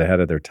little bit ahead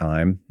of their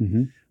time.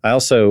 I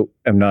also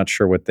am not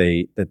sure that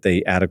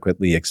they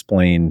adequately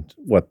explained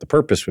what the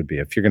purpose would be.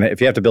 If you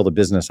have to build a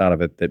business out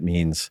of it, that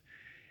means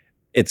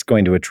it's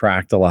going to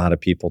attract a lot of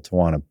people to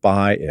want to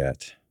buy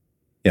it.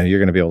 You're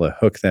going to be able to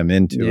hook them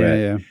into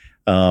it.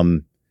 Yeah.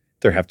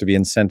 There have to be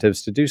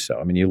incentives to do so.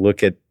 I mean, you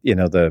look at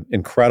the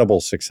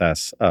incredible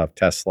success of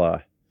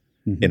Tesla,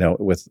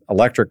 with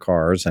electric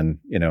cars, and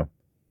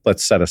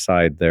let's set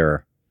aside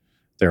their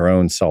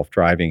own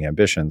self-driving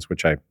ambitions,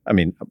 which I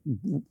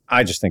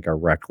just think are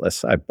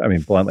reckless. I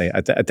mean, bluntly,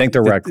 I think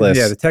they're reckless.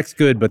 Yeah, the tech's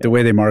good, but the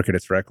way they market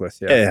it's reckless.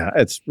 Yeah,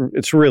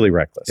 it's really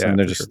reckless. Yeah, and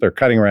they're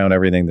cutting around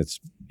everything that's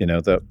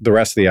the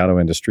rest of the auto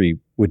industry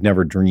would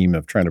never dream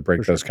of trying to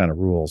break those kind of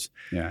rules.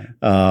 Yeah.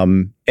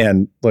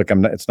 And look,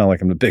 it's not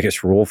like I'm the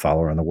biggest rule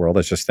follower in the world.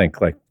 I just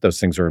think like those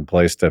things are in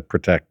place to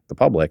protect the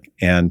public,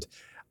 and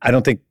I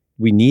don't think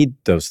we need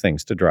those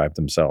things to drive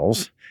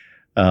themselves.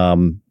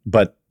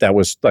 But that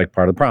was like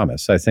part of the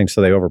promise. I think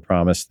so. They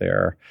overpromised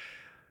there.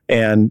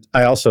 And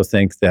I also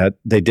think that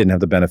they didn't have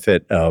the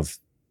benefit of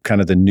kind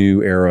of the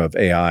new era of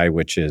AI,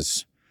 which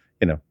is,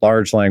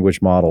 large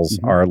language models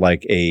are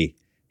like a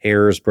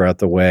hair's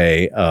breadth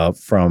away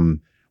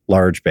from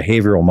large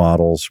behavioral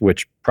models,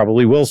 which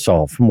probably will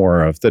solve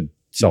more of the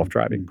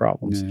self-driving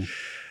problems. Yeah.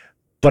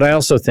 But I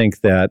also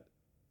think that,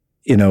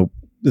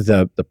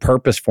 the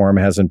purpose for them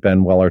hasn't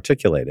been well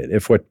articulated.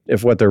 If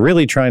what they're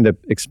really trying to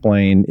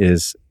explain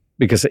is,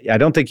 because I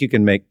don't think you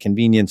can make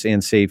convenience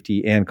and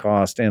safety and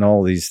cost and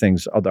all these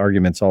things, all the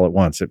arguments all at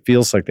once. It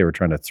feels like they were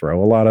trying to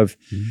throw a lot of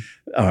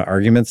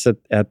arguments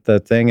at the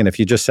thing. And if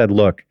you just said,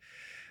 look,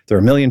 there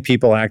are 1 million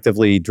people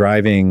actively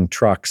driving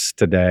trucks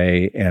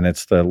today, and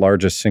it's the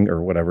largest 10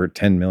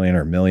 million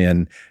or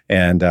million,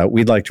 and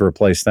we'd like to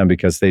replace them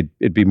because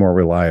it'd be more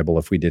reliable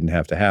if we didn't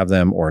have to have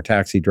them, or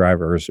taxi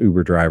drivers,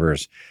 Uber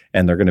drivers,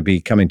 and they're going to be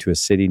coming to a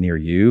city near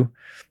you.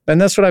 And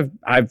that's what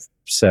I've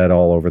said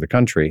all over the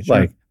country.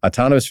 Sure. Like,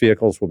 autonomous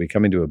vehicles will be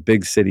coming to a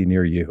big city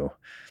near you.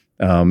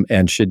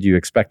 And should you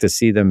expect to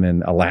see them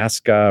in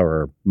Alaska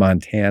or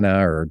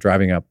Montana or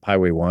driving up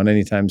Highway 1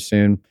 anytime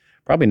soon?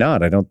 Probably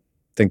not. I don't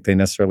think they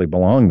necessarily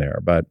belong there.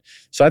 But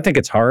so I think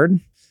it's hard.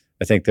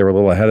 I think they were a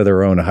little ahead of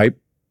their own hype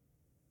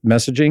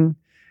messaging.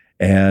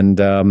 And,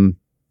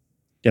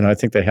 I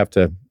think they have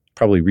to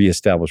probably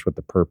reestablish what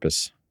the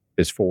purpose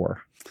is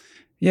for.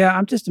 Yeah,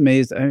 I'm just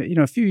amazed.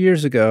 A few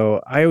years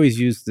ago, I always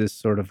used this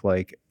sort of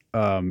like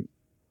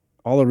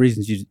all the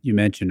reasons you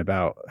mentioned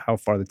about how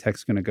far the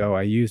tech's going to go.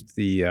 I used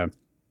I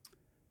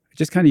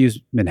just kind of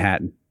used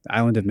Manhattan, the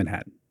island of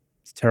Manhattan.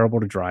 It's terrible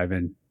to drive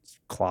in. It's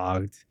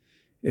clogged.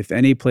 If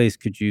any place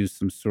could use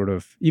some sort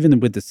of, even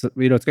with this,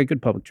 it's got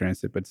good public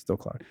transit, but it's still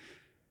clogged.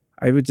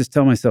 I would just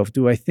tell myself,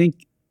 do I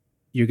think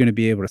you're going to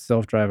be able to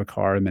self-drive a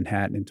car in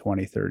Manhattan in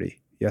 2030?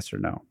 Yes or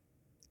no?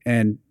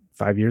 And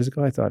 5 years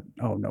ago, I thought,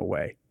 oh, no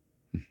way.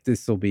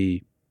 This will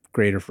be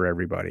greater for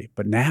everybody.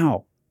 But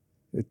now,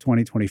 in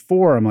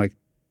 2024, I'm like,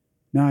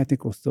 no, I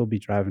think we'll still be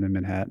driving in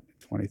Manhattan in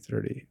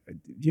 2030. Do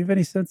you have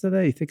any sense of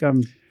that? You think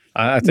I'm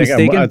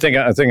mistaken? I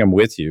think I'm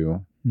with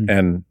you.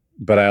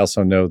 But I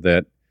also know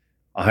that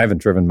I haven't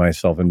driven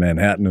myself in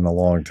Manhattan in a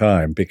long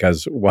time,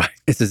 because why?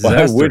 It's a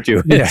disaster. Why would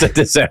you? Yeah. It's a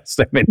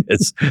disaster. I mean,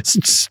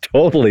 it's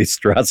totally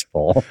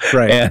stressful.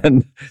 Right.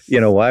 And,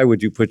 why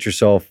would you put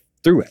yourself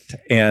through it.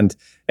 And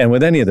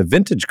with any of the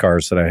vintage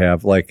cars that I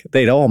have, like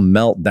they'd all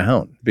melt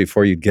down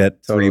before you'd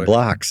get 3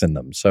 blocks in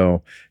them.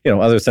 So,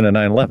 other than a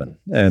 911,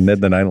 and then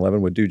the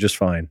 911 would do just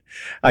fine.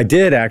 I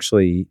did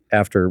actually,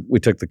 after we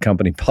took the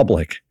company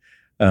public,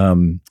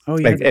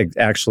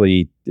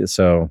 actually,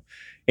 so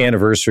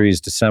anniversary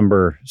is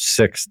December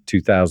 6th,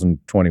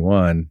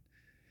 2021.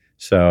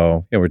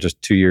 So, we're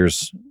just 2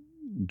 years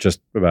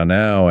just about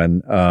now.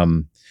 And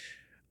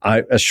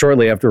I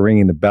shortly after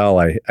ringing the bell,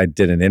 I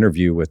did an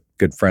interview with a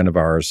good friend of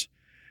ours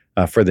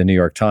for the New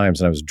York Times,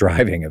 and I was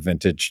driving a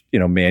vintage,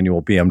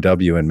 manual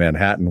BMW in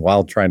Manhattan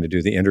while trying to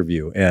do the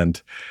interview.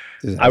 And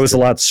I was a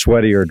lot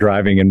sweatier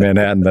driving in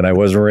Manhattan than I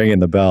was ringing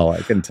the bell.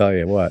 I can tell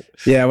you what.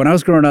 Yeah, when I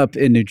was growing up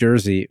in New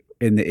Jersey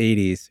in the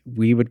 80s,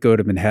 we would go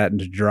to Manhattan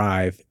to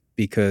drive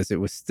because it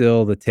was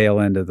still the tail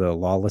end of the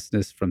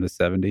lawlessness from the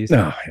 70s.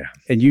 Oh, yeah.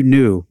 And you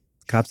knew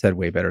cops had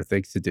way better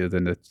things to do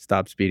than to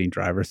stop speeding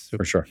drivers. So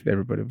for sure.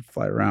 Everybody would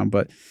fly around.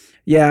 But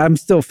yeah, I'm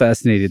still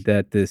fascinated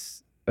that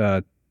this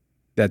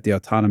that the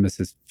autonomous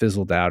has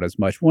fizzled out as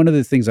much. One of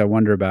the things I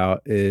wonder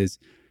about is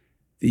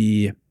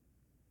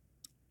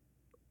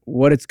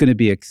what it's going to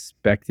be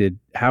expected,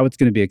 how it's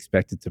going to be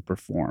expected to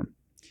perform,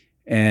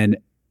 and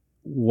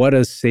what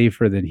does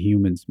safer than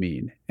humans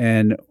mean.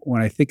 And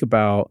when I think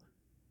about,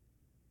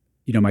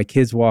 my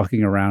kids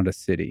walking around a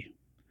city,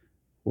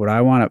 would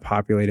I want it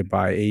populated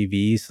by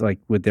AVs, like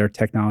with their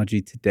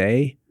technology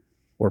today,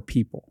 or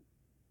people?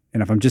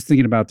 And if I'm just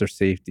thinking about their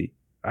safety,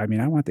 I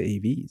want the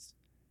AVs.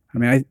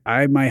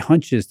 My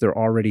hunch is they're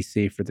already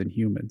safer than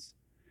humans.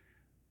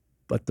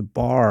 But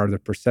the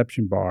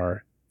perception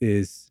bar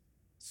is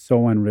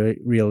so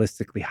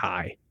unrealistically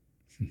high,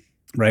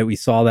 right? We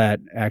saw that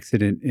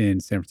accident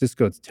in San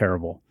Francisco. It's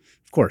terrible,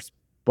 of course.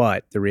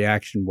 But the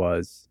reaction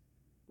was,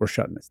 we're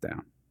shutting this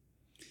down.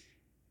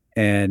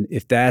 And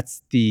if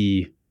that's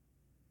the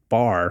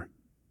bar,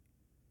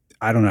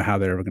 I don't know how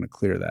they're ever going to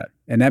clear that.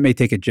 And that may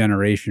take a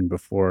generation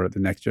before the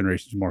next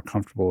generation is more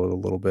comfortable with a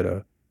little bit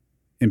of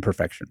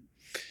imperfection.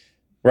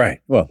 Right.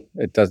 Well,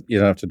 it does. You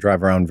don't have to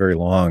drive around very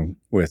long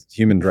with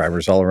human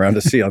drivers all around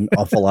to see an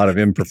awful lot of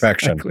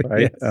imperfection, exactly,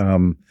 right?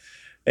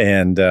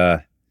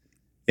 Yes.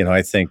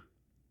 I think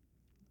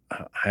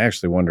I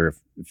actually wonder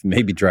if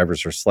maybe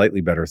drivers are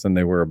slightly better than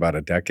they were about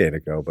a decade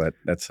ago. But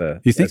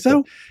You think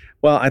so?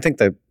 Well, I think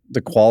that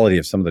the quality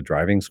of some of the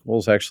driving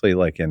schools actually,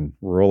 like in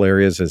rural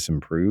areas, has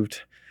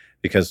improved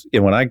because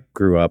when I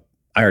grew up,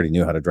 I already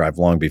knew how to drive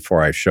long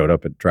before I showed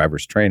up at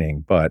driver's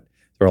training, but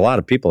there were a lot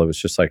of people. It was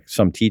just like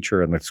some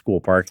teacher in the school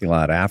parking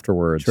lot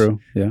afterwards. True.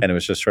 Yeah. And it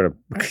was just sort of,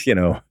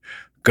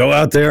 go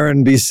out there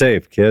and be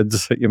safe,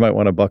 kids. You might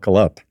want to buckle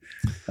up.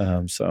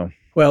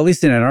 Well, at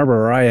least in Ann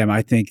Arbor where I am,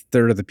 I think a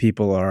third of the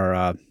people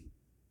are,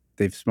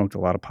 they've smoked a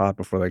lot of pot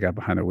before they got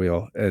behind the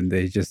wheel, and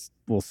they just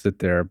will sit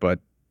there. But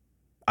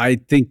I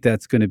think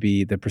that's going to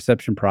be the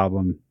perception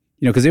problem,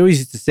 because they always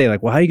used to say,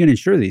 like, well, how are you going to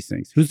insure these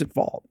things? Who's at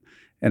fault?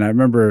 And I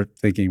remember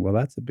thinking, well,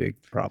 that's a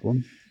big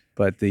problem.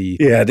 But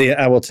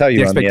I will tell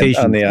you on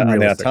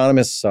the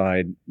autonomous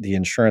side, the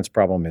insurance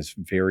problem is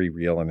very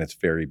real and it's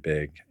very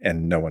big,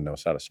 and no one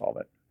knows how to solve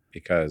it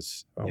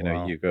because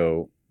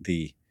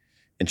the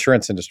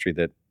insurance industry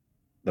that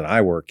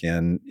I work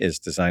in is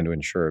designed to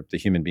insure the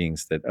human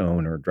beings that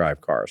own or drive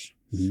cars,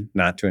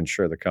 not to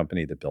insure the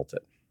company that built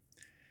it.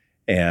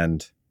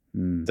 And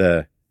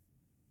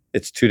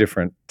it's two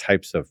different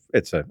types of.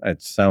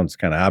 It sounds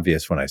kind of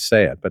obvious when I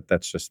say it, but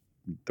that's just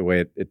the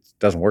way it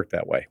doesn't work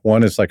that way.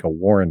 One is like a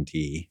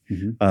warranty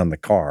on the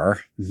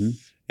car,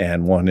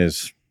 and one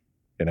is,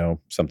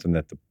 something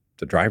that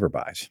the driver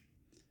buys.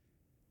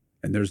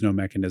 And there's no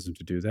mechanism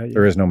to do that yet?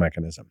 There is no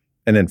mechanism.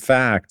 And in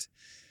fact,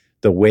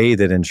 the way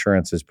that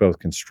insurance is both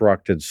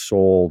constructed,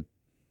 sold,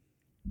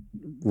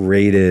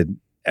 rated,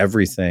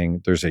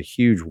 everything, there's a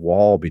huge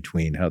wall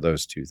between how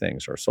those two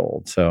things are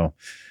sold. So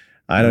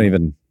I don't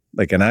even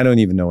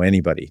know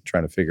anybody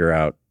trying to figure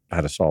out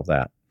how to solve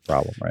that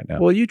problem right now.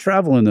 Well, you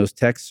travel in those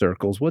tech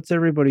circles. What's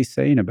everybody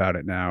saying about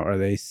it now? Are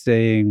they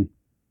saying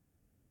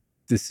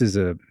this is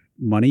a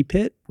money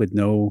pit with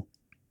no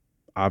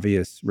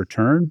obvious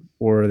return,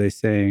 or are they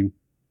saying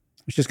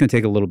it's just going to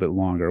take a little bit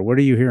longer? What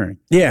are you hearing?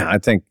 Yeah, I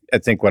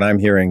think what I'm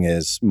hearing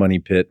is money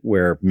pit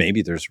where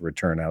maybe there's a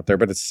return out there,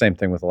 but it's the same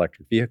thing with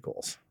electric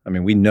vehicles.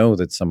 We know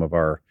that some of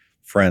our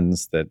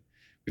friends that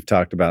we've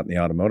talked about in the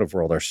automotive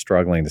world are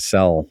struggling to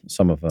sell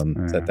some of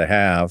them that they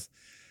have.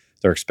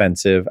 They're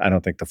expensive. I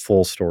don't think the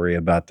full story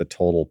about the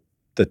total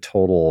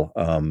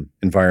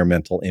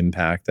environmental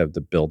impact of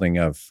the building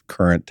of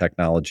current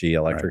technology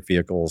electric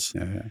vehicles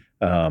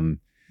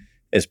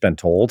has been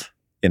told.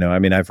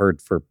 I've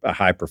heard for a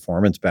high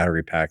performance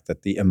battery pack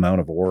that the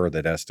amount of ore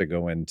that has to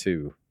go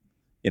into,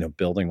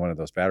 building one of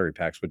those battery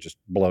packs would just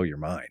blow your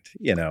mind,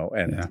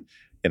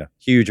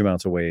 huge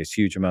amounts of waste,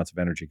 huge amounts of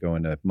energy go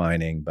into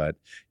mining. But,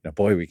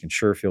 boy, we can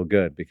sure feel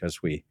good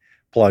because we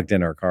plugged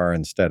in our car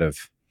instead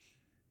of,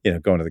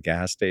 going to the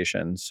gas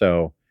station.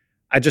 So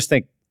I just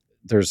think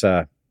there's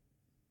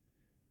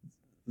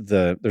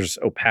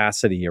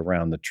opacity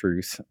around the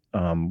truth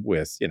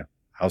with,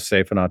 how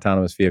safe an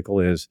autonomous vehicle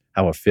is,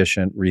 how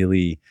efficient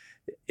really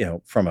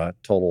from a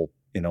total,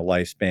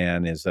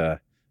 lifespan is a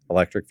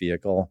electric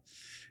vehicle.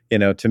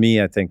 To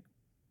me, I think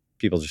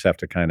people just have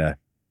to kind of,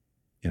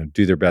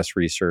 do their best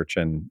research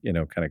and,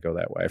 kind of go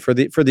that way. For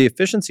the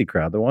efficiency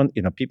crowd, the one,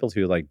 people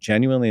who like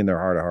genuinely in their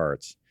heart of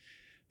hearts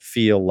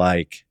feel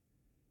like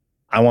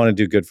I want to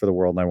do good for the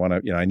world and I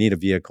want to, I need a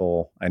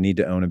vehicle, I need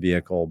to own a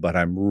vehicle, but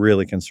I'm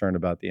really concerned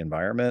about the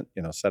environment,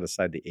 set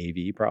aside the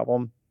AV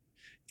problem,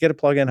 get a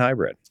plug-in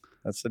hybrid.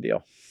 That's the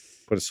deal.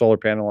 Put a solar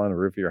panel on the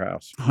roof of your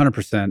house.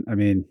 100%. I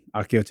mean,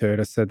 Akio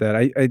Toyoda said that.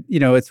 I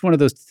it's one of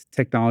those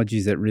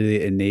technologies that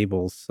really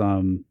enables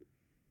some,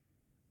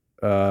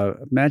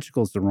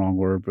 magical is the wrong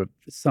word, but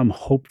some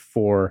hoped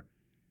for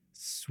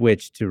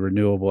switch to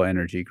renewable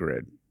energy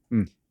grid.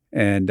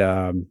 And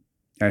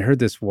I heard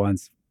this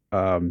once.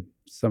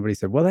 Somebody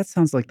said, well, that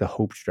sounds like the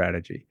HOPE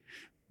strategy,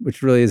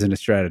 which really isn't a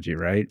strategy,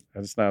 right?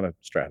 That's not a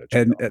strategy.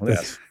 And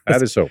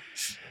that is hope.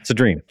 It's a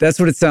dream. That's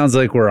what it sounds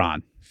like we're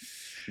on.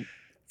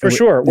 For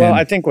sure. Well,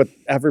 I think what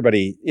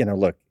everybody,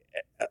 look,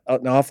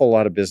 an awful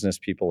lot of business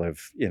people have,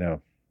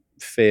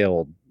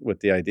 failed with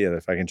the idea that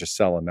if I can just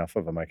sell enough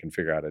of them, I can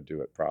figure out how to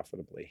do it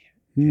profitably.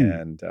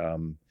 And,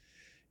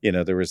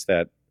 there was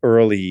that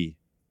early,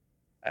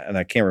 and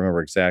I can't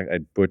remember exactly,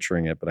 I'm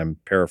butchering it, but I'm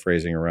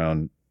paraphrasing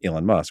around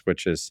Elon Musk,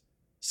 which is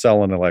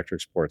sell an electric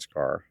sports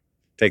car,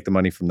 take the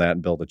money from that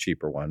and build a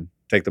cheaper one,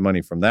 take the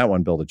money from that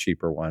one, build a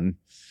cheaper one.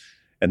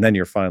 And then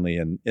you're finally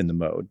in the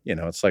mode.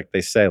 It's like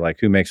they say, like,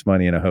 who makes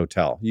money in a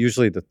hotel?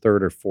 Usually the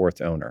third or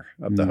fourth owner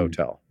of the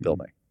hotel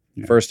building.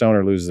 Yeah. First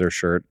owner loses their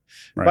shirt.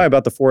 Right. By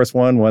about the fourth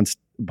one, once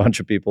a bunch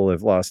of people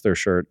have lost their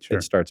shirt,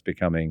 it starts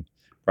becoming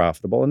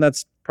profitable. And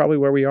that's probably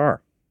where we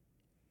are.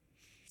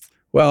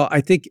 Well, I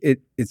think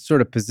it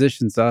sort of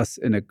positions us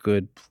in a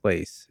good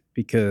place,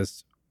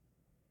 because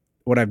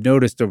what I've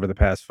noticed over the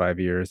past 5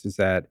 years is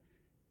that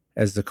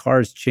as the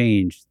cars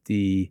change,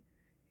 the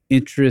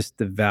interest,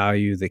 the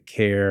value, the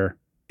care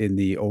in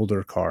the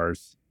older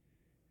cars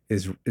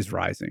is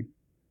rising.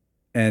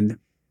 And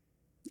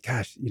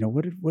gosh,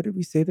 what did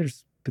we say?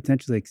 There's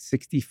potentially like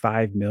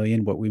 65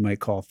 million what we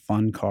might call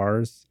fun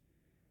cars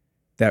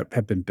that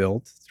have been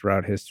built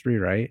throughout history,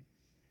 right?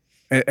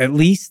 At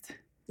least.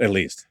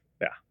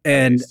 Yeah.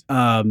 And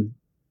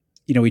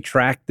we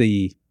track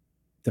the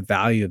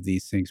value of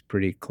these things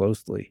pretty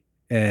closely,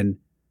 and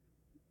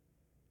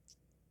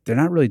they're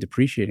not really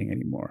depreciating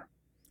anymore.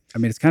 I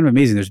mean, it's kind of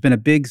amazing. There's been a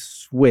big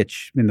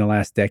switch in the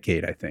last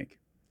decade, I think.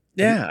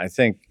 Yeah, I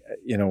think,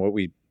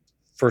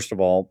 first of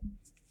all,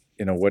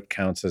 what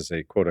counts as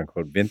a quote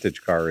unquote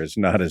vintage car is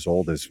not as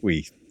old as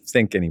we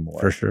think anymore.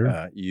 For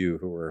sure. You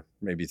who were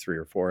maybe 3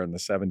 or 4 in the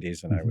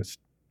 70s and I was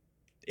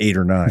 8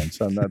 or 9,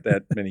 so I'm not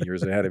that many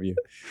years ahead of you,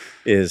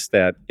 is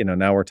that,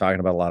 now we're talking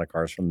about a lot of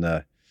cars from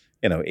the,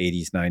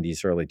 80s,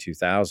 90s, early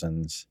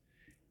 2000s.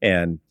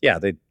 And yeah,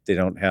 they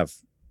don't have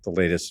the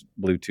latest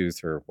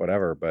Bluetooth or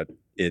whatever, but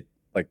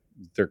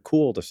they're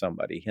cool to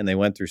somebody, and they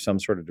went through some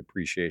sort of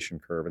depreciation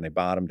curve and they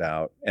bottomed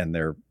out, and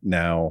they're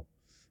now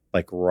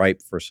like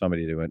ripe for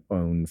somebody to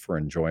own for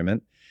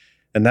enjoyment.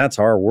 And that's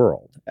our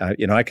world.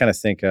 I kind of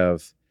think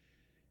of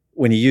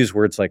when you use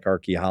words like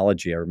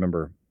archaeology, I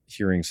remember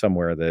hearing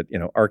somewhere that,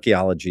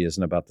 archaeology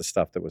isn't about the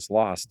stuff that was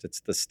lost. It's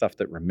the stuff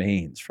that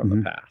remains from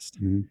the past.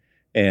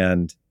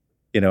 And,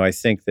 I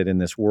think that in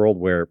this world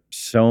where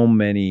so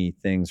many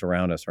things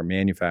around us are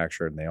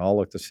manufactured and they all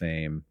look the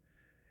same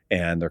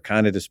and they're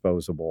kind of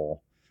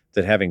disposable,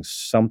 that having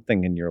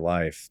something in your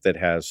life that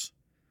has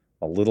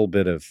a little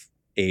bit of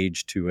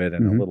age to it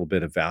and a little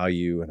bit of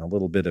value and a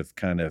little bit of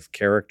kind of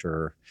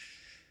character,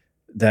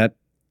 that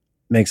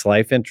makes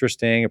life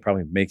interesting. It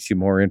probably makes you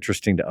more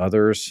interesting to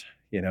others.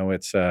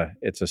 It's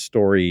a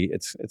story.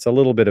 It's a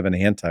little bit of an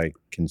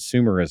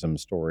anti-consumerism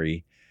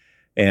story,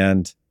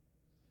 and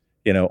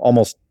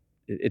almost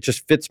it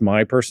just fits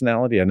my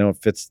personality. I know it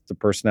fits the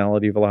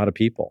personality of a lot of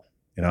people.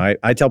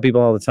 I tell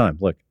people all the time,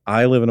 look,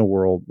 I live in a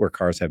world where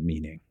cars have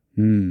meaning.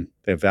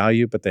 They have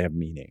value, but they have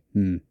meaning.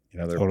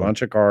 There are a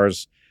bunch of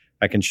cars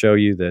I can show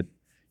you that,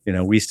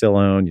 we still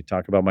own. You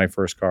talk about my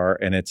first car,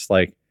 and it's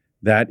like,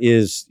 that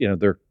is,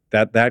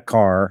 that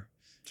car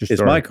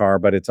is my car,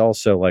 but it's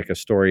also like a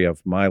story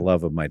of my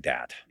love of my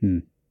dad.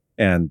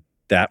 And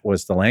that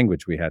was the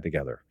language we had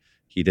together.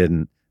 He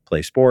didn't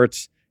play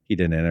sports. He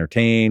didn't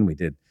entertain. We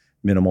did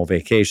minimal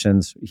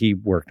vacations. He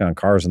worked on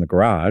cars in the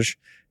garage.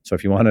 So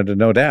if you wanted to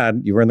know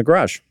Dad, you were in the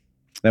garage.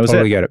 That was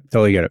Totally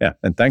get it. Yeah.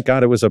 And thank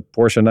God it was a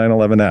Porsche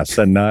 911S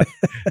and not,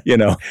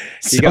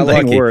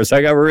 something worse.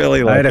 I got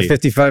really lucky. I had a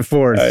 55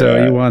 Ford,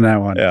 so you won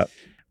that one. Yeah.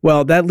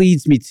 Well, that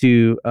leads me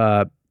to,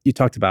 you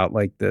talked about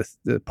like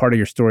the part of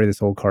your story this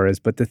whole car is,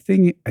 but the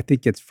thing I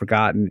think gets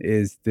forgotten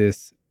is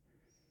this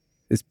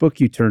book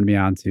you turned me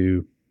on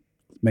to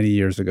many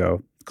years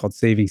ago called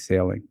Saving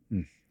Sailing.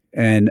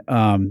 And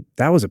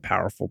that was a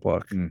powerful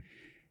book.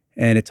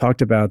 And it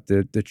talked about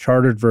the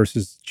chartered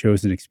versus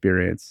chosen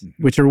experience,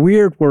 which are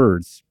weird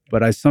words,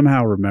 but I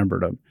somehow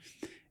remembered them.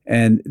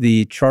 And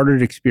the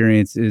chartered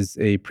experience is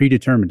a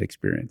predetermined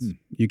experience.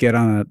 You get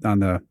on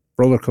the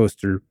roller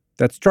coaster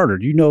that's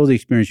chartered. You know the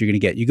experience you're going to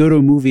get. You go to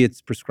a movie,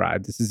 it's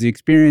prescribed. This is the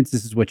experience.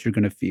 This is what you're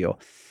going to feel.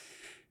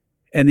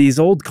 And these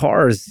old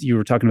cars you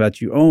were talking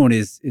about you own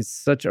is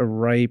such a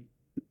ripe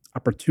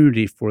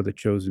opportunity for the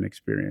chosen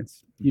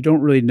experience. You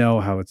don't really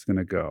know how it's going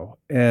to go.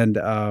 And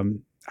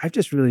I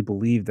just really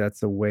believe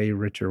that's a way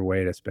richer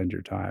way to spend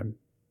your time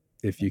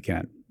if you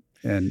can.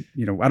 And,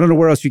 I don't know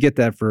where else you get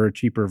that for a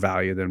cheaper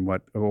value than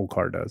what an old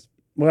car does.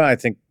 Well, I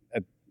think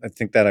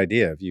that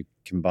idea of you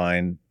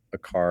combine a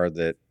car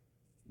that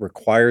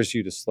requires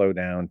you to slow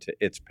down to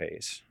its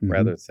pace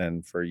rather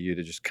than for you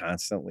to just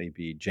constantly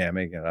be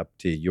jamming it up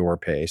to your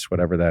pace,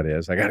 whatever that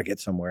is. I got to get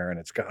somewhere and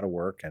it's got to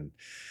work. And,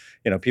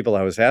 people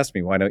always ask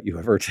me, why don't you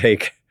ever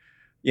take,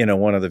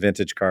 one of the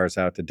vintage cars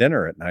out to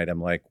dinner at night?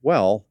 I'm like,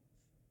 well,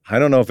 I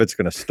don't know if it's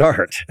going to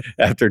start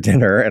after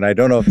dinner and I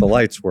don't know if the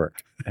lights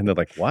work. And they're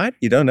like, what?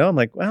 You don't know? I'm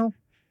like, well,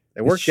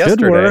 they worked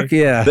yesterday. Work,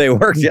 yeah. They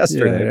worked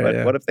yesterday,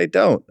 but what if they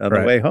don't on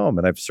the way home?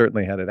 And I've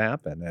certainly had it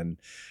happen. And,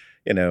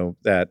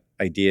 that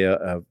idea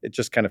of it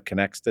just kind of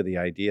connects to the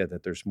idea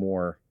that there's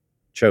more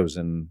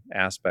chosen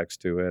aspects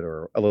to it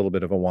or a little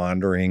bit of a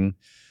wandering.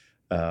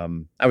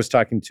 I was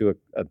talking to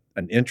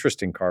an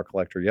interesting car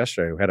collector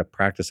yesterday who had a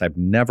practice I've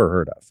never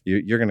heard of.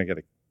 You're going to get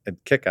a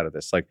kick out of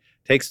this. Like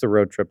takes the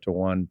road trip to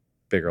one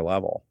bigger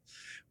level,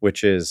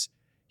 which is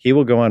he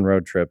will go on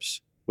road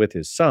trips with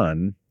his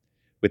son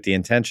with the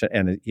intention,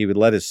 and he would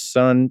let his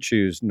son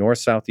choose north,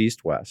 south,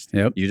 east, west.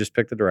 Yep. You just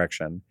pick the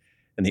direction.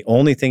 And the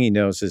only thing he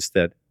knows is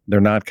that they're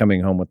not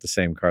coming home with the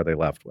same car they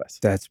left with.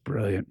 That's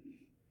brilliant.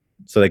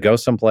 So they go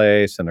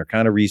someplace and they're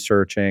kind of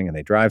researching and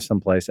they drive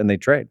someplace and they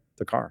trade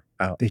the car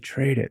out. They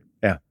trade it.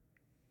 Yeah.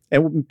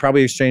 And we'll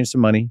probably exchange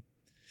some money.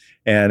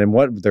 And in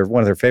one of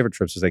their favorite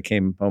trips is they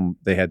came home,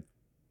 they had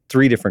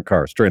 3 different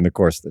cars during the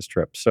course of this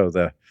trip. So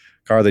the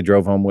car they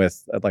drove home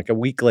with like a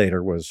week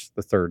later was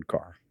the 3rd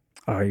car.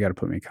 Oh, you got to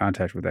put me in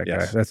contact with that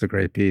guy. That's a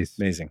great piece.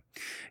 Amazing.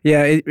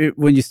 Yeah.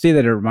 When you say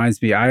that, it reminds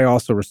me, I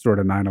also restored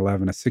a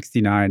 911, a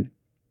 69.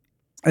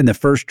 And the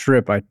first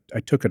trip I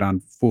took it on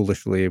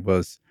foolishly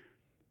was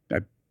I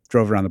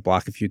drove around the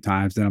block a few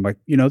times. And I'm like,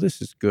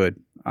 this is good.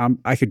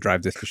 I could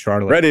drive this to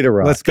Charlotte. Ready to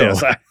rock. Let's go.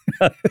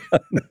 Yes.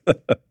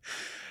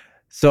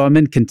 So I'm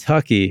in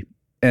Kentucky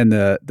and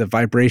the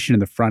vibration in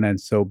the front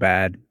end so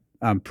bad.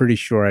 I'm pretty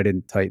sure I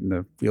didn't tighten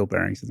the wheel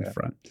bearings in the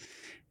front.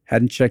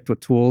 Hadn't checked what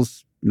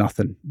tools.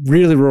 Nothing.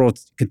 Really rural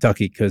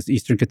Kentucky, because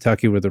Eastern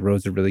Kentucky where the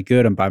roads are really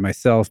good. I'm by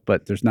myself,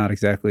 but there's not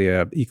exactly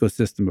a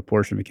ecosystem of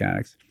Porsche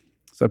mechanics.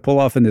 So I pull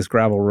off in this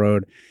gravel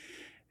road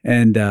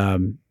and I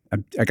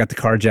got the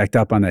car jacked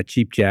up on that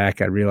cheap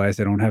jack. I realized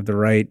I don't have the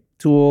right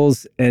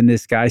tools. And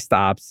this guy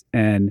stops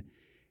and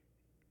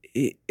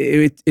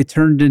it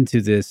turned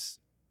into this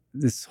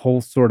whole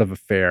sort of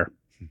affair.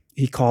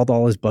 He called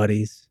all his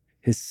buddies,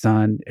 his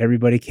son,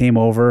 everybody came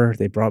over.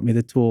 They brought me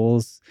the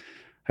tools.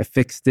 I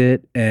fixed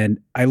it. And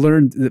I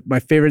learned that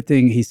my favorite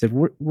thing, he said,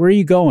 where are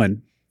you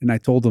going? And I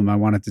told him I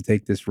wanted to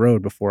take this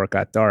road before it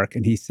got dark.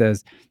 And he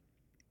says,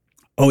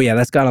 oh yeah,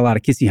 that's got a lot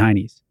of kissy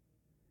heinies.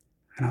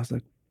 And I was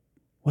like,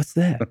 what's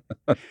that?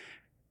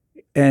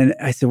 And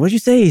I said, what'd you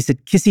say? He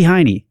said, kissy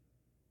heiny.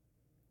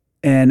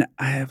 And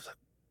I was like,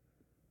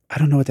 I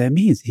don't know what that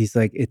means. He's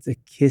like, it's a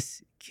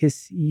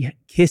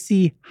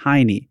kissy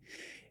heiny.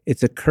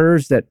 It's a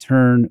curves that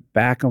turn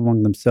back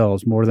among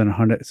themselves more than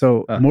 100.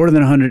 So more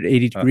than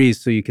 180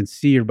 degrees, so you can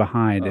see your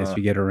behind as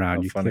you get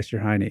around. You kiss your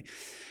hiney.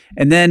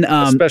 And then,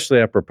 especially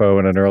apropos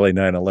in an early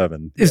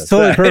 911. It's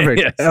totally perfect.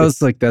 Yes. I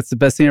was like, that's the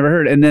best thing I ever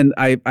heard. And then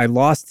I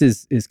lost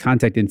his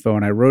contact info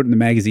and I wrote in the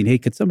magazine, hey,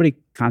 could somebody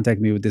contact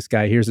me with this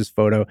guy? Here's his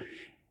photo.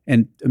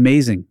 And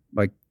amazing.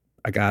 Like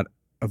I got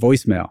a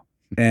voicemail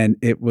and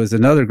it was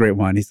another great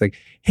one. He's like,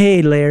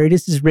 hey, Larry,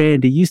 this is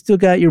Randy. You still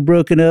got your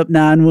broken up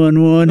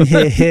 911?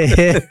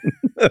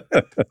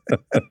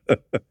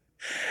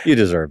 You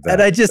deserve that.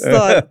 And I just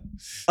thought,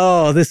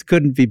 oh, this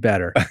couldn't be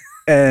better.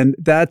 And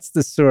that's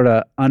the sort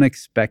of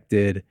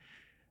unexpected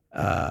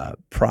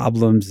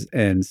problems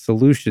and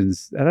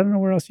solutions. I don't know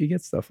where else you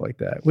get stuff like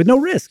that with no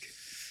risk.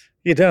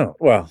 You don't.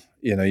 Well,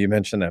 you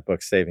mentioned that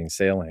book, Saving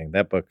Sailing.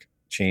 That book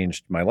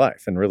changed my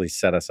life and really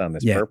set us on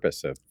this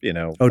purpose of,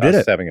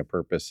 us having a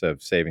purpose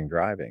of saving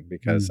driving,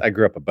 because I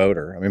grew up a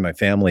boater. I mean, my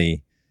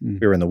family,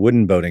 we were in the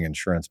wooden boating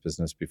insurance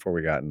business before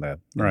we got in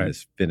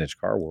this vintage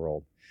car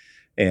world.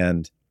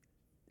 And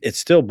it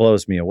still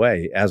blows me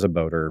away as a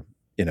boater,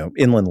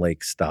 inland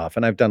lake stuff.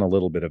 And I've done a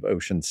little bit of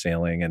ocean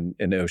sailing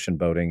and ocean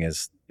boating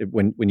is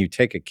when you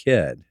take a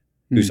kid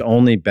who's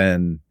only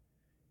been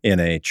in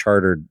a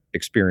chartered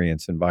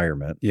experience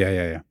environment.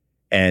 Yeah.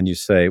 And you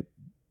say,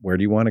 where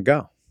do you want to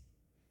go?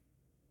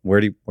 Where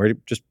do you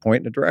just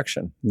point in a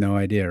direction? No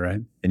idea,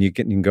 right? And you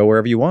can go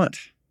wherever you want.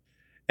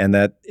 And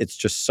that it's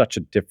just such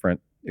a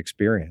different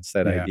experience,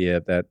 that idea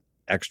of that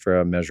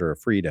extra measure of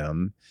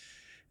freedom.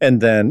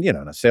 And then, in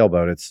a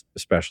sailboat, it's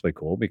especially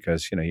cool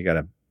because,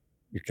 you're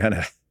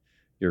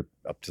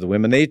up to the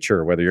whim of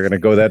nature, whether you're going to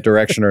go that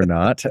direction or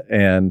not.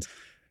 And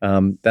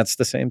that's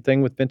the same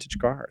thing with vintage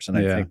cars. And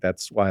I think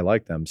that's why I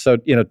like them. So,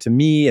 to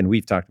me, and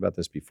we've talked about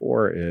this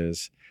before,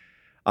 is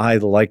I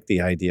like the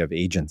idea of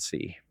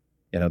agency.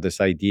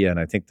 this idea, and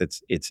I think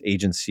that's its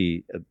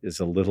agency is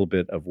a little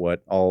bit of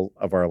what all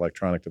of our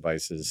electronic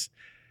devices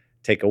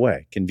take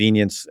away.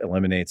 Convenience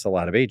eliminates a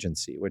lot of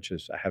agency, which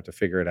is I have to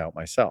figure it out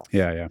myself.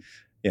 Yeah.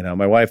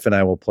 My wife and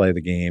I will play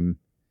the game,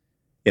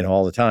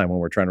 all the time when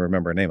we're trying to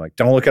remember a name. Like,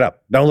 don't look it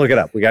up. Don't look it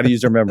up. We got to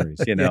use our memories,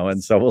 yes.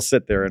 And so we'll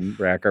sit there and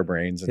rack our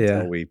brains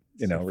until we,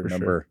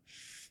 remember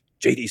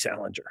J.D.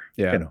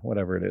 Salinger,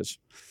 whatever it is.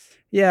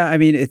 Yeah, I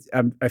mean,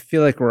 I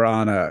feel like we're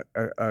on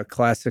a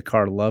classic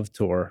car love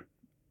tour,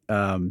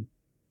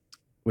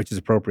 which is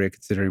appropriate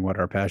considering what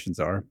our passions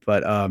are.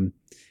 But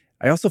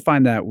I also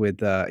find that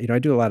with, I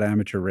do a lot of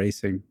amateur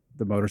racing,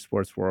 the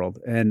motorsports world.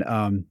 And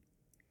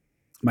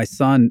my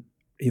son,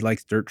 he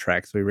likes dirt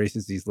tracks. So he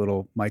races these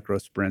little micro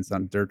sprints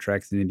on dirt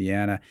tracks in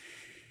Indiana.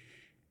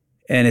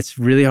 And it's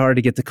really hard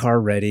to get the car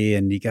ready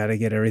and you got to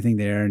get everything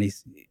there. And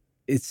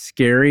it's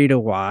scary to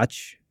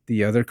watch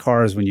the other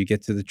cars when you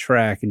get to the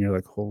track and you're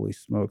like, holy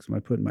smokes, am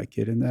I putting my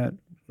kid in that?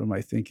 What am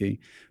I thinking?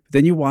 But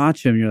then you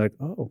watch him, you're like,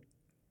 oh,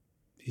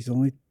 he's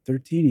only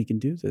 13. He can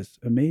do this.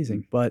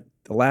 Amazing. But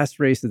the last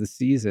race of the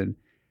season,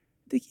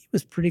 I think he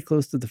was pretty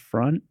close to the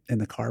front and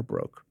the car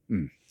broke.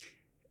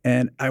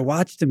 And I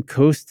watched him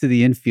coast to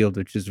the infield,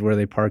 which is where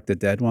they park the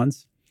dead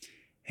ones.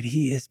 And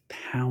he is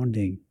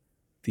pounding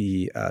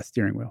the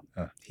steering wheel.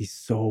 He's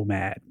so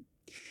mad.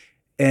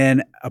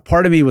 And a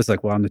part of me was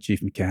like, well, I'm the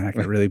chief mechanic.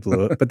 I really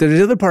blew it. But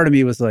the other part of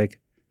me was like,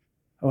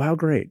 oh, how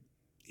great.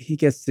 He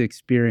gets to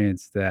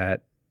experience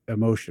that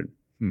emotion.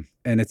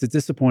 And it's a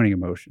disappointing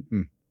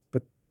emotion.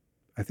 But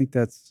I think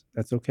that's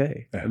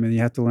okay. Yeah. I mean, you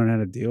have to learn how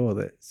to deal with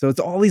it. So it's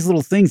all these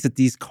little things that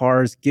these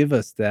cars give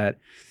us that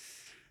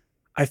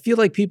I feel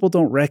like people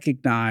don't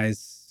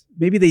recognize.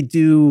 Maybe they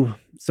do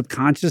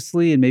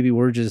subconsciously and maybe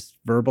we're just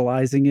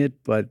verbalizing it,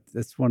 but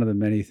that's one of the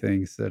many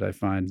things that I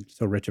find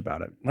so rich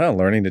about it. Well,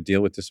 learning to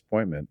deal with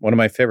disappointment. One of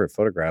my favorite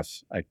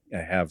photographs I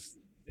have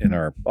in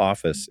our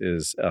office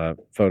is a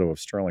photo of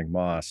Sterling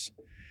Moss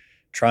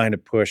trying to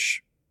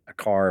push a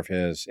car of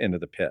his into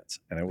the pits.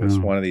 And it was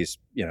one of these,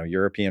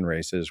 European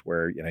races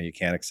where, you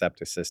can't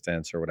accept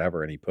assistance or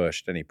whatever. And he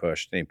pushed and he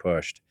pushed and he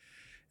pushed.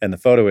 And the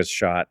photo is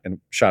shot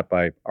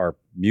by our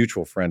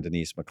mutual friend,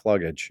 Denise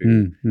McCluggage,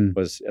 who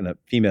was a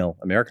female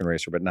American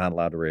racer, but not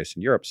allowed to race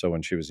in Europe. So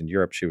when she was in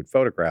Europe, she would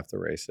photograph the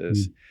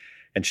races.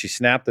 And she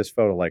snapped this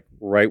photo like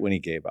right when he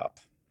gave up.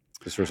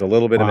 This was a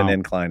little bit of an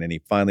incline, and he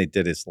finally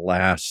did his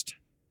last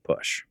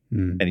push.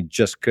 And he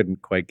just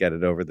couldn't quite get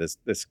it over this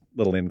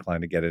little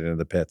incline to get it into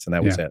the pits. And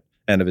that was it.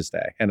 End of his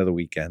day, end of the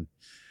weekend.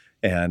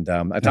 And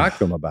I talked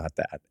to him about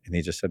that. And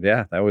he just said,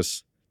 yeah, that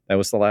was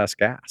the last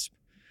gasp.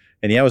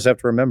 And you always have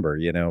to remember,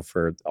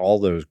 for all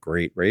those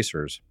great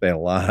racers, they had a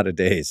lot of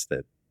days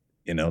that,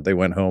 they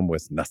went home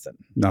with nothing.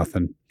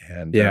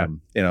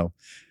 And,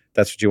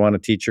 that's what you want to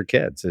teach your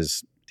kids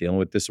is dealing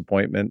with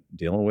disappointment,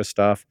 dealing with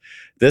stuff.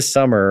 This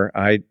summer,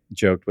 I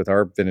joked with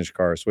our vintage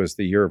cars was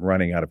the year of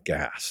running out of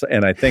gas.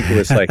 And I think it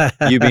was like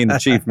you being the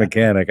chief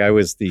mechanic, I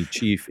was the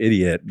chief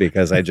idiot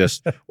because I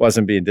just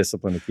wasn't being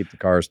disciplined to keep the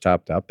cars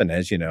topped up. And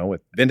as you know,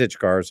 with vintage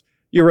cars,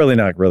 you're really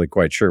not really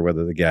quite sure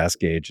whether the gas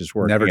gauge is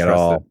working at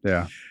all.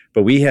 Yeah.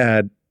 But we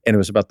had, and it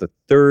was about the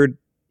third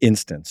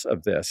instance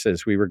of this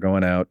as we were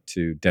going out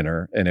to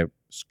dinner, and it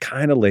was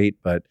kind of late,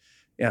 but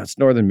it's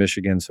northern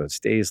Michigan, so it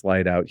stays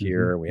light out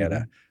here. We had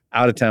a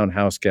out-of-town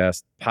house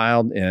guest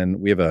piled in.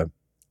 We have a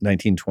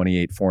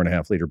 1928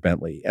 4.5-liter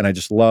Bentley, and I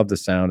just love the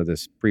sound of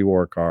this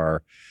pre-war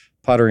car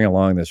puttering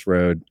along this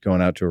road,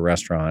 going out to a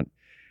restaurant.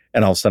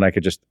 And all of a sudden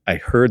I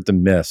heard the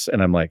miss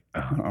and I'm like,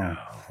 oh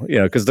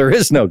no, because there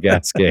is no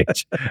gas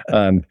gauge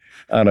on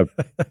a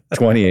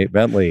 28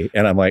 Bentley.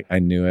 And I'm like, I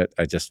knew it.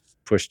 I just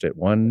pushed it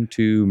one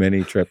too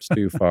many trips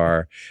too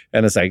far.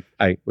 And as I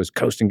was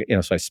coasting,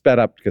 so I sped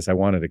up because I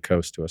wanted to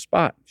coast to a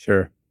spot.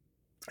 Sure.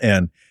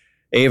 And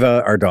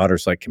Ava, our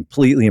daughter's like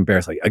completely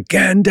embarrassed, like,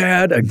 again,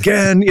 Dad,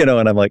 again,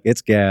 and I'm like,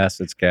 it's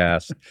gas.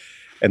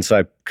 And so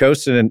I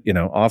coasted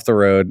off the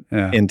road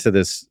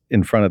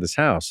in front of this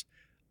house.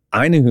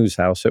 I knew whose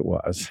house it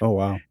was. Oh,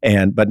 wow.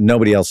 But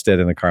nobody else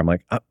did in the car. I'm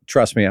like,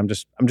 trust me, I'm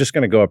just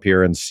going to go up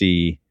here and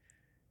see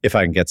if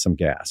I can get some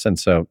gas. And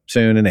so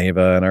Soon and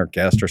Ava and our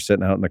guest are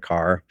sitting out in the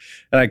car.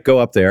 And I go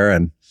up there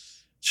and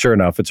sure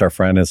enough, it's our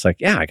friend. It's like,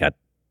 yeah, I got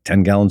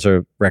 10 gallons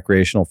of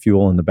recreational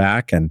fuel in the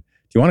back. And do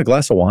you want a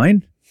glass of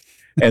wine?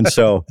 And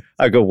so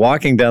I go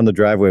walking down the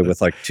driveway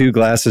with like 2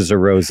 glasses of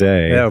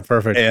rosé. Yeah,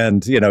 perfect.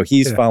 And,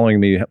 he's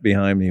following me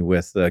behind me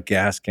with a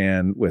gas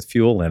can with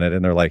fuel in it.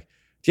 And they're like,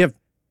 do you have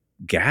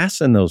gas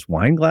in those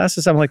wine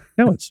glasses? I'm like,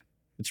 no, it's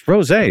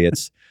rosé.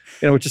 It's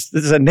this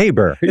is a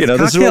neighbor.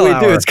 This is what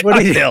we do. It's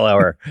cocktail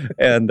hour.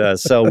 And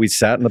so we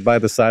sat by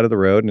the side of the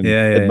road and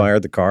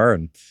admired the car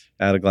and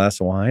had a glass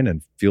of wine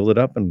and fueled it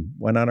up and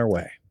went on our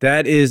way.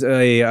 That is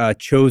a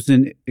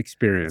chosen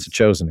experience. It's a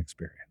chosen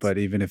experience. But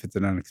even if it's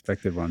an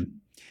unexpected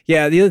one.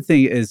 Yeah, the other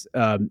thing is,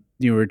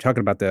 we were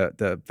talking about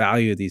the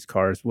value of these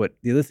cars.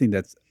 The other thing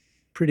that's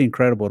pretty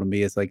incredible to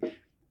me is like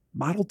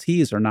Model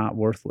Ts are not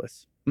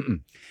worthless.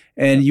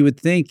 And you would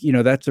think,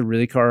 that's a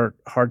really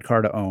hard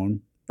car to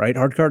own, right?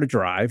 Hard car to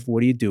drive. What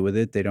do you do with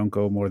it? They don't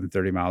go more than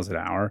 30 miles an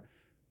hour.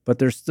 but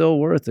they're still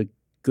worth a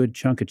good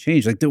chunk of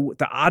change. Like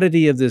the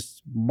oddity of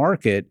this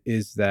market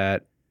is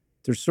that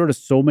there's sort of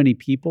so many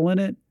people in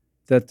it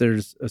that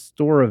there's a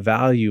store of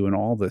value in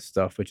all this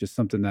stuff, which is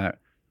something that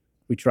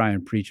we try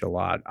and preach a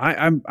lot.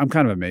 I'm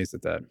kind of amazed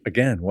at that.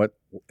 Again,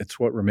 it's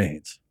what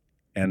remains,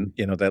 and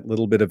that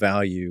little bit of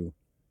value,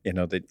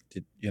 that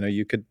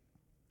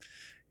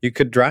you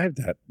could drive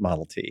that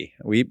Model T.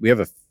 We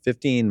have a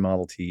 15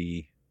 Model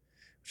T,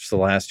 which is the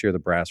last year of the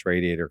brass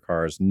radiator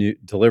cars,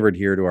 delivered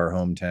here to our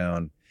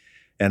hometown.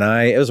 And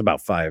it was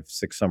about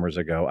 5-6 summers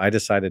ago, I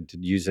decided to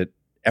use it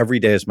every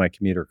day as my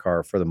commuter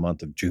car for the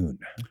month of June.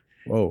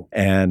 Whoa.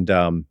 And,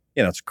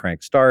 it's a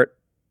crank start,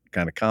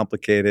 kind of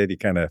complicated. You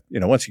kind of,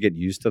 once you get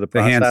used to the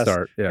process. The hand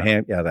start.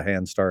 Yeah. The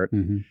hand start.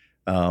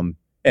 Mm-hmm.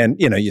 And,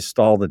 you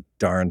stall the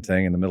darn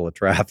thing in the middle of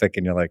traffic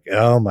and you're like,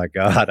 oh my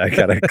God, I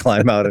got to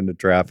climb out into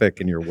traffic,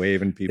 and you're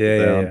waving people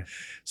down. Yeah.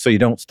 So you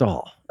don't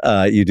stall.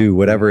 You do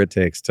whatever it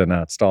takes to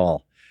not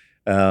stall.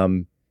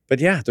 But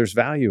yeah, there's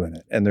value in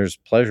it, and there's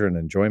pleasure and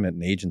enjoyment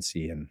and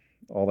agency and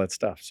all that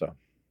stuff. So,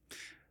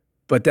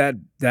 but that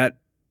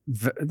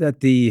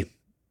the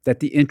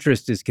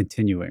interest is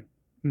continuing.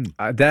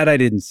 That I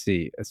didn't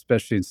see,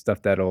 especially in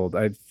stuff that old.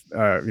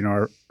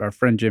 Our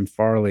friend Jim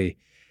Farley.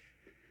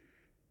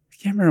 I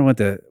can't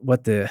remember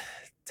what the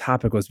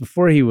topic was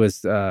before he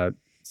was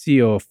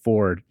CEO of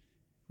Ford.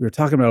 We were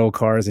talking about old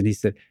cars, and he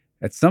said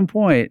at some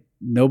point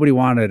nobody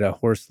wanted a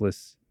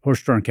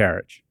horse-drawn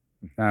carriage.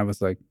 And I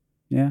was like,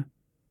 yeah.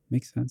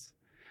 Makes sense.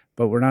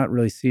 But we're not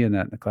really seeing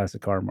that in the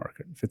classic car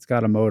market. If it's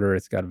got a motor,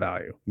 it's got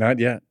value. Not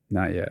yet.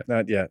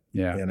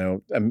 Yeah.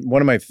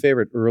 One of my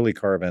favorite early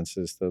car events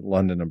is the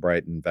London and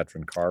Brighton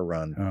Veteran Car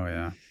Run. Oh,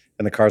 yeah.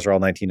 And the cars are all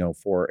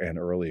 1904 and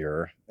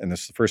earlier. And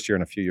this is the first year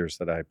in a few years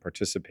that I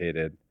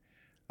participated.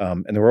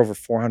 And there were over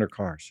 400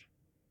 cars.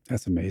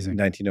 That's amazing.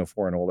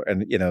 1904 and older.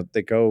 And,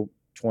 they go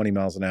 20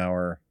 miles an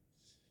hour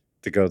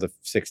to go the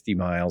 60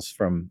 miles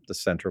from the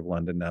center of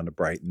London down to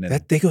Brighton.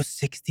 And they go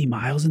 60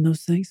 miles in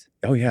those things?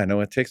 Oh, yeah.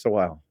 No, it takes a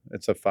while.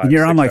 It's a 5. And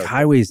you're on like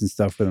highways and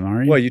stuff with them,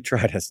 aren't you? Well, you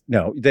try to.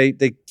 No, they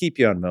keep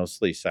you on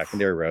mostly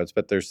secondary roads,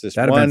 but there's this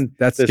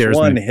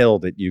one hill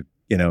that you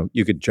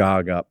could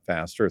jog up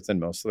faster than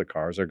most of the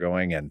cars are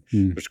going. And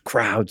there's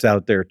crowds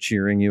out there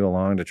cheering you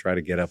along to try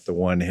to get up the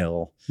one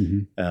hill.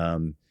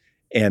 Mm-hmm.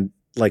 And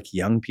like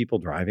young people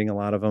driving a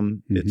lot of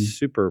them. Mm-hmm. It's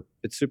super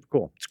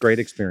cool. It's a great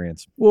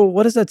experience. Well,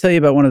 what does that tell you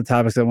about one of the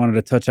topics I wanted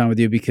to touch on with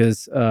you?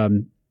 Because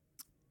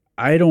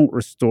I don't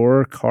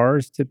restore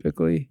cars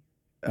typically.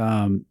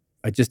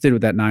 I just did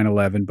with that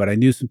 911, but I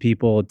knew some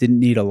people. It didn't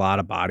need a lot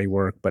of body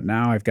work, but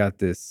now I've got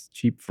this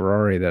cheap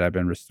Ferrari that I've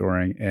been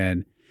restoring,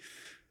 and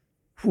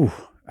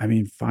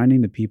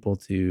finding the people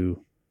to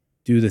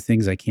do the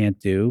things I can't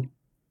do,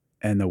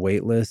 and the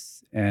wait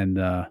lists, and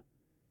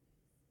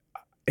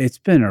it's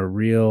been a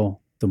real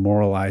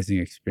demoralizing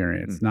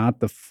experience, not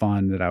the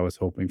fun that I was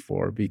hoping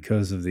for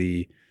because of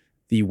the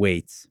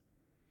waits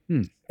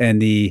and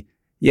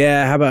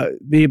how about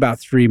maybe about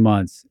 3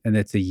 months, and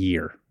it's a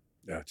year.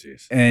 Oh,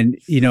 geez. And,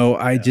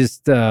 I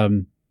just, I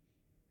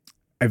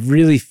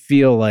really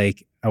feel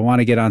like I want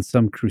to get on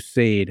some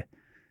crusade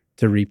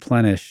to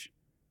replenish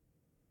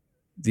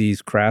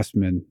these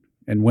craftsmen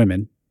and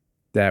women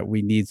that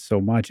we need so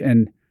much.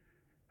 And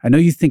I know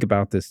you think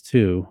about this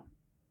too.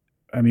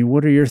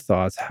 What are your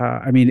thoughts?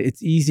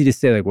 It's easy to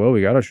say like, well,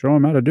 we got to show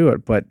them how to do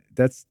it, but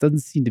that doesn't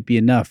seem to be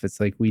enough.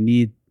 It's like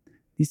needs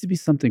to be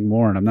something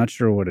more, and I'm not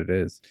sure what it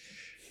is.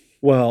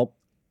 Well,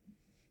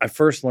 I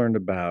first learned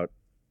about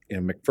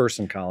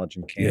McPherson College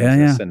in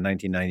Kansas in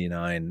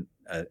 1999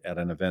 at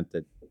an event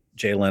that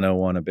Jay Leno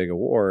won a big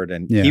award,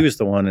 and he was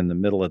the one in the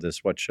middle of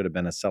this what should have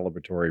been a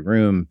celebratory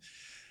room,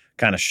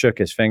 kind of shook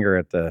his finger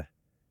at the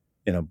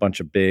bunch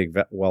of big,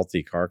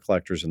 wealthy car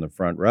collectors in the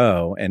front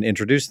row and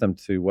introduced them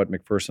to what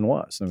McPherson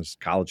was. And it was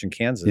college in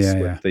Kansas.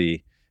 At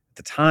the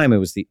time, it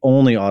was the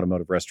only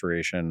automotive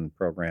restoration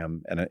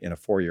program in a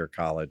 4-year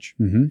college.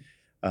 Mm-hmm.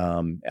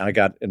 And I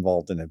got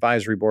involved in an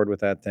advisory board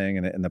with that thing,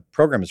 and the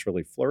program is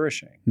really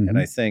flourishing. Mm-hmm. And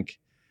I think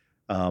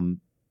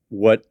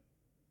what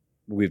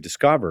we've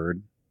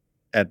discovered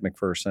at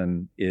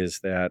McPherson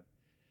is that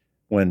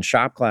when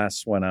shop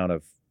class went out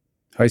of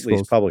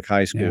these public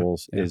high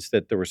schools, is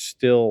that there was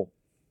still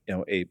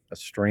a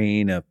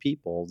strain of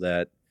people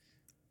that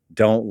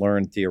don't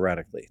learn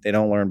theoretically. They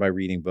don't learn by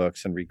reading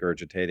books and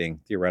regurgitating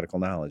theoretical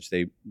knowledge.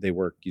 They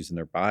work using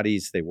their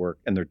bodies.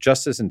 And they're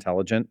just as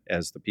intelligent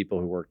as the people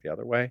who work the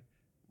other way.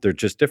 They're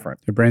just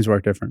different. Their brains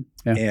work different.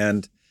 Yeah.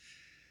 And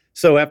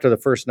so after the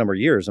first number of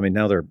years,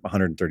 now there are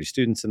 130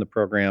 students in the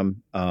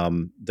program.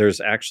 There's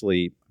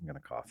actually, I'm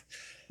going to cough.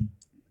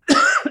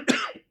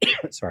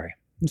 Sorry.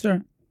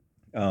 Sorry.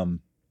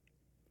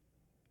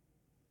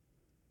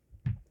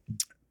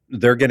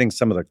 They're getting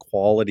some of the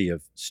quality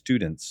of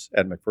students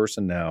at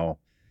McPherson now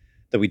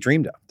that we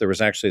dreamed of. There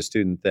was actually a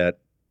student that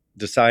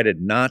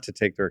decided not to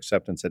take their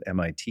acceptance at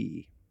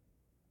MIT,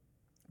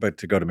 but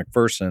to go to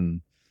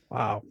McPherson.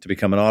 Wow. To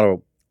become an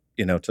auto,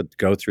 to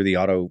go through the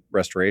auto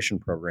restoration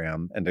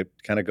program and to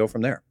kind of go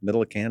from there,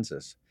 middle of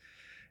Kansas.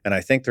 And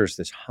I think there's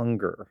this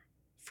hunger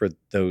for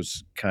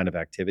those kind of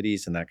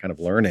activities and that kind of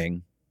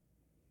learning.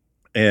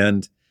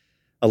 And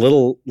a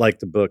little like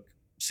the book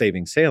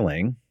Saving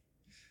Sailing,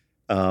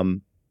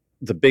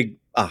 the big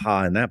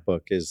aha in that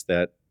book is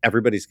that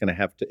everybody's going to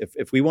have to,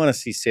 if we want to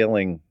see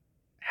sailing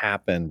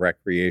happen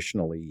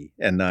recreationally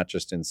and not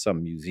just in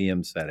some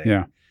museum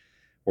setting,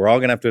 we're all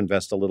going to have to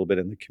invest a little bit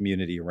in the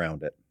community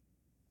around it.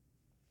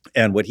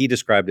 And what he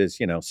described as,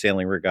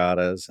 sailing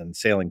regattas and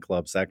sailing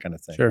clubs, that kind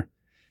of thing. Sure.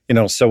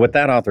 So what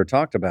that author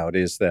talked about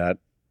is that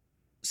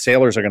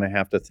sailors are going to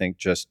have to think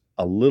just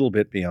a little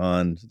bit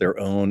beyond their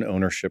own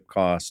ownership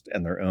cost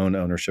and their own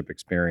ownership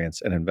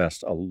experience and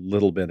invest a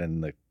little bit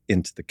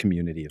into the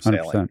community of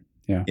sailing.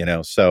 100%.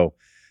 Yeah. So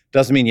it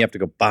doesn't mean you have to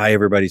go buy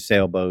everybody's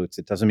sailboats.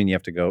 It doesn't mean you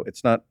have to go,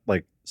 it's not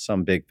like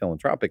some big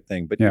philanthropic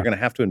thing, but you're going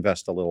to have to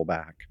invest a little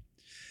back.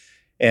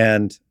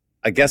 And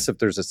I guess if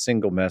there's a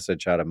single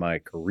message out of my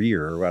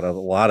career, out of a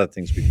lot of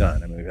things we've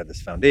done, I mean, we've had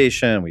this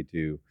foundation, we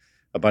do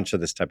a bunch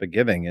of this type of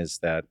giving, is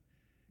that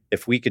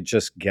if we could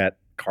just get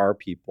car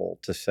people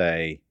to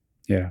say,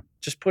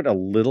 just put a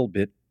little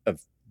bit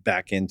of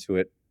back into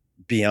it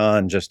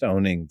beyond just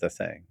owning the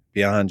thing,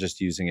 beyond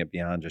just using it,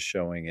 beyond just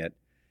showing it,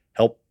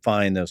 help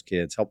find those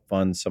kids, help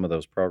fund some of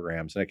those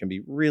programs. And it can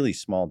be really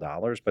small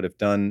dollars, but if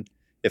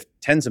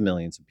tens of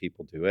millions of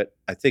people do it,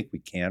 I think we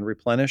can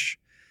replenish.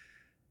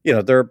 There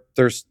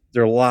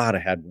are a lot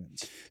of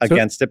headwinds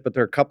against it, but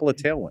there are a couple of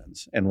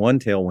tailwinds. And one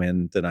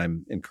tailwind that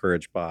I'm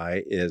encouraged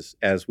by is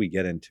as we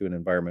get into an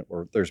environment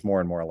where there's more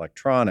and more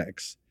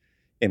electronics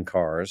in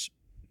cars,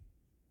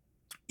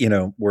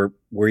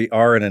 we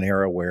are in an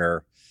era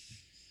where,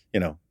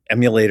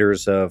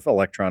 emulators of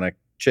electronic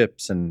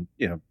chips and,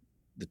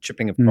 the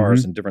chipping of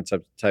cars and different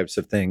types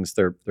of things,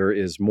 there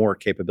is more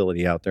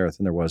capability out there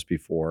than there was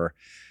before.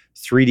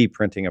 3D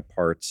printing of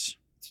parts,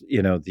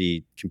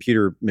 the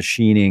computer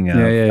machining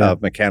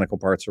of mechanical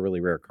parts of really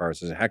rare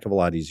cars is a heck of a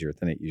lot easier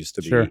than it used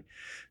to be.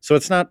 So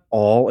it's not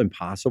all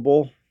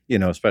impossible,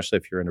 especially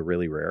if you're into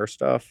really rare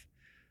stuff.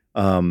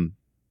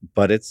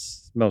 But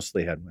it's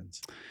mostly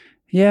headwinds.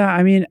 Yeah.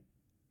 I mean,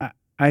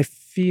 I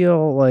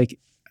feel like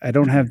I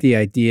don't have the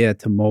idea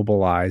to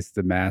mobilize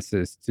the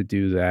masses to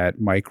do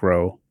that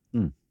micro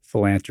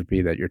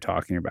philanthropy that you're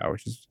talking about,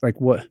 which is like,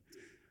 what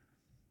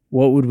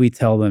would we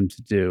tell them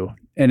to do?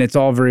 And it's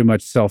all very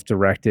much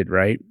self-directed,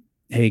 right?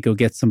 Hey, go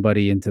get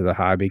somebody into the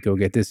hobby, go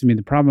get this. I mean,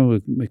 the problem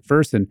with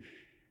McPherson,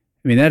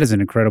 that is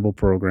an incredible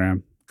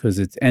program because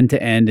it's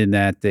end-to-end in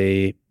that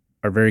they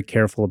are very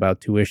careful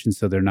about tuition,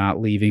 so they're not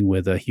leaving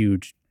with a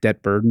huge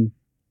debt burden.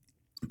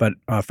 But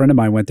a friend of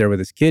mine went there with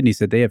his kid, and he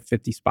said they have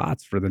 50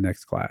 spots for the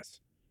next class.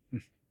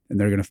 And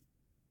they're going to,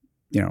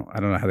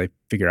 I don't know how they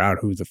figure out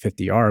who the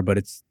 50 are, but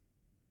it's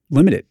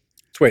limited.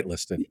 It's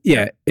waitlisted.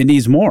 Yeah, it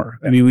needs more.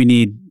 I mean, we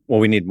need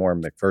more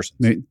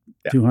McPhersons.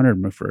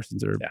 200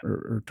 McPhersons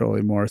or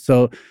totally more.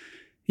 So,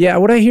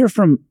 what I hear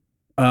from,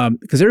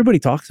 because everybody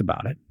talks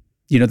about it,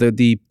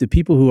 the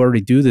people who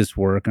already do this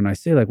work, and I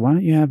say, like, why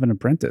don't you have an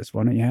apprentice?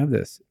 Why don't you have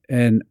this?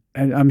 And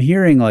I'm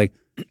hearing like,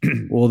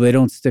 well, they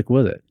don't stick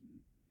with it.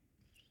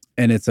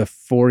 And it's a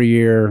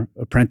 4-year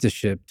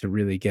apprenticeship to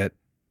really get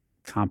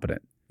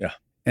competent. Yeah.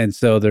 And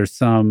so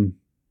there's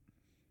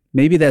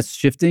maybe that's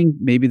shifting.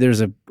 Maybe there's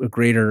a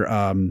greater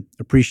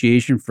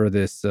appreciation for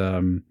this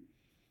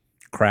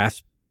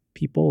crafts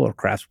people or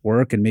crafts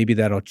work, and maybe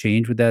that'll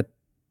change with that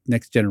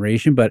next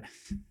generation. But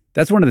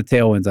that's one of the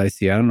tailwinds I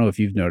see. I don't know if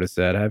you've noticed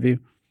that. Have you?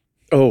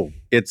 Oh,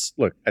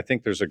 I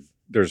think there's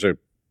a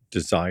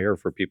desire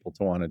for people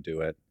to want to do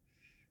it,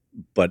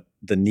 but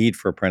the need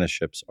for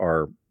apprenticeships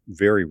are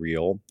very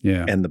real.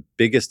 Yeah. And the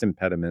biggest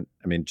impediment,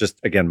 just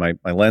again, my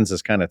lens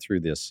is kind of through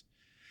this,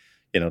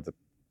 the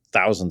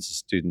thousands of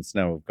students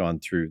now have gone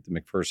through the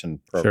McPherson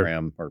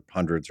program, or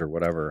hundreds or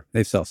whatever.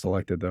 They've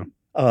self-selected though.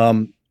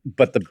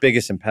 But the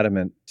biggest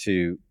impediment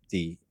to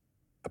the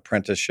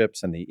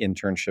apprenticeships and the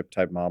internship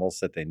type models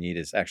that they need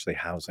is actually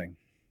housing.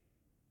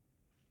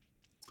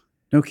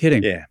 No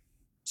kidding. Yeah.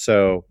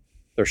 So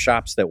there are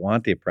shops that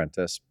want the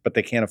apprentice, but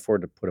they can't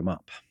afford to put them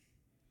up,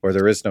 or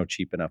there is no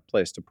cheap enough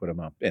place to put them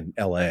up in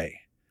LA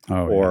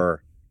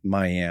or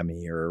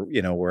Miami or,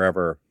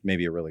 wherever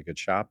maybe a really good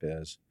shop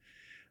is.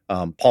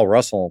 Paul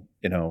Russell,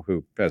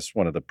 who has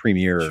one of the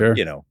premier,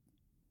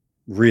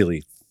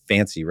 really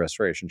fancy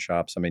restoration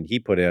shops. He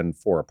put in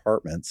 4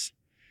 apartments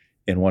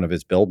in one of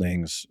his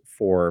buildings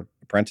for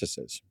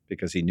apprentices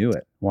because he knew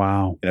it.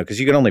 Wow. Because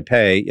you can only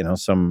pay,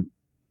 some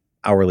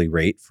hourly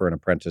rate for an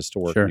apprentice to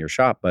work in your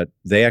shop, but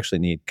they actually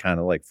need kind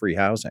of like free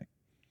housing.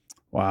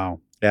 Wow.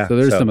 Yeah. So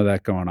there's some of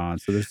that going on.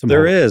 So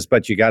there is,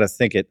 but you got to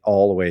think it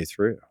all the way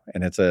through.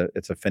 And it's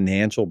a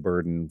financial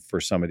burden for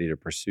somebody to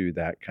pursue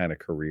that kind of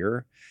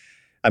career.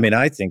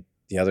 I think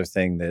the other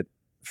thing that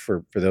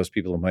for those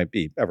people who might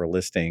be ever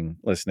listening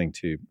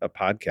to a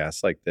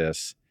podcast like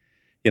this,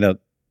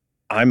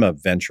 I'm a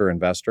venture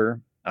investor.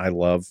 I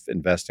love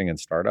investing in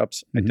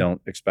startups. I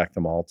don't expect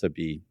them all to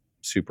be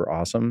super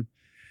awesome,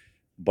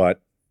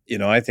 but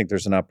I think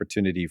there's an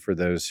opportunity for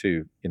those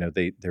who,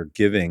 their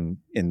giving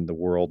in the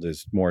world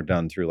is more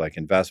done through like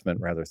investment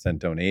rather than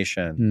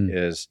donation.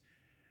 Is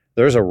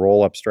there's a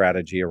roll-up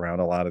strategy around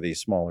a lot of these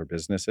smaller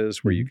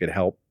businesses where you could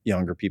help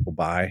younger people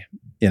buy,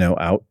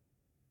 out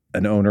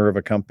an owner of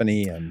a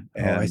company and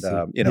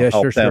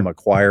help them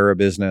acquire a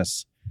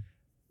business,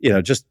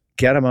 just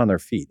get them on their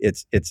feet.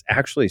 It's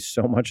actually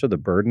so much of the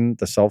burden,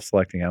 the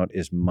self-selecting out,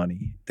 is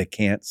money. They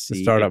can't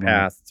see a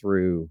path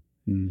through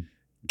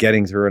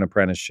getting through an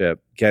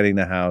apprenticeship, getting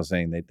the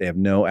housing. They have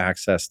no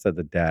access to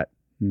the debt.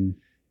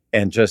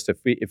 And just if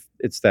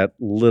it's that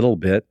little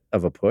bit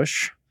of a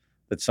push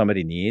that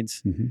somebody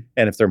needs,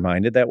 and if they're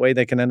minded that way,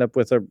 they can end up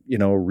with a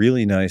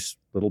really nice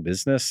little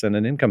business and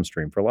an income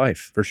stream for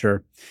life. For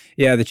sure.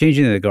 Yeah, the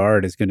changing of the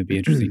guard is going to be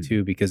interesting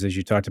too, because as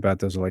you talked about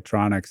those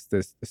electronics,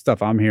 the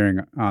stuff I'm hearing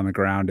on the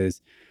ground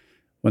is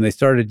when they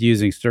started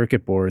using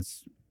circuit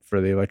boards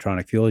for the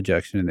electronic fuel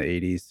injection in the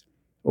 80s,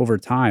 over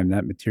time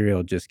that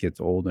material just gets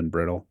old and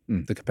brittle.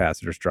 The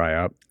capacitors dry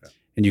up,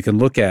 and you can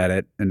look at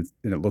it and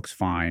it looks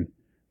fine,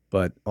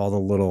 but all the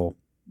little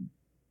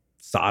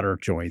solder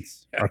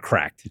joints are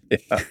cracked.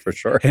 Yeah, for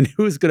sure. And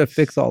who's going to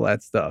fix all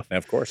that stuff?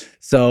 Of course.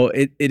 So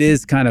it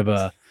is kind of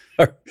a...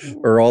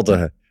 or all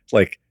the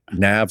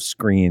nav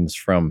screens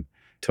from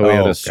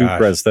Toyota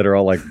Supras that are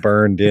all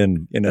burned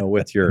in,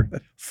 with your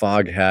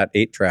fog hat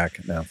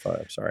 8-track. Now,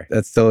 sorry.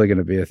 That's totally going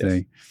to be a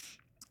thing.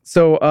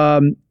 So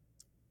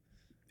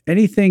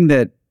anything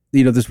that,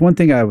 there's one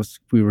thing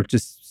we were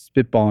just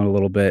spitballing a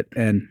little bit,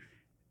 and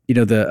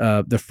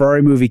the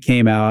Ferrari movie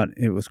came out.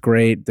 It was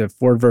great. The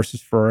Ford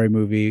versus Ferrari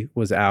movie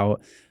was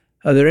out.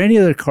 Are there any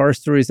other car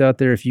stories out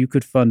there, if you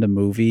could fund a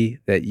movie,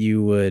 that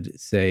you would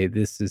say,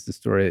 this is the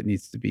story that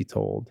needs to be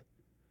told?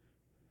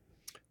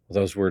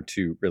 Well, those were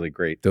two really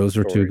great Those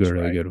were stories, two good,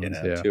 really good ones,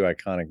 yeah. Two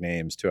iconic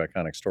names, two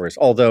iconic stories.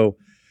 Although,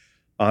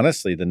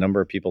 honestly, the number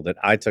of people that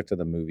I took to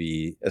the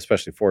movie,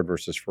 especially Ford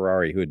versus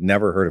Ferrari, who had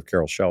never heard of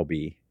Carroll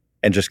Shelby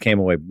and just came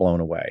away blown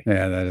away.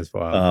 Yeah, that is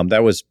wild.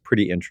 That was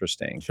pretty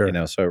interesting.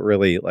 Sure. So it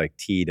really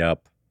teed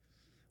up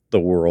the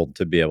world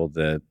to be able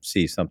to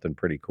see something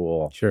pretty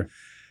cool. Sure.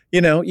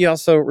 You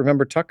also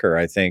remember Tucker,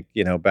 I think,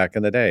 back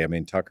in the day. I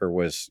mean, Tucker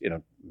was,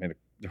 there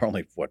were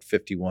only,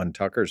 51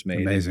 Tuckers made.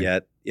 Amazing.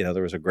 And yet,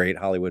 there was a great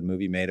Hollywood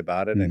movie made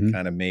about it and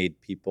kind of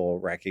made people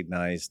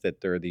recognize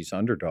that there are these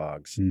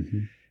underdogs.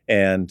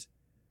 And,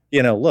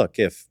 look,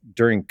 if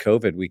during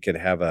COVID we could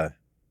have a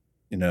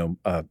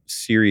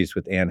series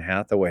with Anne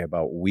Hathaway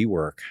about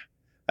WeWork,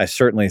 I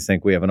certainly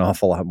think we have an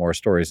awful lot more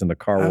stories in the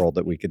car world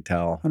that we could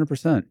tell.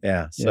 100%.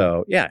 Yeah.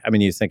 So, I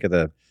mean, you think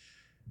of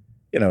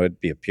it'd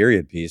be a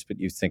period piece, but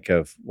you think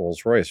of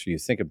Rolls-Royce, or you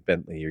think of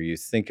Bentley, or you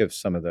think of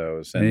some of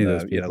those, and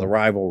the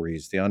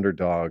rivalries, the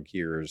underdog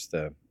years,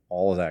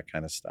 all of that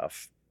kind of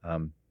stuff.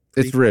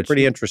 It's rich.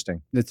 Pretty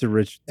interesting. It's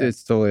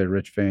it's totally a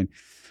rich vein.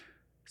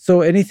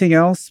 So anything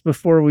else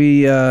before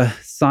we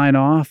sign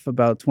off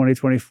about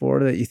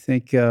 2024 that you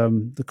think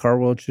the car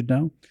world should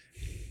know?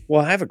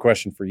 Well, I have a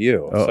question for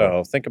you.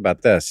 So think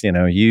about this.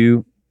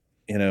 You've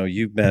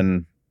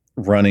been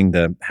running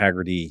the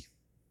Hagerty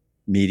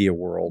media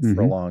world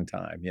for a long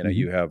time.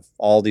 You have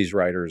all these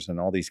writers and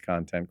all these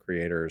content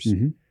creators.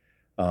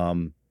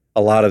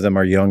 A lot of them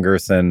are younger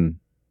than,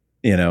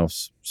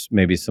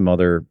 maybe some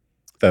other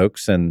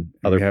folks in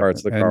other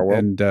parts of the car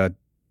world. And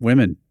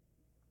women.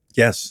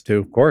 Yes, too.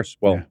 Of course.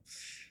 Well,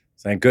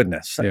 thank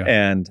goodness. Yeah.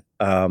 And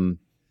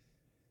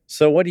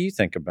so what do you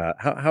think about,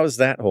 how is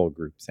that whole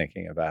group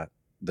thinking about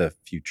the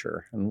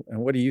future? And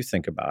what do you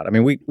think about? I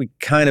mean, we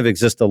kind of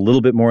exist a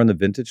little bit more in the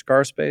vintage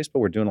car space, but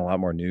we're doing a lot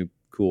more new,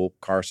 cool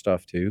car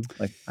stuff too.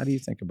 How do you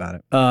think about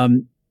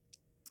it?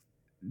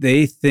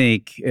 They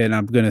think, and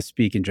I'm going to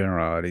speak in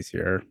generalities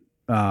here,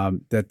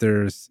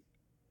 that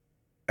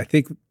I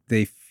think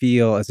they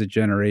feel as a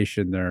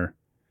generation they're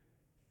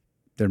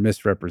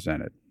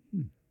misrepresented.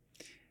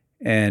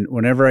 And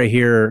whenever I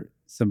hear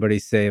somebody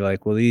say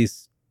well,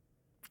 these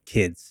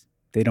kids,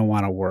 they don't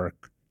want to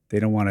work, they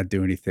don't want to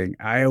do anything,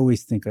 I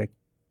always think I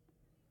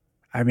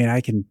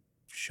can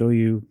show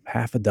you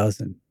half a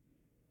dozen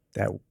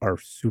that are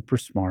super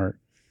smart,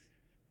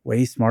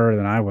 way smarter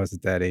than I was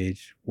at that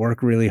age,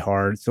 work really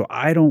hard. So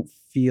I don't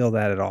feel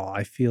that at all.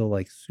 I feel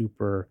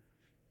super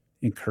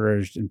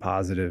encouraged and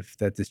positive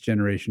that this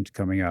generation's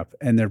coming up,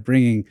 and they're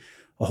bringing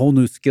a whole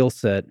new skill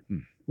set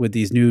with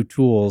these new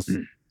tools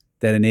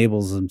that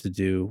enables them to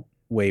do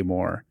way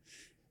more.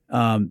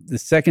 The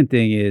second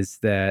thing is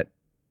that,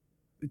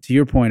 to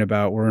your point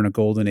about we're in a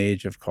golden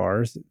age of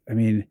cars, I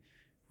mean,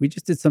 we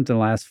just did something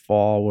last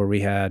fall where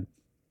we had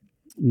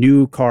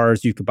new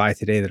cars you could buy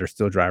today that are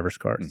still driver's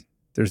cars.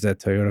 There's that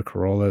Toyota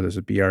Corolla, there's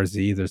a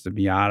BRZ, there's a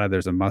Miata,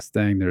 there's a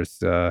Mustang, there's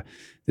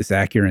this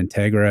Acura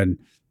Integra, and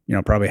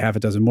probably half a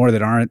dozen more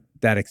that aren't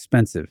that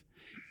expensive.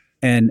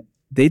 And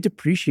they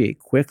depreciate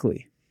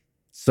quickly.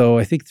 So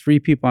I think 3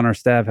 people on our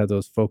staff have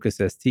those Focus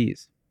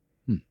STs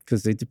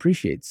because they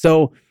depreciate.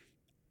 So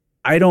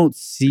I don't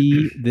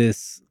see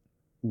this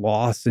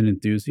loss in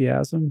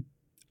enthusiasm.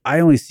 I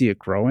only see it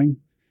growing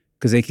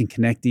because they can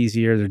connect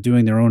easier. They're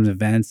doing their own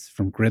events,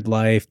 from grid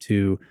life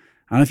to,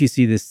 I don't know if you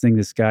see this thing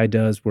this guy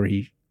does where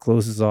he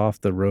closes off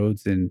the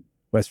roads in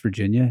West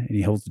Virginia and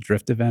he holds a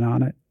drift event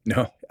on it.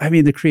 No. I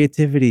mean, the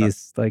creativity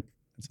is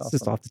It's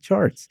just off the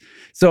charts.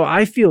 So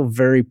I feel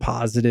very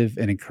positive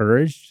and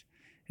encouraged.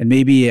 And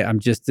maybe I'm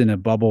just in a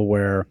bubble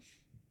where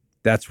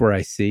that's where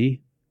I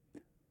see,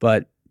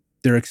 but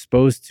they're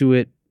exposed to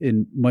it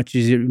in much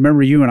easier.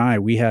 Remember, you and I,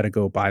 we had to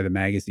go buy the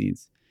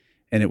magazines,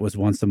 and it was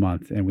once a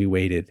month, and we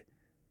waited.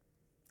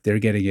 They're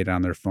getting it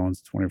on their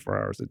phones 24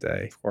 hours a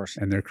day. Of course.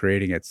 And they're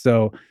creating it.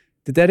 So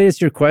did that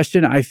answer your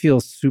question? I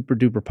feel super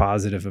duper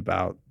positive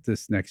about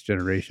this next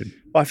generation.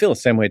 Well, I feel the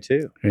same way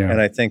too. Yeah.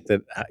 And I think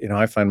that,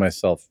 I find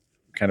myself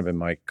kind of in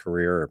my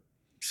career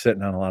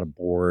sitting on a lot of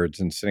boards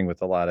and sitting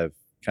with a lot of,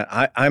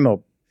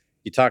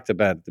 you talked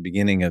about at the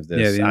beginning of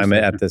this, I'm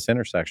at this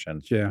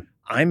intersection. Yeah.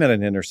 I'm at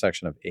an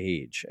intersection of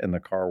age in the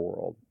car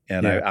world.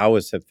 And I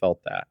always have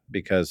felt that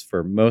because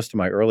for most of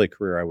my early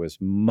career, I was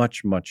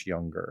much, much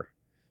younger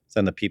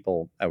than the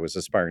people I was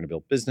aspiring to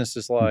build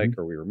businesses like,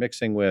 or we were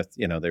mixing with.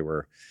 They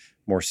were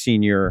more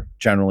senior,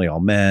 generally all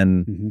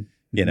men,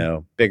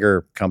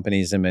 bigger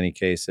companies in many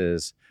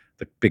cases,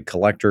 the big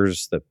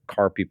collectors, the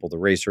car people, the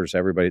racers,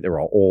 everybody, they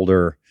were all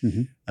older.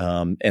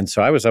 And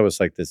so I was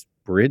like this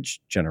bridge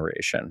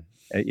generation,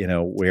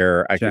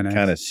 where I could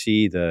kind of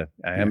see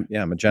I'm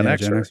a Gen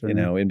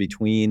Xer, in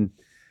between,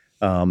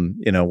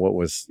 what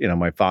was,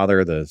 my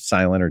father, the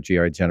silent or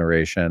GI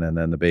generation, and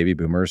then the baby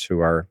boomers who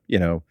are,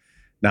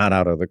 not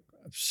out of the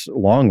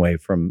long way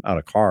from out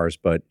of cars,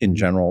 but in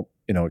general,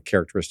 a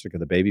characteristic of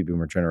the baby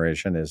boomer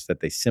generation is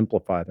that they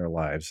simplify their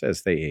lives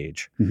as they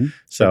age.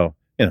 So,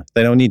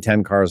 they don't need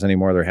 10 cars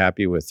anymore. They're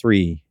happy with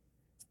 3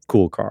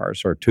 cool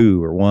cars or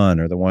 2 or 1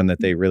 or the one that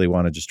they really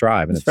want to just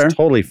drive. And it's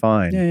totally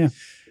fine. Yeah.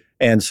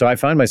 And so I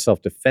find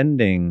myself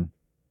defending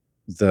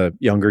the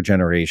younger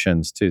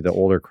generations to the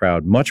older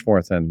crowd much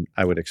more than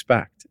I would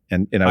expect.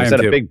 And I was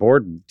at a big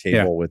board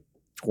table with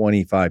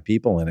 25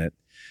 people in it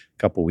a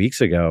couple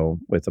weeks ago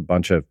with a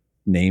bunch of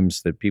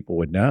names that people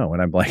would know.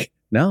 And I'm like,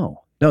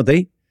 no,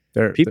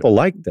 people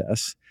like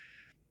this.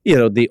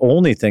 The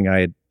only thing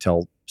I'd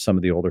tell some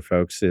of the older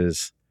folks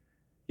is,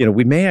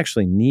 we may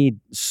actually need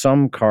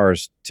some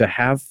cars to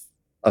have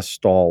a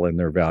stall in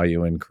their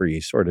value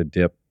increase or to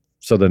dip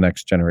so the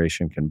next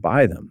generation can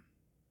buy them.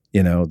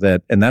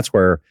 And that's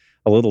where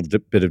a little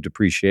bit of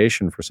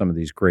depreciation for some of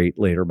these great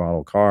later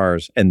model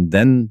cars, and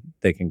then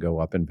they can go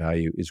up in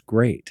value, is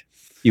great.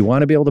 You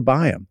want to be able to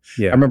buy them.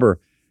 Yeah. I remember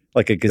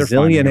like a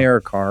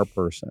gazillionaire car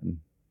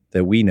person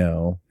that we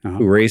know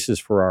who races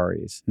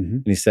Ferraris.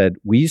 And he said,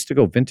 we used to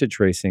go vintage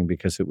racing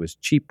because it was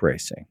cheap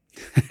racing.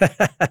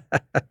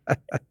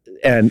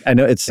 And I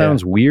know it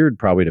sounds weird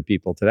probably to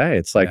people today.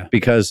 It's like,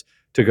 because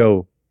to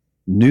go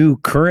new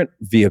current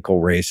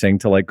vehicle racing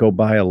to like go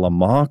buy a Le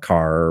Mans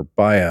car or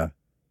buy a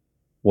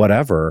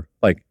whatever,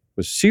 like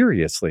was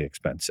seriously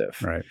expensive.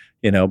 Right.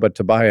 But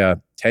to buy a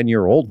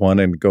 10-year-old one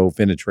and go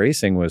vintage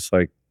racing was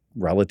like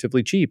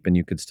relatively cheap, and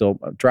you could still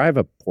drive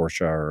a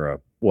Porsche or a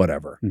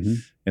whatever,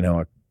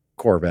 a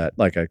Corvette,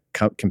 like a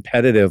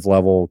competitive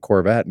level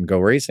Corvette, and go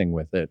racing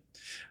with it.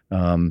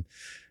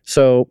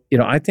 So,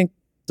 I think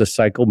the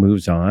cycle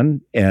moves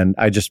on, and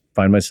I just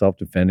find myself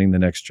defending the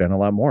next gen a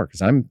lot more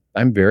because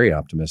I'm very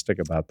optimistic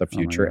about the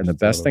future. And the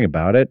best thing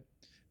about it,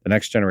 the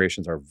next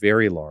generations are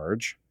very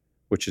large,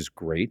 which is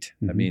great.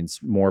 That means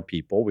more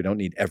people. We don't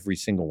need every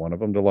single one of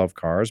them to love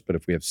cars, but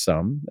if we have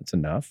some, that's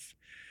enough.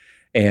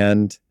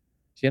 And,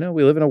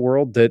 we live in a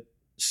world that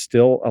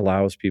still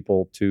allows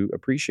people to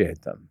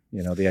appreciate them.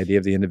 The idea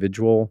of the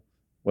individual,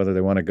 whether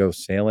they want to go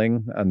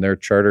sailing on their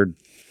chartered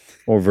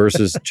or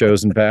versus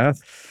chosen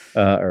path,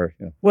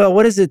 Well,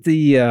 what is it?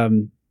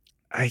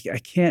 I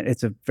can't.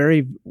 It's a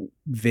very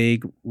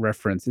vague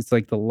reference. It's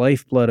like the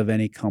lifeblood of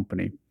any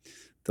company,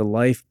 the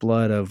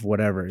lifeblood of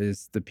whatever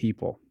is the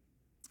people,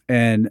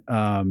 and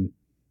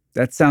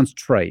that sounds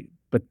trite.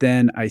 But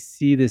then I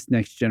see this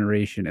next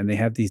generation, and they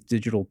have these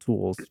digital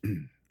tools,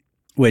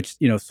 which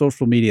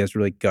social media has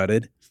really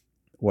gutted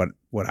what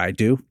I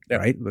do.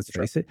 Right? Let's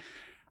face it.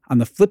 On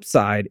the flip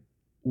side,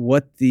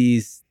 what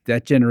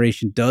that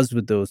generation does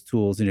with those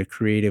tools in a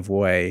creative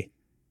way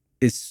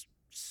is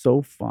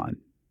so fun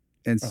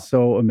and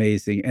so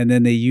amazing. And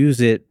then they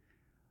use it.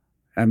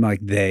 I'm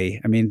like, I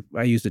mean,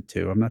 I use it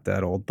too. I'm not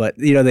that old, but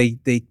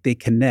they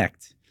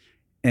connect.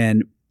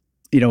 And,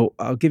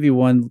 I'll give you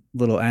one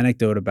little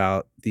anecdote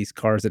about these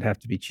cars that have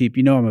to be cheap.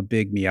 I'm a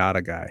big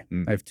Miata guy.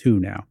 I have 2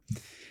 now.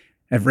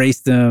 I've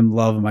raced them,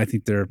 love them. I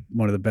think they're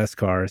one of the best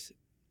cars,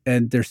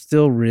 and they're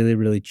still really,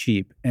 really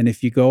cheap. And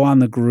if you go on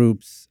the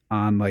groups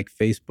on like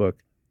Facebook,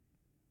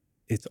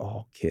 it's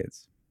all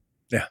kids.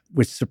 Yeah,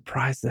 which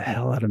surprised the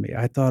hell out of me.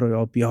 I thought it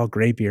would be all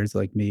gray beards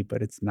like me,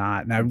 but it's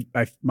not. And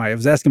I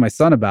was asking my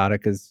son about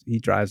it because he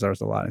drives ours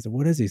a lot. I said,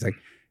 "What is he?" He's like,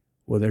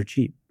 "Well, they're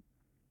cheap.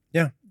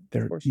 Yeah,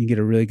 you can get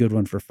a really good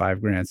one for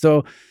 $5,000."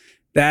 So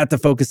that the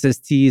Focus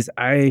STs,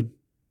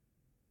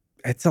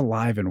 it's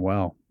alive and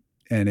well,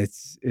 and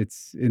it's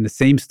in the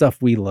same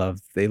stuff we love.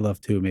 They love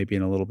too, maybe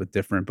in a little bit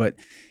different. But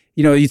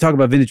you talk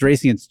about vintage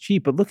racing; it's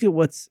cheap, but look at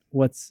what's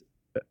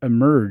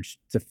emerged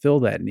to fill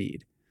that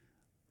need.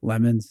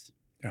 Lemons.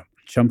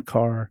 Chump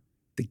car,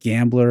 the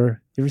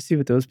Gambler. You ever see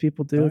what those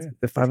people do?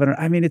 The 500.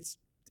 I mean, it's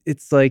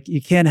it's like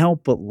you can't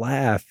help but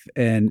laugh,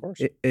 and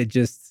it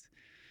just.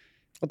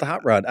 Well, the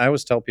hot rod. I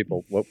always tell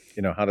people,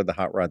 how did the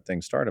hot rod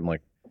thing start? I'm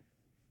like,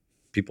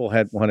 people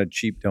wanted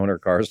cheap donor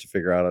cars to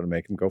figure out how to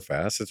make them go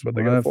fast. That's what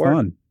they got for.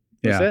 Fun.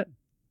 Yeah.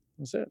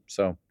 That's it.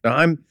 So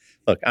no,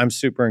 I'm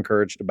super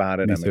encouraged about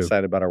it. I'm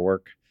excited about our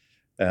work.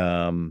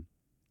 And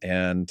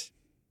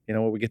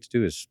what we get to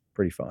do is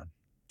pretty fun.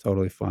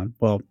 Totally fun.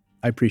 Well,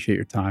 I appreciate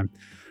your time.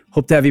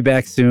 Hope to have you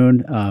back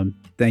soon.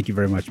 Thank you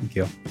very much,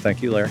 McKeel.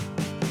 Thank you, Larry.